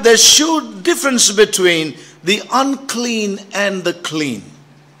have they shewed difference between the unclean and the clean.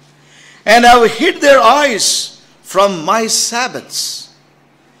 And have hid their eyes from my Sabbaths,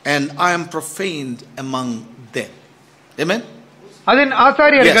 and I am profaned among them. Amen. அதன்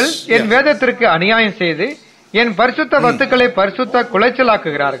ஆசாரியர்கள் என் வேதத்திற்கு அநியாயம் செய்து என் பரிசுத்த வஸ்துக்களை பரிசுத்த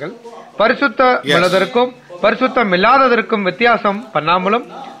குலைச்சலாக்குகிறார்கள். பரிசுத்தம் உள்ளதற்கும் பரிசுத்தம் இல்லாததற்கும் வித்தியாசம் பண்ணாமலும்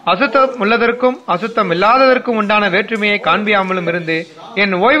அசுத்தம் உள்ளதற்கும் அசுத்தம் இல்லாததற்கும் உண்டான வேற்றுமையை காண்பியாமலும் இருந்து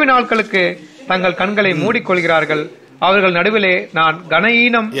என் ஓய்வு நாட்களுக்கு தங்கள் கண்களை மூடிக்கொள்கிறார்கள். அவர்கள் நடுவிலே நான்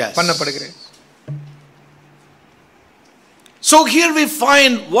கனஈனம் பண்ணப்படுகிறேன். So here we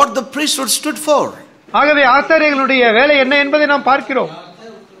find what the priesthood stood for. ஆகவே ஆசாரியர்களுடைய வேலை என்ன என்பதை நாம் பார்க்கிறோம்.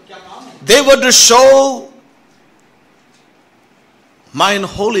 They were to show mine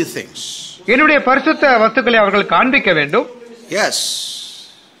holy things. என்னுடைய பரிசுத்த வஸ்துக்களை அவர்கள் காண்பிக்க வேண்டும். Yes.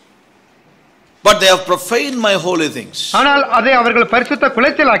 But they have profaned my holy things. ஆனால் அதை அவர்கள் பரிசுத்த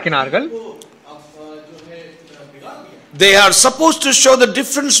குலைச்சலாக்கினார்கள். They are supposed to show the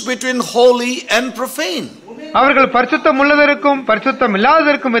difference between holy and profane. அவர்கள் பரிசுத்தம் உள்ளதற்கும் பரிசுத்தம்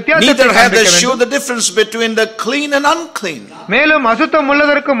இல்லாததற்கும் வித்தியாசத்தை Neither have they காண்பிக்க show வேண்டும். the difference between the clean and unclean. மேலும் அசுத்தம்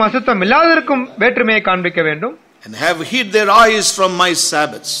உள்ளதற்கும் அசுத்தம் இல்லாததற்கும் வேற்றுமையை காண்பிக்க வேண்டும். And have hid their eyes from my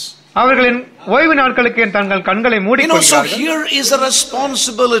Sabbaths. அவர்களின் ஓய்வு நாட்களுக்கு தங்கள் கண்களை So மூடிக்கொள்கிறார்கள். here is a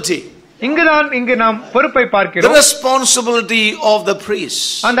responsibility. இங்கு நாம் பொறுப்பை The பார்க்கிறோம். responsibility of the priest.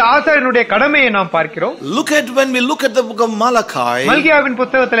 அந்த ஆசாரியனுடைய கடமையை நாம் பார்க்கிறோம். When we look at the book of Malachi, மல்கியாவின்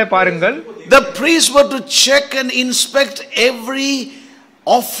புத்தகத்திலே பாருங்கள். the priests were to check and inspect every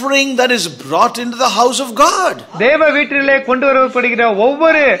offering that is brought into the house of God. தேவ வீட்டிலே கொண்டு வரப்படுகிற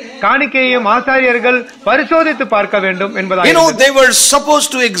ஒவ்வொரு காணிக்கையையும் ஆசாரியர்கள் பரிசோதித்து பார்க்க வேண்டும் என்பதாக. They were supposed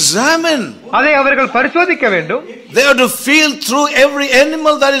to examine. அதை அவர்கள் பரிசோதிக்க வேண்டும். They are to feel through every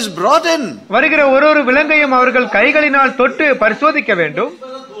animal that is brought in. வருகிற ஒரு விலங்கையும் அவர்கள் கைகளினால் தொட்டு பரிசோதிக்க வேண்டும்.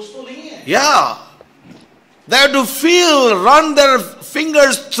 Yeah. They are to feel, run their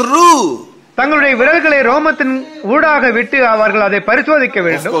fingers through. தங்களுடைய விரல்களை ரோமத்தின் ஊடாக விட்டு அவர்கள் அதை பரிசோதிக்க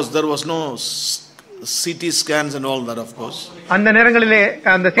வேண்டும். Of course there was no CT scans and all that, of course. அந்த நேரங்களிலே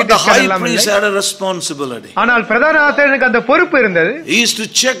அந்த CT scan எல்லாம் இல்லை. But the high priest had a responsibility. ஆனால் பிரதான ஆசாரியனுக்கு அந்த பொறுப்பு இருந்தது. He is to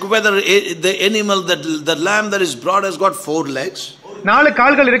check whether the animal, the lamb that is brought has got 4 legs. 4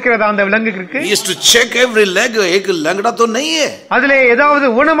 கால்கள் இருக்கிறதா அந்த விலங்குக்கு. He is to check every leg. एक लंगड़ा तो नहीं है. அதிலே ஏதாவது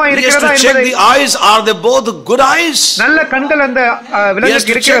ஊனமாய் இருக்கிறதா என்பதை. He is to check the eyes. Are they both good eyes? நல்ல கண்கள் அந்த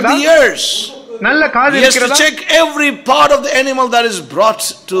விலங்குக்கு இருக்கிறதா? He has to check the ears. நல்ல காது இருக்கிறதா? He has to check every part of the animal that is brought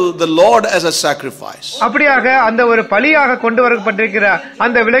to the Lord as a sacrifice. அப்படியாக அந்த ஒரு பலியாக கொண்டு வரப்பட்டிருக்கிற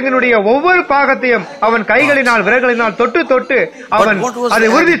அந்த விலங்கினுடைய ஒவ்வொரு பாகத்தையும் அவன் கைகளினால் விரல்களினால் தொட்டு அவன் அதை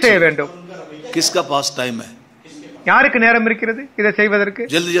உறுதி செய்ய வேண்டும். किसका पास टाइम है? யாருக்கு நேரம் இருக்கிறது இதை செய்வதற்கு?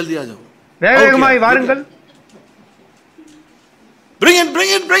 जल्दी जल्दी आ जाओ. வேகமாய் வாருங்கள். Bring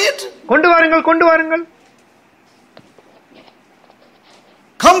it. கொண்டு வாருங்கள்.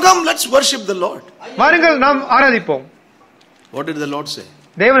 Come, let's worship the Lord. வாருங்கள் நாம் ஆராதிப்போம். What did the Lord say?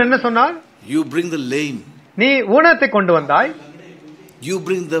 தேவன் என்ன சொன்னார்? You bring the lame. நீ ஊனத்தை கொண்டு வந்தாய். You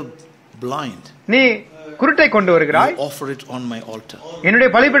bring the blind. நீ குருட்டை கொண்டு வருகிறாய். You offer it on my altar. என்னுடைய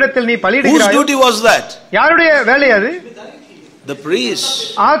பலிபீடத்தில் நீ பலியிடுகிறாய். Whose duty was that? யாருடைய வேலை அது? The priest.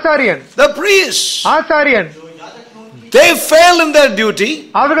 ஆசாரியன். The priest. ஆசாரியன். They failed in their duty.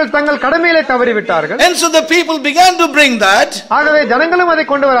 அவர்கள் தங்கள் கடமையை தவறிவிட்டார்கள். And so the people began to bring that. ஆகவே ஜனங்களும் அதை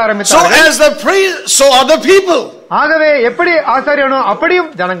கொண்டு வர ஆரம்பித்தார்கள். So as the priest, so are the people. ஆகவே எப்படி ஆசாரியனோ அப்படியே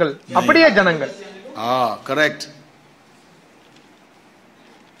ஜனங்கள். Correct.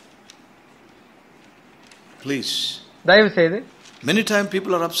 Please. தயவு செய்து. Many times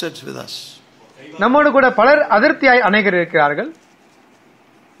people are upset with us. நம்மோடு கூட பலர் அதிருப்தியாய் அநேகர் இருக்கிறார்கள்.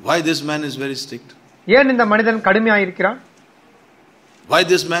 Why this man is very strict? ஏன் இந்த மனிதன் கடுமையாய் இருக்கிறான்? Why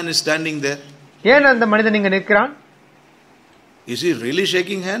this man is standing there? ஏன் அந்த மனிதன் இங்க நிற்கிறான்? Is he really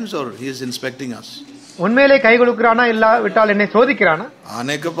shaking hands or he is inspecting us? உண்மையிலே கை குலுக்குறானா இல்ல விட்டால் என்னை சோதிக்கிறானா?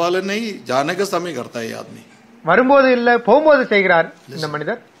 आने के पहले नहीं, जाने का समय करता है ये आदमी. வரும்போது இல்ல போகும்போது செய்கிறார் இந்த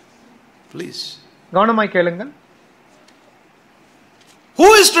மனிதர். Please. கவனமாய் கேளுங்கள். Who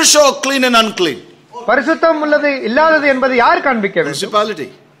is to show clean and unclean? பரிசுத்தம் உள்ளது இல்லாதது என்பதை யார் காண்பிக்க வேண்டும்? Municipality.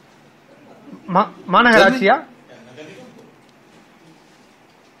 மாநகராட்சியா?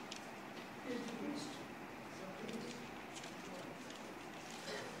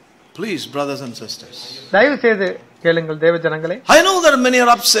 Please, brothers and sisters. தயவு செய்து கேளுங்கள் தேவ ஜனங்களே. I know that many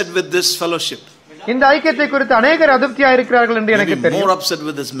are upset with this fellowship. இந்த ஐக்கியத்தை குறித்து அநேகர் அதிருப்தியாக இருக்கிறார்கள் என்று எனக்கு தெரியும். More upset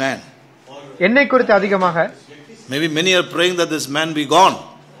with this man. என்னை குறித்து அதிகமாக. Maybe many are praying that this man be gone.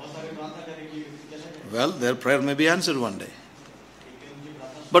 Well, their prayer may be answered one day.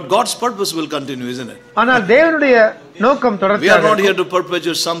 But God's purpose will continue, isn't it? ஆனால் தேவனுடைய நோக்கம் We are தொடர்ச்சியாக not here to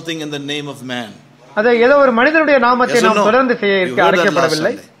perpetuate something in the name of man. அதை ஏதோ ஒரு மனிதனுடைய நாமத்தை Yes or நாம் no? தொடர்ந்து செய்ய You heard that last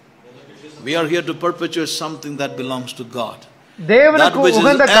அழைக்கப்படவில்லை. Sunday. We are here to perpetuate something that belongs to God. That தேவனுக்கு which is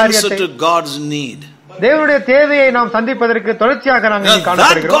உகந்த answer காரியத்தை to God's need. தேவனுடைய தேவையை நாம் சந்திப்பதற்கு தொடர்ச்சியாக Now, நாங்கள் that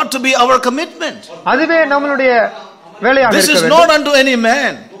காணப்படுகிறோம். got to be our commitment. அதுவே நம்மளுடைய வேலையாக This இருக்க is வேண்டும். not unto any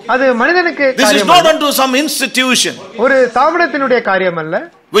man. அது மனிதனுக்கு This is காரியம் not அல்ல. unto some institution ஒரு ஸ்தாபனத்தினுடைய காரியம் அல்ல.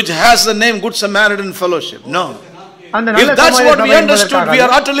 which has the name Good Samaritan Fellowship. No. அந்த If நல்ல that's சமாரிய what we சபை understood, என்பதற்காக we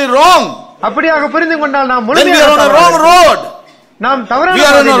are utterly wrong. அப்படியாக புரிந்து கொண்டால் நாம் Then we முழுமையாக are on a தவறாக wrong இருக்கிறோம். road. நாம் தவறான We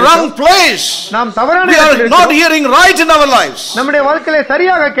are in பாதையில் a wrong இருக்கிறோம். place. நாம் தவறான We இடத்தில் are இருக்கிறோம். not hearing right in our lives. நம்முடைய வாழ்க்கையை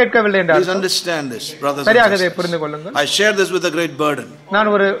சரியாக கேட்கவில்லை Please என்றால் understand this, brothers and சரியாக இதை sisters. புரிந்து கொள்ளுங்கள். I share this with a great burden.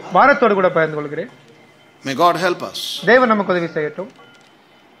 நான் ஒரு பாரத்தோடு கூட பகிர்ந்து கொள்கிறேன். May God help us. தேவன் நமக்கு உதவி செய்யட்டும்.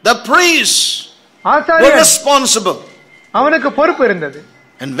 The priests were ஆசாரியர் responsible. அவனுக்கு பொறுப்பு இருந்தது.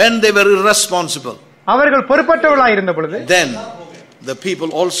 And when they were irresponsible, அவர்கள் பொறுப்பற்றவர்களாய் இருந்த பொழுது then the people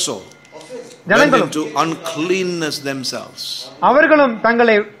also went ஜனங்களும் into uncleanness themselves. அவர்களும்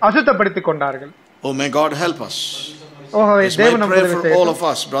தங்களை அசுத்தப்படுத்திக் கொண்டார்கள். Oh, may God help us. ஓஹோவே It's my தேவன் நமக்கு prayer உதவி for all செய்யட்டும்.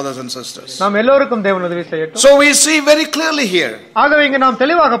 of us, brothers and sisters. நாம் எல்லோருக்கும் தேவன் உதவி செய்யட்டும். So we see very clearly here ஆகவே இங்கு நாம்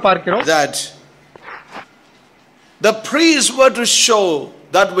தெளிவாக பார்க்கிறோம் that the priests were to show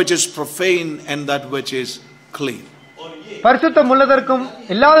that which is profane and that which is clean. பரிசுத்தம் உள்ளதற்கும்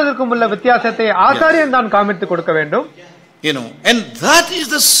இல்லாததற்கும் உள்ள வித்தியாசத்தை ஆசாரியன் தான் காமித்து கொடுக்க வேண்டும். You know, and that is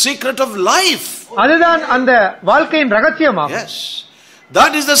the secret of life. அதுதான் அந்த வாழ்க்கையின் ரகசியமாகும். Yes.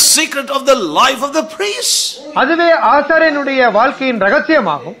 That is the secret of the life of the priest. அதுவே ஆசாரியனுடைய வாழ்க்கையின்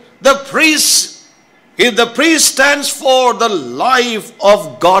ரகசியமாகும். The priest, if the priest stands for the life of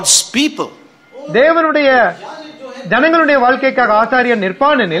God's people. தேவனுடைய ஜனங்களுடைய வாழ்க்கைக்காக ஆசாரியன்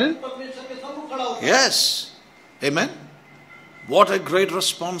நிற்பானெனில் Yes. Amen. What a great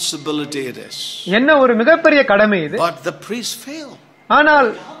responsibility it is. என்ன ஒரு மிகப்பெரிய கடமை இது. But the priests fail. ஆனால்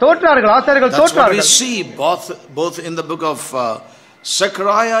தோற்றார்கள், ஆசாரியர்கள் That's what we தோற்றார்கள். see both in the book of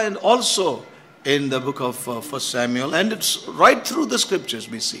Zechariah and also in the book of 1 Samuel, and it's right through the scriptures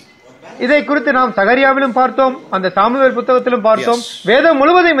we see. இதை குறித்து நாம் சகரியாவிலும் பார்த்தோம், அந்த சாமுவேல் புத்தகத்திலும் பார்த்தோம், வேதம்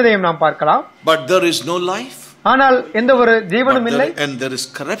முழுவதையும் இதையும் நாம் பார்க்கலாம். But there is no life. ஆனால் எந்த ஒரு ஜீவனும் இல்லை. And there is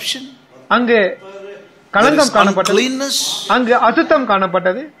corruption. அங்கு களங்கம் காணப்பட்டது, uncleanness. அங்கு அசுத்தம்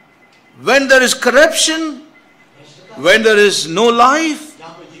காணப்பட்டது. When there is corruption, when there is no life,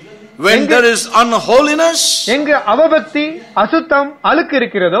 when there is unholiness, எங்கு அவபக்தி, அசுத்தம், அழுக்கு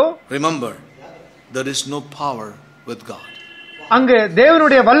இருக்கிறதோ, remember, there is no power with God. அங்கு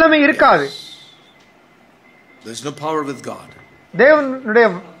தேவனுடைய வல்லமை இருக்காது. There is no power with God. தேவனுடைய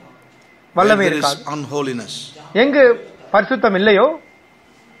வல்லமை When there இருக்காது. is unholiness, எங்கு பரிசுத்தம் இல்லையோ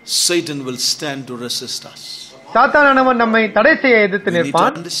Satan will stand to resist us. சாத்தானானவன் நம்மை தடை செய்ய எதிர்த்து We need to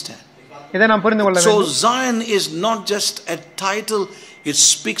நிற்பான். understand. இதை நாம் புரிந்து கொள்ள So வேண்டும். Zion is not just a title, it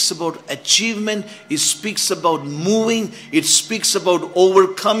speaks about achievement, it speaks about moving, it speaks about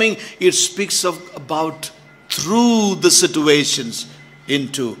overcoming, it speaks about through the situations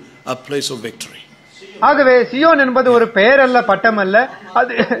into a place of victory. ஆகவே Zion என்பது ஒரு பெயர் அல்ல, பட்டம் அல்ல.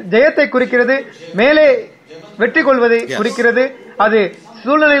 அது ஜெயத்தை குறிக்கிறது, மேலே வெற்றி கொள்வதை குறிக்கிறது. அது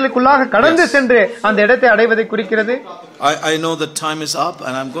சூழ்நிலைகளுக்குள்ளாக கடந்து சென்று அந்த இடத்தை அடைவதை குறிக்கிறது. I know the time is up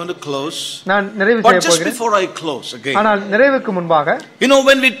and I'm going to close. நான் நிறைவு But செய்ய just போகிறேன். before I close again, ஆனால் நிறைவுக்கு முன்பாக, you know,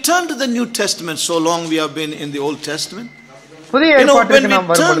 when we turn to the New Testament, so long we have been in the Old Testament. புதிய You know, when ஏற்பாட்டிற்கு we நாம்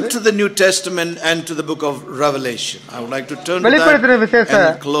turn வரும்பொழுது to the New Testament and to the book of Revelation, I would like to turn to வெளிப்படுத்தின that விசேஷ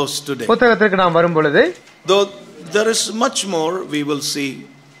and close today. புத்தகத்திற்கு நாம் வரும்பொழுது, Though there is much more, we will see,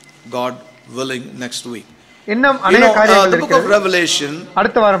 God willing, next week. இன்னும் You அநேக know, காரியங்கள் the book of இருக்கிறது. Revelation,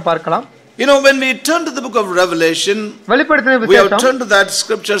 அடுத்த வாரம் பார்க்கலாம். you know, when we turn to the book of Revelation, வெளிப்படுத்தின we have விசேஷம் turned to that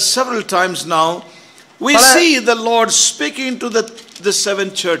scripture several times now. We see the Lord speaking to the seven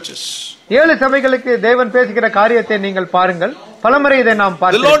churches. 7 சபைகளுக்கு தேவன் பேசுகிற காரியத்தை நீங்கள் பாருங்கள். பலமுறை இதை நாம் The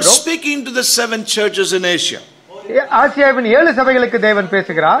Lord பார்க்கிறோம். speaking to the seven churches in Asia. ஆசியாவின் 7 சபைகளுக்கு தேவன்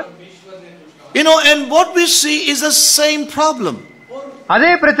பேசுகிறார். You know, and what we see is the same problem.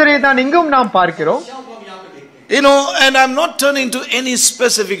 அதே பிரச்சனையை தான் இங்கும் நாம் பார்க்கிறோம். You know, and I'm not turning to any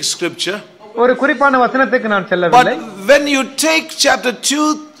specific scripture. ஒரு குறிப்பான வசனத்துக்கு நான் But செல்லவில்லை. when you take chapter 2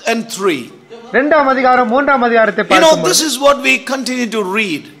 and 3, 2ஆம் அதிகாரம் 3ஆம் அதிகாரத்தை you know, பார்க்கும்போது this is what we continue to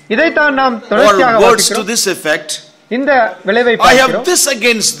read. இதைத்தான் நாம் Or தொடர்ச்சியாக words to வாசிக்கிறோம். this effect. இந்த விளைவை I have பார்க்கிறோம். this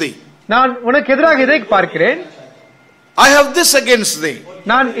against thee. நான் உனக்கு எதிராக இதை பார்க்கிறேன். I have this against thee.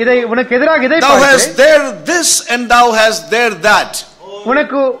 நான் இதை உனக்கு எதிராக இதை Thou hast பார்க்கிறேன். there this and thou hast there that.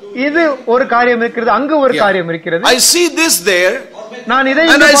 உனக்கு இது ஒரு காரியம் இருக்கிறது, அங்கு ஒரு காரியம் இருக்கிறது. I see this there, நான் இதை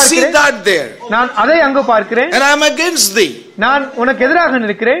and இங்கு I see பார்க்கிறேன், that there, நான் அதை அங்கு பார்க்கிறேன், and I am against thee. நான் உனக்கு எதிராக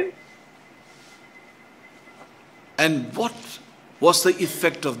நிற்கிறேன். And what was the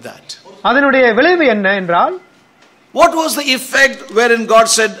effect of that? அதனுடைய விளைவு என்ன என்றால், What was the effect wherein God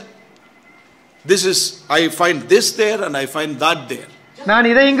said, this is, I find this there and I find that there? நான்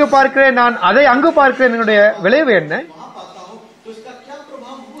இதை இங்கு பார்க்கிறேன், நான் அதை அங்கு பார்க்கிறேன். என்னுடைய விளைவு என்ன?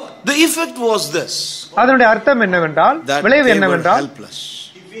 The effect was this, அதனுடைய அர்த்தம் என்னவென்றால், that விளைவு they were என்னவென்றால், helpless.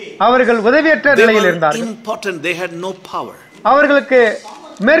 அவர்கள் உதவியற்ற They நிலையில் were இருந்தார்கள். impotent. They had no power. அவர்களுக்கு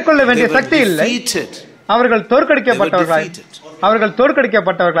மேற்கொள்ள They வேண்டிய were சக்தி இல்லை. defeated. அவர்கள் தோற்கடிக்கப்பட்டவர்களாய் They were defeated. அவர்கள்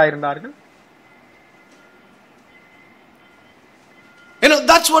தோற்கடிக்கப்பட்டவர்களாய் இருந்தார்கள். You know,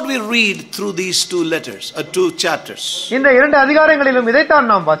 that's what we read through these two letters, two chapters. இந்த இரண்டு அதிகாரங்களிலும் இதைத்தான்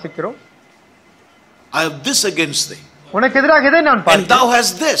நாம் வாசிக்கிறோம். I have this against thee, உனக்கு எதிராக இதை நான் and பார்க்கிறேன், thou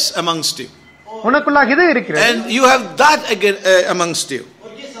hast this amongst you, உனக்குள்ளாக இது இருக்கிறது, and you have that again amongst you.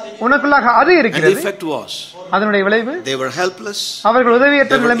 உனக்குள்ளாக அது And the இருக்கிறது. effect was, அதனுடைய விளைவு, they were helpless, அவர்கள்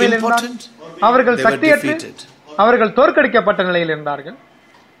உதவியற்ற they were நிலைமையில் impotent, இருந்தார்கள், அவர்கள் they were சக்தியற்று, defeated. அவர்கள் தோற்கடிக்கப்பட்ட நிலையில் இருந்தார்கள்.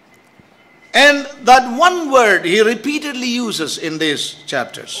 And that one word he repeatedly uses in these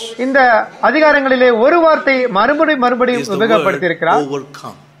chapters இந்த அதிகாரங்களிலே ஒரு வார்த்தை மறுபடியும் is the உபயோகப்படுத்தி word இருக்கிறார்.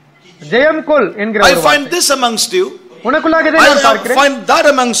 overcome. ஜெயம் கொள் என்கிற I ஒரு find வார்த்தை. this amongst you, உனக்குள்ளாக இதை நான் I பார்க்கிறேன், find that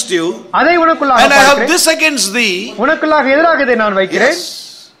amongst you, அதை உனக்குள்ளாக and I have பார்க்கிறேன், this against thee. உனக்குள்ளாக எதிராக இதை நான் வைக்கிறேன். Yes.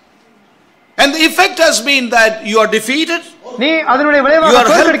 And the effect has been that you are defeated, நீ அதனுடைய you விளைவாக are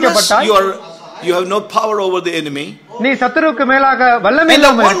helpless, தோற்கடிக்கப்பட்டாய், you have no power over the enemy. நீ சத்துருவுக்கு மேலாக வல்லமை And the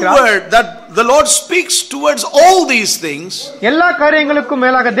இல்லாமல் one இருக்கிறாய். word that the Lord speaks towards all these things எல்லா காரியங்களுக்கும்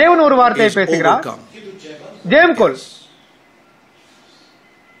மேலாக தேவன் ஒரு வார்த்தையை is பேசுகிறார், overcome. ஜெயம் கொள்.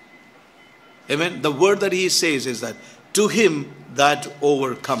 Amen. The word that he says is that to him that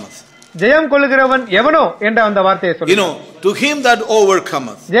overcometh. ஜெயம் கொள்ளுகிறவன் எவனோ என்ற அந்த வார்த்தையை You சொல்லு. know, to him that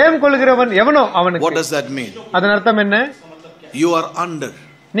overcometh. ஜெயம் கொள்ளுகிறவன் எவனோ What அவனுக்கு. does that mean? அதன் அர்த்தம் என்ன? You are under.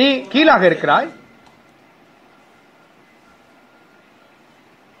 நீ கீழாக இருக்கிறாய்.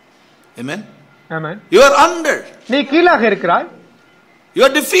 Amen. Amen. You are under. நீ கீழாக இருக்கிறாய். You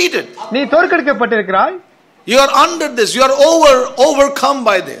are defeated. நீ தோற்கடிக்கப்பட்டிருக்கிறாய். You are under this. You are overcome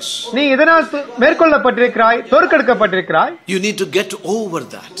by this. நீ இதனால் மேற்கொள்ளப்பட்டிருக்கிறாய், தோற்கடிக்கப்பட்டிருக்கிறாய். You need to get over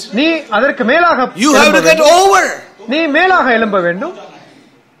that. நீ அதற்கு மேலாக You have to எழும்ப get வேண்டும். over. நீ மேலாக எழும்ப வேண்டும்.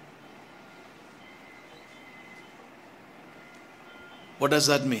 What does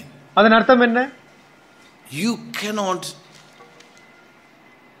that mean? அதன் அர்த்தம் என்ன? You cannot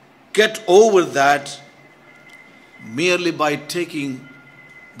get over that merely by taking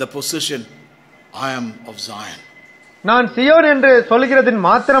the position, I am of Zion. நான் சியோன் என்று சொல்கிறதின்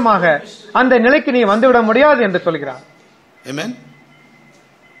மாத்திரமாக அந்த நிலைக்கு நீ வந்துவிட முடியாது என்று சொல்கிறார். Amen.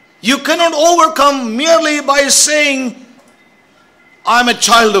 You cannot overcome merely by saying, I am a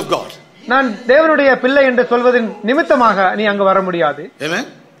child of God. நான் தேவனுடைய பிள்ளை என்று சொல்வதின் நிமித்தமாக நீ அங்கு வர முடியாது. Amen.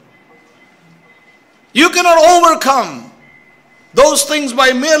 You cannot overcome those things by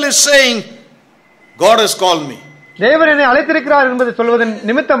merely saying, God has called me. தேவன் என்னை அழைத்திருக்கிறார் என்பதை சொல்வதன்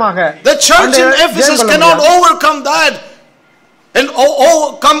நிமித்தமாக The church in Ephesus cannot overcome that and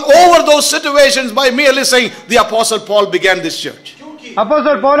come over those situations by merely saying, the Apostle Paul began this church.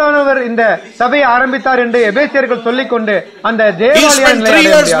 அப்போஸ்தலர் பவுலானவர் இந்த சபையை ஆரம்பித்தார் என்று எபேசியர்கள் சொல்லிக்கொண்டு அந்த He தேவாலய spent 3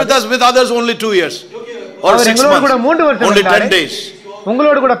 நிலையை years with us, with others only 2 years or அவர் 6 எங்களோடு கூட 3 months, வருஷம் only 10 இருந்தார். days.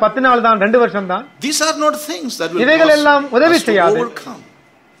 உங்களோடு கூட 10 நாள் தான், 2 வருஷம் தான். These are not things that will இவைகள் எல்லாம் cause உதவி us to செய்யாது overcome.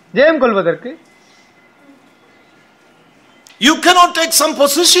 ஜெயம் கொள்வதற்கு. You cannot take some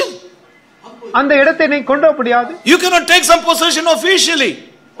position. அந்த இடத்தை நீ கொண்டு வர முடியாது. You cannot take some position officially.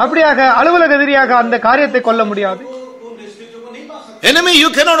 அப்படியாக அலுவலக ரீதியாக அந்த காரியத்தை கொள்ள முடியாது. Enemy you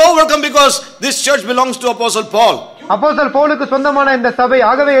cannot overcome because this church belongs to Apostle Paul. அப்போஸ்தலர் பவுலுக்கு சொந்தமான இந்த சபை,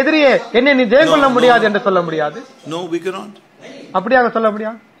 ஆகவே எதிரியே என்னை நீ ஜெயம் கொள்ள முடியாது என்று சொல்ல முடியாது. No, we cannot. அப்படியாக சொல்ல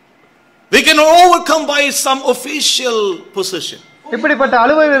முடியாது. We can overcome by some official position. இப்படிப்பட்ட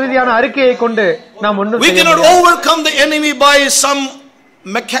அலுவலக ரீதியான அறிக்கையை கொண்டு நாம் ஒன்றும் We செய்ய cannot முடியாது. overcome the enemy by some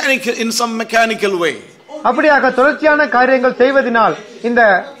mechanical way. அப்படியாக தொடர்ச்சியான காரியங்கள் செய்வதனால் இந்த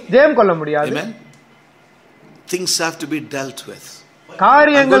ஜெயம் கொள்ள முடியாது. Amen. Things have to be dealt with.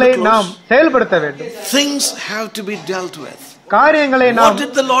 காரியங்களை நாம் செயல்படுத்த வேண்டும். Things have to be dealt with. காரியங்களை நாம் What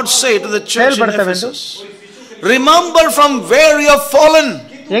did the Lord say to the church in செயல்படுத்த வேண்டும். Ephesus? Remember from where you have fallen.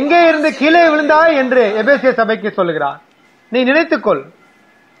 எங்கே இருந்து கீழே விழுந்தாய் என்று எபேசிய சபைக்கு சொல்கிறார். நீ நினைத்துக்கொள்.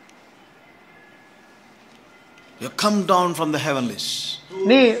 You come down from the heavenlies.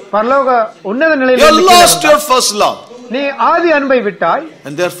 நீ பரலோக உன்னத You நிலையில் lost your first love. நீ ஆதி அன்பை விட்டாய்.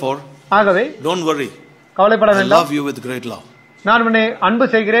 And therefore, ஆகவே don't worry. கவலைப்பட I வேண்டாம். love you with great love. நான் உன்னை அன்பு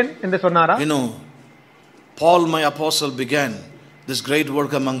செய்கிறேன் என்று சொன்னாரா? You know, Paul, my apostle, began this great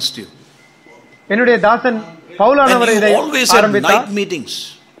work amongst you. என்னுடைய தாசன் பவுலானவர் And இதை you always had ஆரம்பித்தார். night meetings.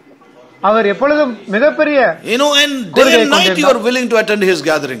 அவர் எப்பொழுதும் மிகப்பெரிய And day and night you are willing to attend his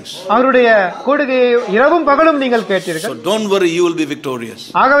gatherings. அவருடைய கூடுகையை இரவும் பகலும் நீங்கள் கேட்டீர்கள். So don't worry, you will be victorious.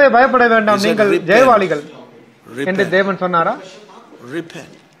 ஆகவே பயப்பட வேண்டாம், நீங்கள் ஜெயவாளிகள் என்று Repent. தேவன் சொன்னாரா?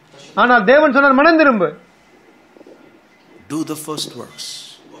 Repent. ஆனால் தேவன் சொன்னார், மனம் திரும்பு, Do the first works.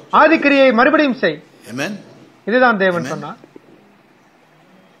 ஆதிக்கிரியை மறுபடியும் செய். Amen. இதுதான் தேவன் Amen. சொன்னார்.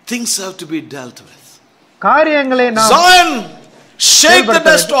 Things have to be dealt with. காரியங்களை நாம் Zion, shake the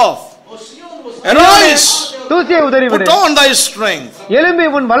dust off. Arise. தூசியை உதறிவிடு. Put on thy strength. எழும்பி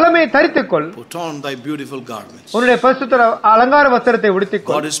உன் வல்லமையை தரித்துக்கொள். Put on thy beautiful garments. உன்னுடைய பரிசுத்த அலங்கார வஸ்திரத்தை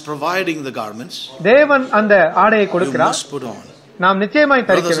உடுத்திக்கொள். God is providing the garments. தேவன் அந்த ஆடையை You கொடுக்கிறார். must put on. நாம் நிச்சயமாய்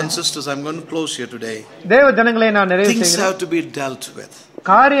தரிக்க Brothers and வேண்டும். sisters, I'm going to close here today. தேவ ஜனங்களை நான் நிறைவு Things செய்கிறேன். have to be dealt with.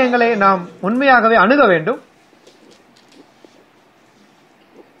 காரியங்களை நாம் உண்மையாகவே அணுக வேண்டும்.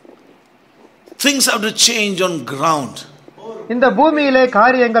 Things have to change on ground. இந்த பூமியிலே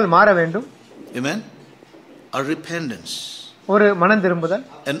காரியங்கள் மாற வேண்டும். Amen. A repentance, ஒரு மனம் திரும்புதல்,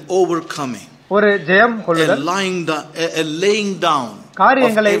 an overcoming, ஒரு ஜெயம் a கொள்ளுதல், laying down of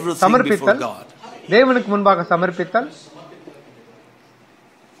காரியங்களை everything before சமர்ப்பித்தல், God. தேவனுக்கு முன்பாக சமர்ப்பித்தல்,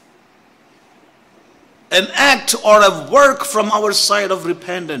 An act or a work from our side of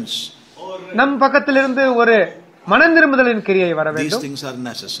repentance. நம் பக்கத்திலிருந்து ஒரு மனம் திரும்புதலின் கிரியை வர These வேண்டும். things are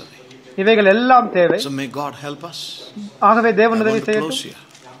necessary. இவைகள் எல்லாம் தேவை. So may God help us. ஆகவே I தேவன் உதவி want to close செய்யட்டும். here.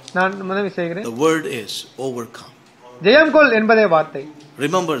 நான் உதவி செய்கிறேன். The word is overcome. ஜெயம் கொள் என்பதே வார்த்தை.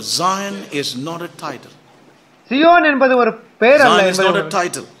 Remember, Zion is not a title. Zion என்பது ஒரு பெயர் அல்ல Zion is not a என்பது.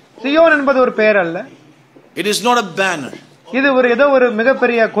 title. சியோன் என்பது ஒரு பெயர் அல்ல. It is not a banner. இது ஒரு ஏதோ ஒரு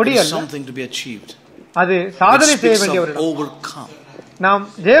மிகப்பெரிய கொடி It is அல்ல. something to be achieved. அது It சாதனை செய்ய speaks வேண்டிய ஒரு of இடம். overcome. நாம்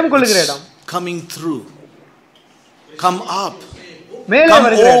ஜெயம் கொள்ளுகிற இடம். Coming through. Come up. மேலே Come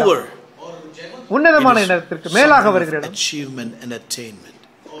வருகிற over. இடம். உன்னதமான இடத்திற்கு மேலாக வருகிற இடம். Achievement and attainment.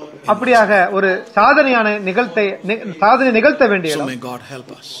 அப்படியாக ஒரு சாதனை நிகழ்த்த வேண்டிய So இடம். may God help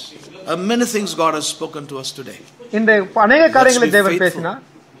us. Many things God has spoken to us today. இந்த அநேக காரியங்களை Let's be தேவன் faithful. பேசினார்.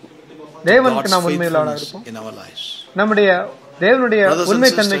 தேவனுக்கு God's நாம் உண்மையுள்ளவராக faithfulness இருப்போம். in our lives. நம்முடைய தேவனுடைய Brothers and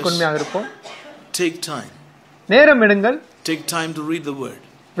உண்மைத்தன்மைக்கு sisters, உண்மையாக இருப்போம். Take time. நேரம் எடுங்கள். Take time to read the word.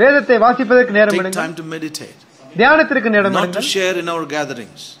 வேதத்தை வாசிப்பதற்கு நேரம் Take எடுங்கள். time to meditate. தியானத்திற்கு நேரம் Not to எடுங்கள். share in our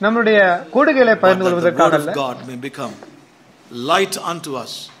gatherings. நம்முடைய கூடுகைகளை But பகிர்ந்து that the கொள்வதற்காக word அல்ல. of God may become light unto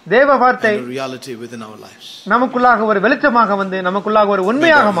us தேவ வார்த்தை and a reality within our lives. நமக்குள்ளாக ஒரு வெளிச்சமாக வந்து நமக்குள்ளாக ஒரு May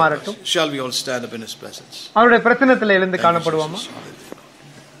உண்மையாக God help மாறட்டும். us. Shall we all stand up in His presence? அவருடைய பிரசன்னத்தில் எழுந்து Thank you, காணப்படுவோமா? Jesus. Hallelujah.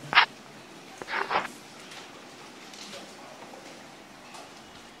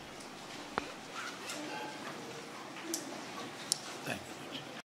 Thank you,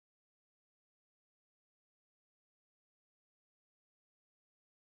 Lord.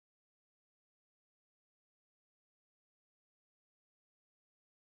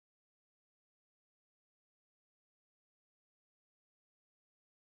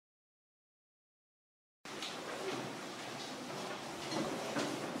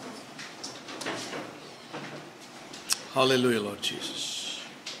 Hallelujah, Lord Jesus.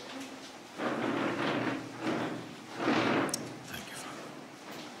 Thank you, Father.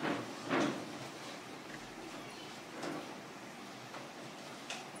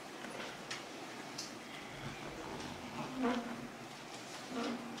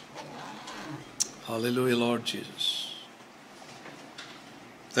 Hallelujah, Lord Jesus.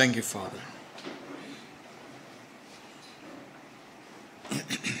 Thank you, Father.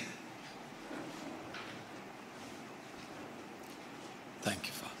 Thank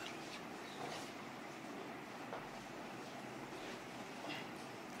you, Father.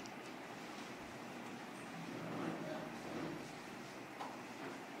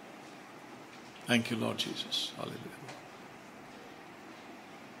 Thank you, Lord Jesus. Hallelujah.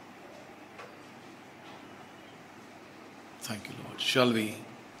 Thank you, Lord. Shall we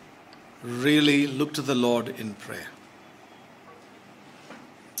really look to the Lord in prayer?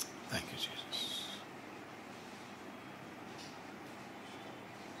 Thank you, Jesus.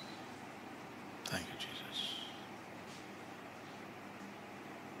 Thank you, Jesus.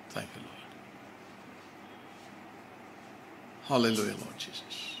 Thank you, Lord. Hallelujah, Lord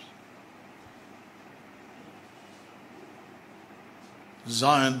Jesus.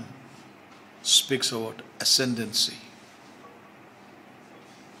 Zion speaks about ascendancy.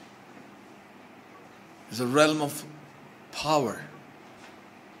 It's a realm of power,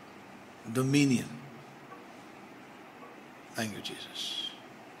 dominion. Thank you, Jesus.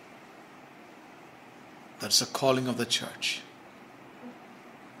 That's the calling of the church.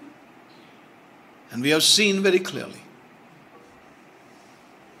 And we have seen very clearly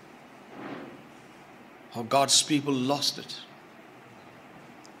how God's people lost it.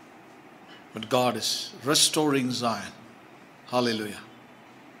 But God is restoring Zion. Hallelujah.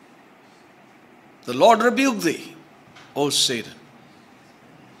 The Lord rebuke thee, O Satan.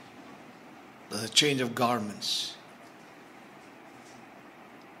 There's a change of garments.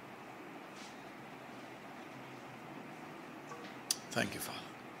 Thank you, Father.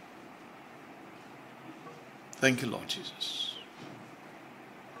 Thank you, Lord Jesus.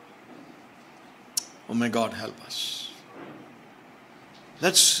 Oh, may God help us.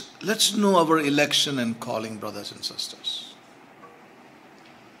 Let's know our election and calling, brothers and sisters.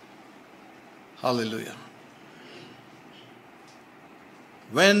 Hallelujah.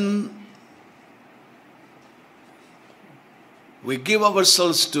 When we give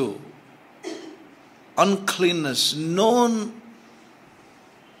ourselves to uncleanness, known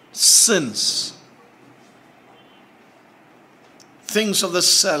sins, things of the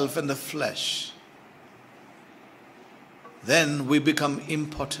self and the flesh, then we become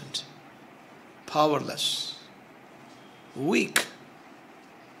impotent, powerless, weak.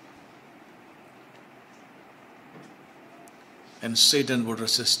 And Satan would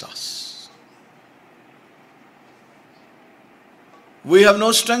resist us. We have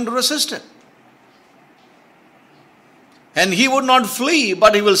no strength to resist him. And he would not flee,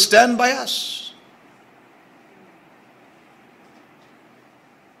 but he will stand by us.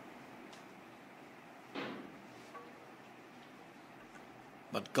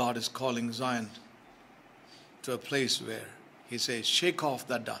 But God is calling Zion to a place where he says, shake off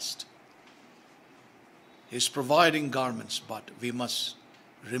that dust. He's providing garments, but we must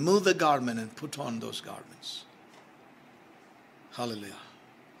remove the garment and put on those garments. Hallelujah.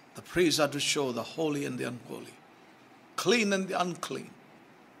 The priests are to show the holy and the unholy, clean and the unclean.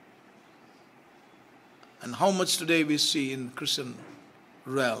 And how much today we see in Christian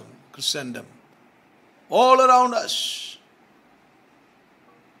realm, Christendom, all around us.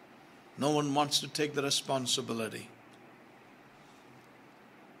 No one wants to take the responsibility.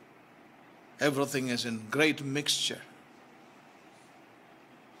 Everything is in great mixture.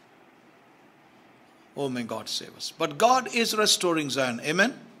 Oh, may God save us. But God is restoring Zion.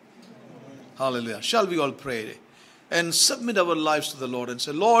 Amen? Hallelujah. Shall we all pray and submit our lives to the Lord and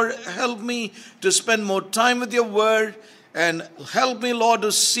say, Lord, help me to spend more time with your word, and help me, Lord,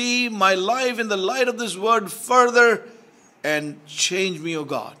 to see my life in the light of this word further, and change me, O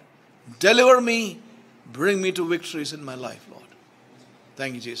God. Deliver me, bring me to victories in my life, Lord.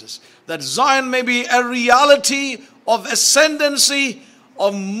 Thank you, Jesus. That Zion may be a reality of ascendancy,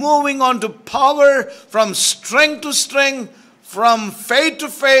 of moving on to power, from strength to strength, from faith to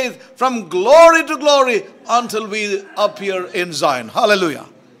faith, from glory to glory, until we appear in Zion. Hallelujah.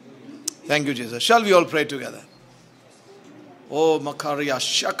 Thank you, Jesus. Shall we all pray together? Oh, Makaria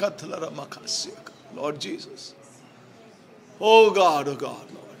Shakatlara Makasiaka. Lord Jesus. Oh God, Lord.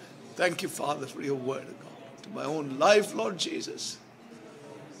 Thank you, Father, for your word, oh God. To my own life, Lord Jesus.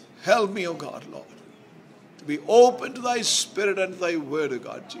 Help me, O God, Lord, to be open to thy spirit and thy word, O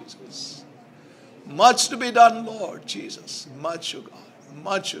God, Jesus. Much to be done, Lord Jesus. Much, O God.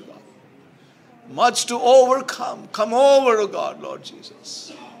 Much, O God. Much to overcome. Come over, O God, Lord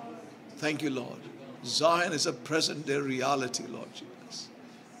Jesus. Thank you, Lord. Zion is a present day reality, Lord Jesus.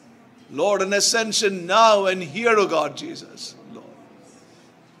 Lord, an ascension now and here, O God, Jesus. Lord.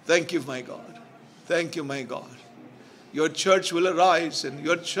 Thank you, my God. Thank you, my God. Your church will arise and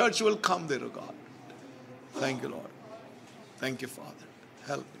your church will come there, O God. Thank you, Lord. Thank you, Father.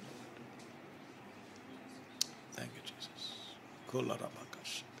 Help me, Lord. Thank you, Jesus.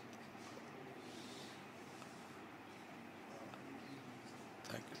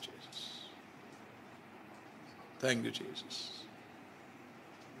 Thank you, Jesus. Thank you, Jesus.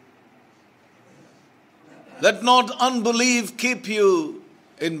 Let not unbelief keep you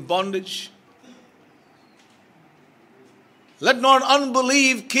in bondage. Let not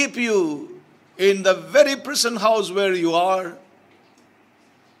unbelief keep you in the very prison house where you are.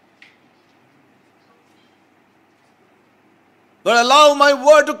 But allow my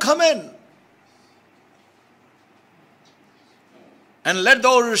word to come in. And let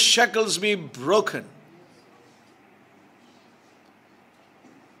those shackles be broken.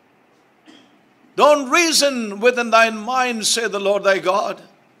 Don't reason within thine mind, say the Lord thy God.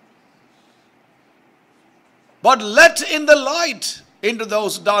 But let in the light into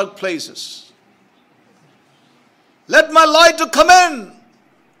those dark places. Let my light to come in.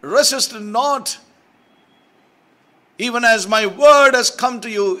 Resist not, even as my word has come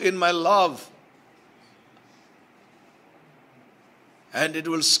to you in my love. And it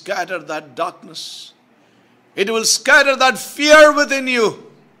will scatter that darkness. It will scatter that fear within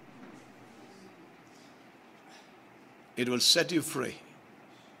you. It will set you free.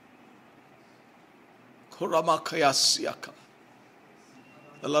 Kuramakayasiaka.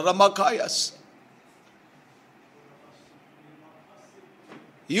 Laramakayas.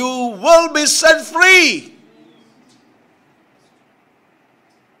 You will be set free.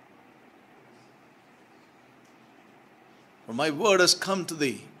 For my word has come to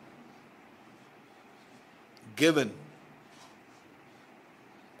thee, given,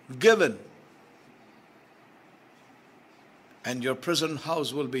 and your prison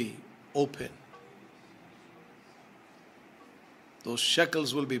house will be open. Those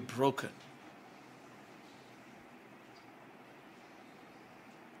shackles will be broken.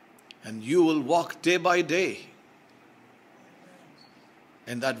 And you will walk day by day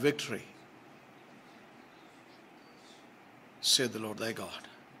in that victory, saith the Lord thy God.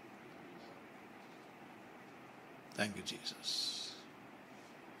 Thank you, Jesus.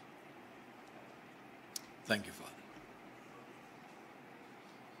 Thank you, Father.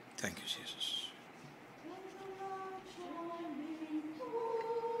 Thank you, Jesus.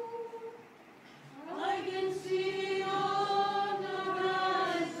 I can see on the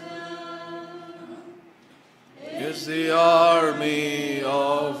horizon Is the army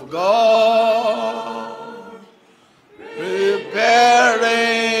of God preparing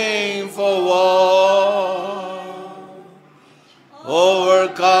for war,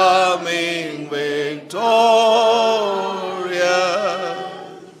 overcoming victorious.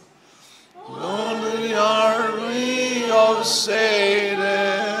 On the army of Satan,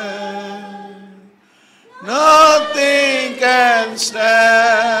 nothing can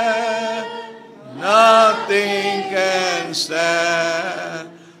stand, nothing can stand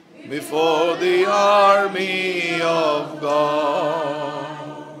before the army of God.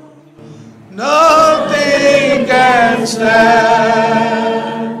 Nothing can stand,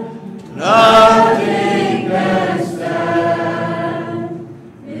 nothing can stand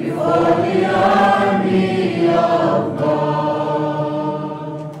before the army of God.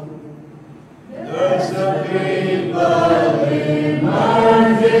 There's a people emerging,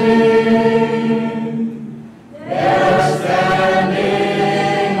 they're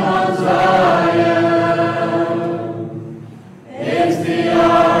standing on Zion. It's the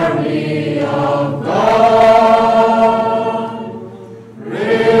army of God,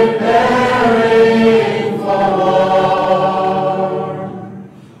 preparing for war,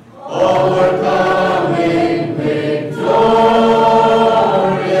 overcoming victorious,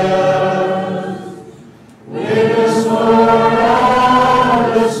 with the sword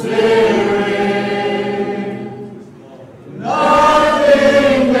of the Spirit.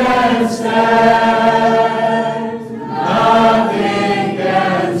 Nothing can stand, nothing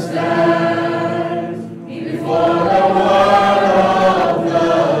can stand before the word of the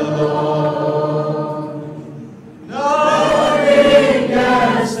Lord. Nothing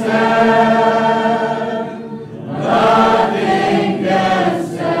can stand, nothing can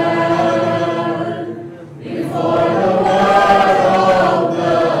stand before the word of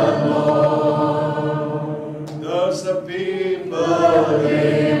the Lord. There's the people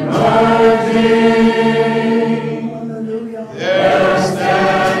emerging, they're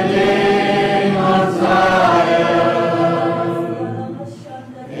standing on Zion.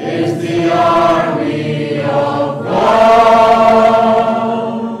 It's the army of God,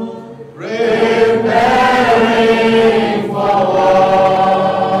 preparing for war,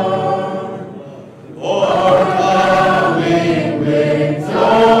 overcoming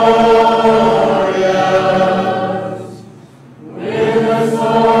victorious, with the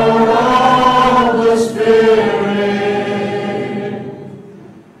sword of the Spirit.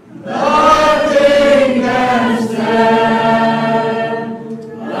 Nothing can stand,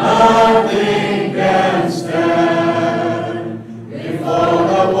 nothing can stand before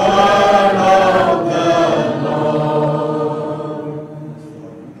the word of the Lord.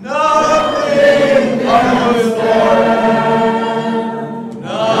 Nothing can stand,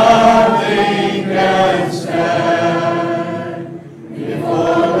 nothing can stand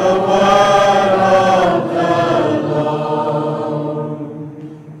before the word of the Lord.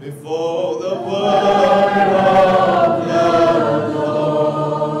 Before the word of the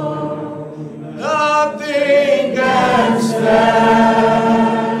Lord, nothing can stand,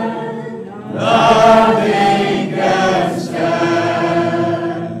 nothing can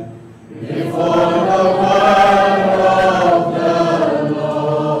stand before the word of the Lord.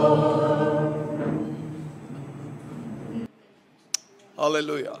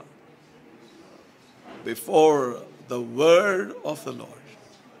 Hallelujah. Before the word of the Lord,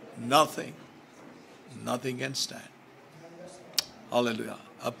 nothing can stand. Hallelujah.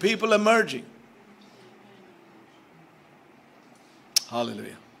 A people emerging.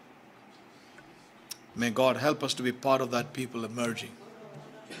 Hallelujah. May God help us to be part of that people emerging.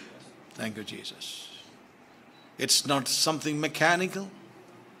 Thank you, Jesus. It's not something mechanical.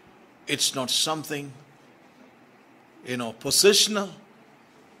 It's not something, positional.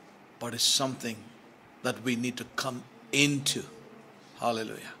 But it's something that we need to come into.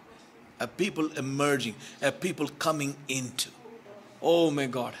 Hallelujah. A people emerging, a people coming into. Oh, may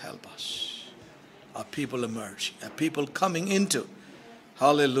God help us. A people emerging, a people coming into.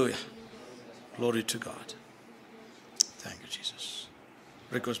 Hallelujah. Glory to God. Thank you, Jesus.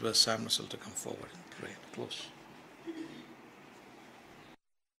 Request Brother Sam Russell to come forward and pray and close.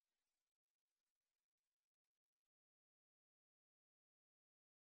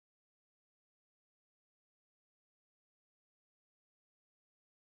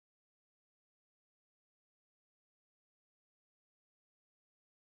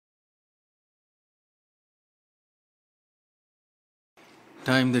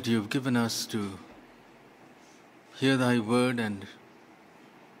 Time that you have given us to hear thy word and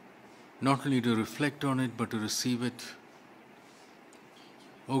not only to reflect on it but to receive it.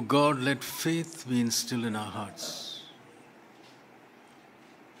 O God, let faith be instilled in our hearts,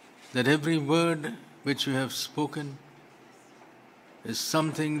 that every word which you have spoken is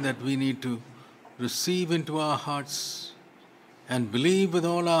something that we need to receive into our hearts and believe with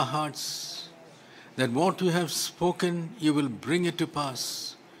all our hearts that what you have spoken, you will bring it to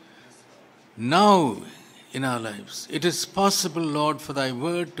pass now in our lives. It is possible, Lord, for thy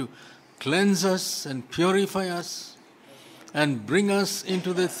word to cleanse us and purify us and bring us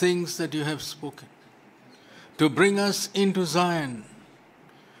into the things that you have spoken, to bring us into Zion,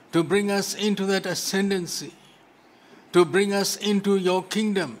 to bring us into that ascendancy, to bring us into your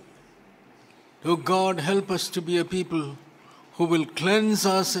kingdom. O God, help us to be a people who will cleanse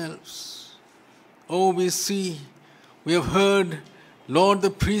ourselves. Oh, we have heard, Lord, the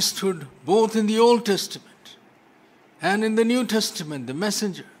priesthood, both in the Old Testament and in the New Testament, the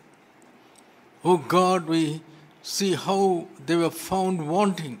messenger. Oh God, we see how they were found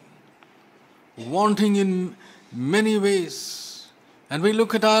wanting in many ways. And we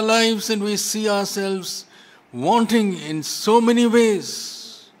look at our lives and we see ourselves wanting in so many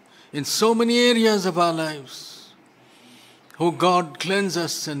ways, in so many areas of our lives. Oh God, cleanse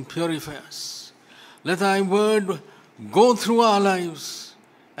us and purify us. Let thy word go through our lives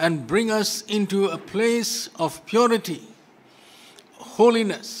and bring us into a place of purity,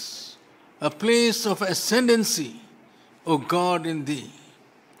 holiness, a place of ascendancy, O God, in thee.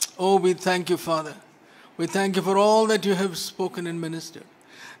 Oh, we thank you, Father. We thank you for all that you have spoken and ministered.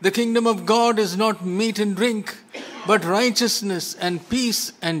 The kingdom of God is not meat and drink, but righteousness and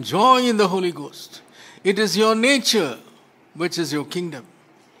peace and joy in the Holy Ghost. It is your nature, which is your kingdom.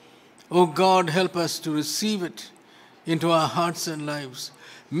 Oh God, help us to receive it into our hearts and lives.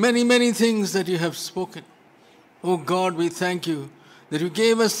 Many, many things that you have spoken. Oh God, we thank you that you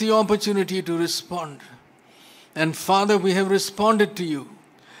gave us the opportunity to respond. And Father, we have responded to you.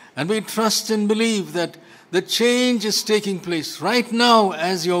 And we trust and believe that the change is taking place right now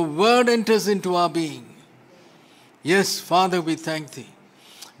as your word enters into our being. Yes, Father, we thank thee.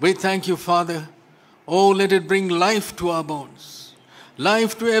 We thank you, Father. Oh, let it bring life to our bones.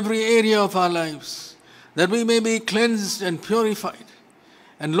 Life to every area of our lives, that we may be cleansed and purified.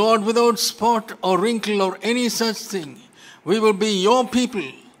 And Lord, without spot or wrinkle or any such thing, we will be your people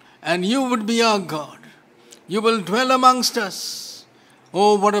and you would be our God. You will dwell amongst us.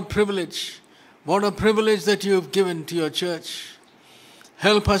 Oh, what a privilege. What a privilege that you have given to your church.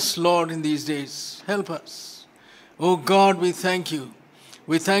 Help us, Lord, in these days. Help us. Oh God, we thank you.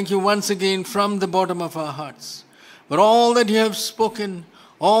 We thank you once again from the bottom of our hearts for all that you have spoken,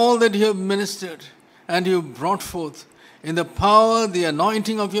 all that you have ministered, and you have brought forth in the power, the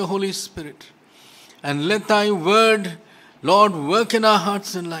anointing of your Holy Spirit. And let thy word, Lord, work in our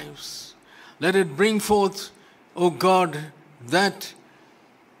hearts and lives. Let it bring forth, O God, that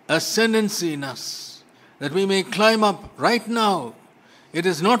ascendancy in us, that we may climb up right now. It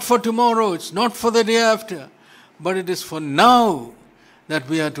is not for tomorrow, it's not for the day after, but it is for now that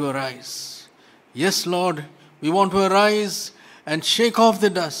we are to arise. Yes, Lord, we want to arise and shake off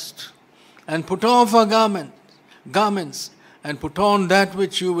the dust and put off our garments and put on that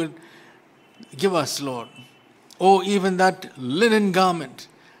which you will give us, Lord. Oh, even that linen garment,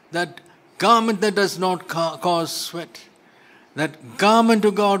 that garment that does not cause sweat, that garment, O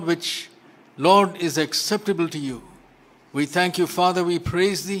God, which, Lord, is acceptable to you. We thank you, Father. We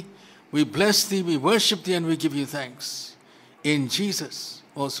praise thee. We bless thee, we worship thee, and we give you thanks. In Jesus'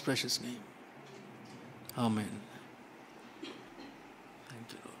 most precious name. Amen.